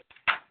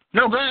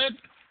 No, go ahead.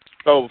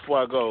 Oh,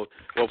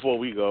 before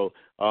we go,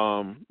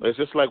 It's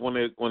just like when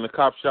the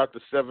cop shot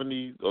the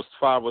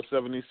 75 or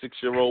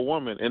 76-year-old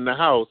woman in the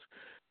house.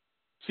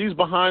 She's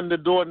behind the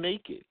door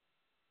naked.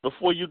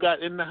 Before you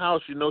got in the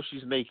house, you know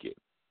she's naked.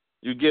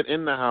 You get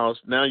in the house,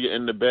 now you're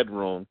in the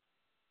bedroom.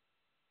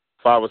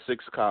 5 or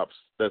 6 cops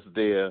that's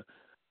there,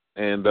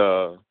 and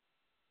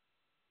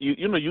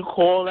you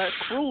call that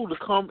crew to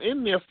come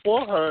in there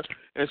for her,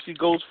 and she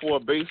goes for a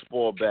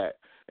baseball bat,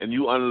 and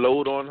you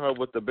unload on her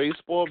with the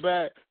baseball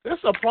bat.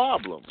 That's a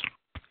problem.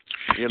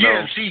 You know?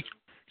 Yeah, see,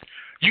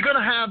 you're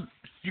gonna have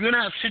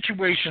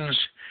situations.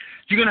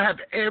 You're gonna have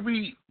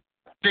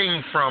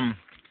everything from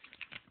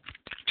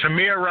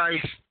Tamir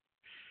Rice,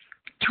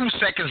 2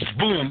 seconds,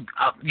 boom,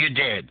 you're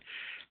dead.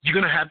 You're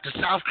going to have the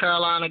South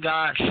Carolina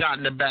guy shot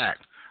in the back.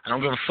 I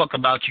don't give a fuck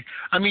about you.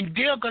 I mean,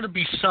 there are going to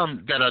be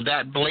some that are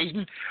that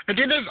blatant, and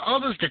then there's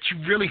others that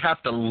you really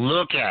have to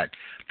look at,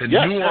 the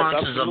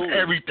nuances of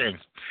everything.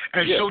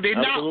 And so they're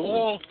not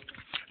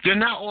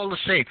all the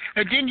same.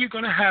 And then you're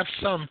going to have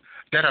some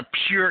that are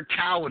pure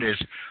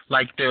cowardice,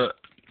 like the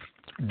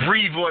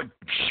Brevoort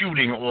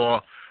shooting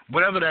or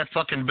whatever that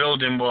fucking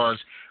building was,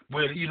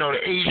 where, the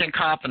Asian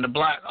cop and the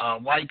black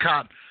white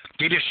cop,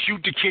 they just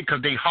shoot the kid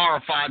because they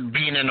horrified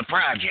being in the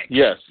project.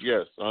 Yes,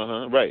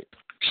 right.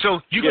 So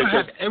you're going to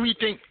have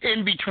everything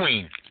in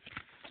between.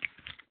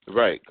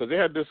 Right, because they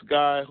had this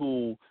guy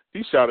who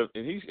he shot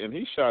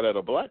at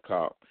a black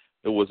cop.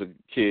 It was a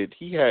kid.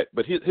 He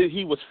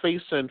was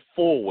facing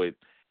forward,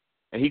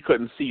 and he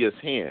couldn't see his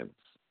hands.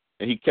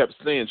 And he kept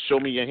saying, "Show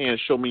me your hands,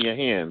 show me your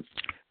hands."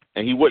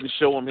 And he wouldn't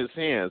show him his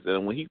hands.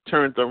 And when he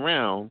turned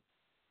around,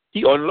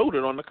 he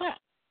unloaded on the cop.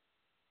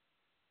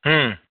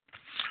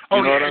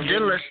 Oh, yeah, and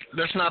then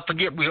let's not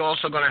forget, we're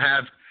also going to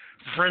have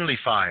friendly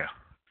fire.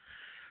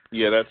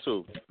 Yeah, that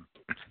too.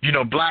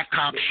 Black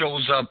cop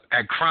shows up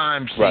at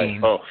crime scene.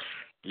 Right. Oh,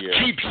 yeah.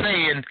 Keep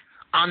saying,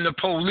 "I'm the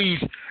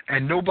police,"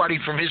 and nobody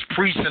from his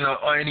precinct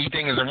or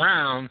anything is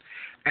around,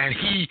 and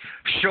he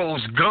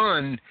shows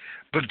gun,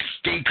 but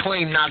they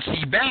claim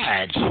Nazi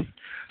badge.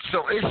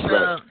 So it's,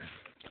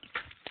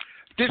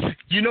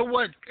 you know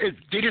what?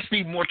 They just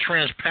need more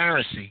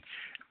transparency.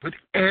 With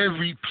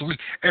every police,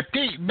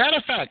 matter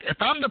of fact,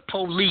 if I'm the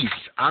police,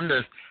 I'm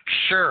the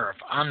sheriff,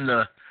 I'm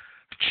the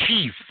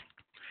chief,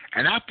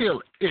 and I feel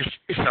it's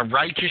a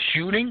righteous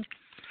shooting,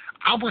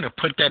 I want to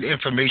put that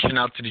information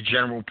out to the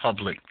general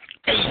public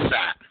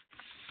ASAP.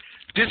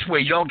 This way,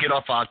 y'all get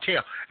off our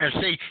tail and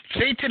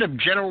say to the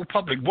general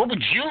public, what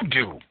would you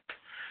do?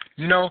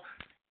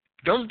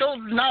 Those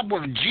not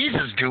what would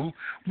Jesus do.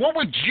 What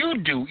would you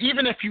do,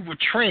 even if you were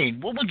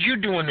trained? What would you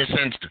do in this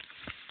instance?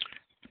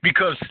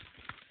 Because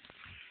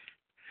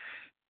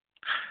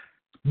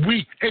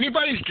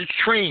anybody's just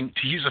trained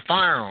to use a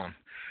firearm.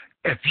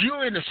 If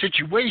you're in a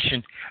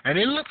situation and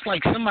it looks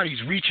like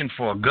somebody's reaching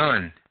for a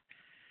gun,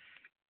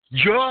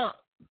 your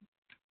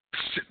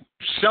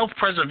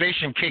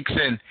self-preservation kicks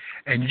in,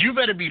 and you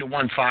better be the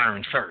one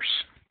firing first.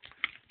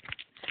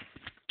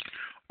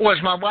 Or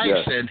as my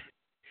wife said,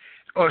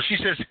 or she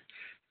says,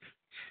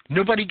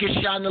 nobody gets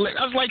shot in the leg.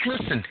 I was like,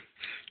 listen,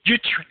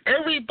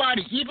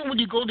 everybody, even when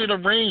you go to the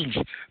range,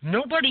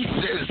 nobody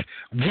says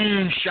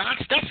wound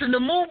shots. That's in the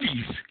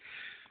movies.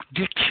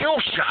 They're kill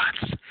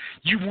shots.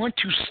 You want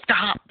to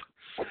stop.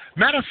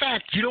 Matter of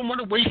fact, you don't want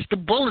to waste the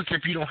bullets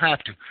if you don't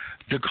have to.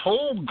 The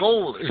whole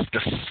goal is to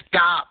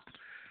stop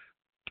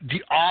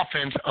the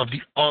offense of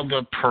the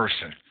other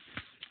person.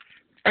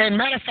 And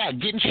matter of fact,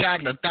 getting shot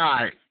in the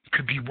thigh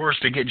could be worse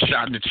than getting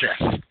shot in the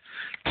chest.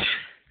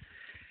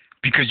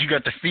 Because you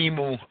got the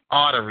femoral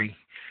artery,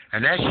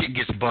 and that shit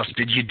gets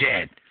busted, you're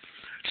dead.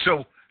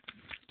 So,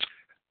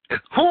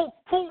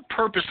 who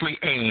purposely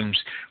aims?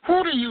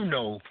 Who do you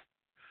know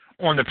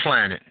on the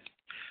planet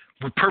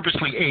would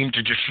purposely aim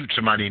to just shoot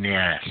somebody in the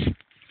ass?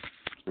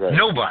 Right.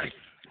 Nobody.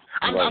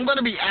 I'm going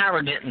to be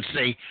arrogant and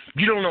say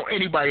you don't know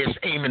anybody that's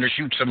aiming to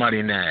shoot somebody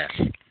in the ass.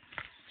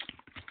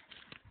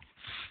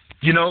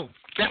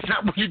 That's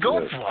not what you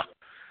go for.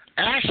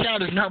 Ass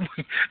shot is not.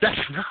 That's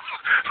not.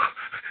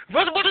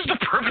 What is the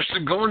purpose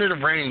of going to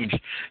the range,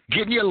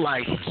 getting your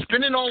license,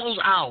 spending all those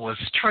hours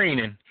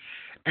training,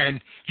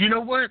 and you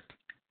know what?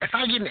 If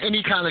I get in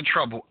any kind of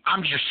trouble,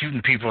 I'm just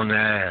shooting people in the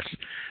ass.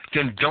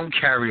 Then don't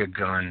carry a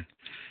gun.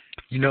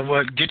 You know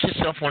what? Get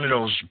yourself one of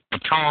those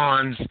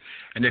batons,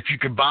 and if you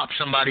could bop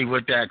somebody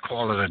with that,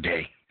 call it a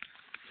day.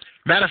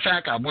 Matter of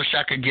fact, I wish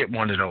I could get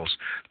one of those.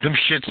 Them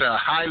shits are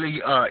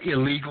highly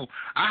illegal.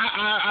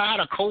 I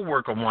had a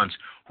coworker once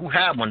who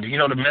had one.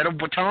 The metal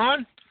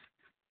baton?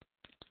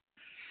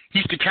 He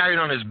used to carry it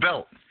on his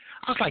belt.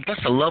 I was like,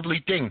 that's a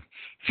lovely thing.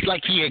 He's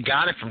like he had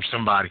got it from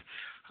somebody.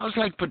 I was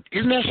like, but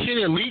isn't that shit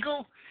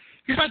illegal?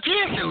 He's like,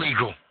 yeah, it's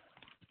illegal.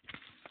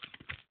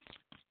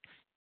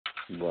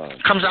 Wow.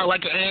 Comes out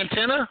like an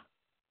antenna.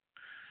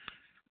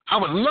 I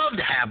would love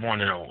to have one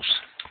of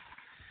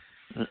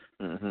those.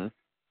 Mm-hmm.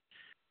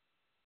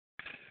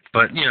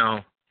 But,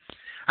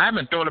 I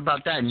haven't thought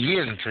about that in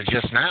years until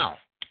just now.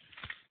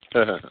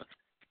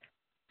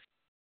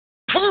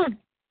 Boom!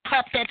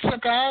 Pop that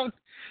sucker out.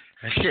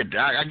 And shit,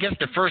 I guess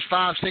the first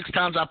 5-6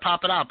 times I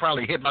pop it out, I'll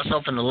probably hit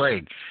myself in the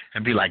leg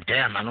and be like,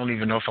 damn, I don't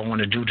even know if I want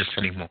to do this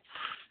anymore.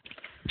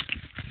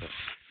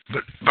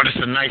 But it's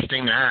a nice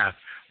thing to have.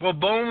 Well,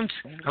 Bones,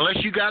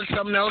 unless you got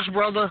something else,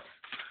 brother,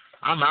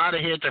 I'm out of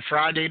here to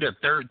Friday the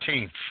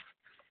 13th.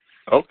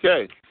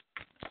 Okay.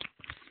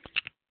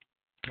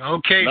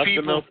 Okay, Nothing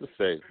people. Nothing else to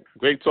say.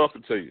 Great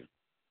talking to you.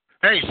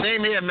 Hey,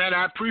 same here, man.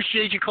 I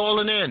appreciate you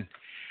calling in.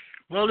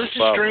 Well, this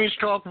is Strange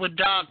Talk with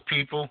Doc,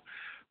 people.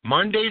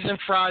 Mondays and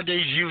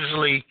Fridays,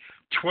 usually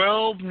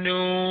 12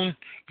 noon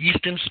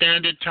Eastern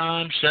Standard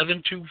Time,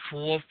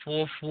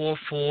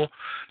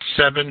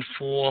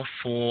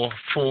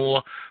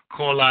 724-444-7444.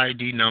 Call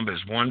ID number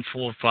is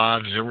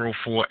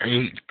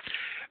 145048.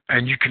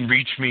 And you can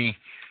reach me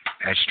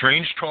at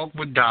Strange Talk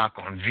with Doc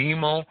on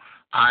Vimeo,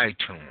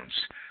 iTunes,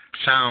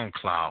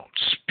 SoundCloud,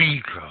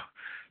 Speaker,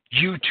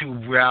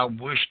 YouTube, where I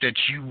wish that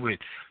you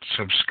would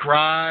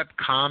subscribe,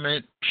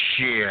 comment,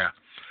 share.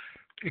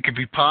 It could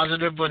be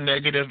positive or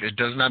negative. It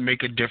does not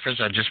make a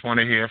difference. I just want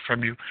to hear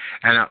from you.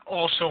 And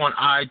also on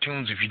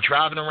iTunes, if you're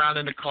driving around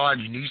in the car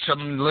and you need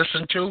something to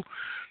listen to,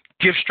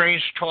 give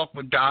Strange Talk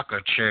with Doc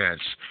a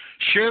chance.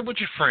 Share it with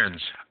your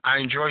friends. I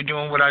enjoy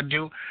doing what I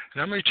do.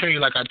 And I'm going to tell you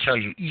like I tell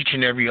you each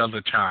and every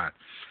other time.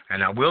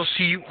 And I will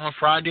see you on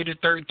Friday the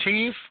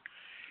 13th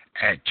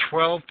at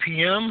 12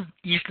 p.m.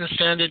 Eastern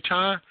Standard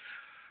Time.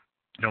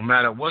 No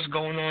matter what's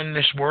going on in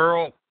this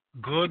world,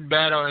 good,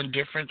 bad, or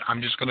indifferent,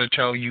 I'm just going to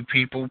tell you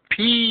people,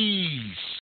 peace.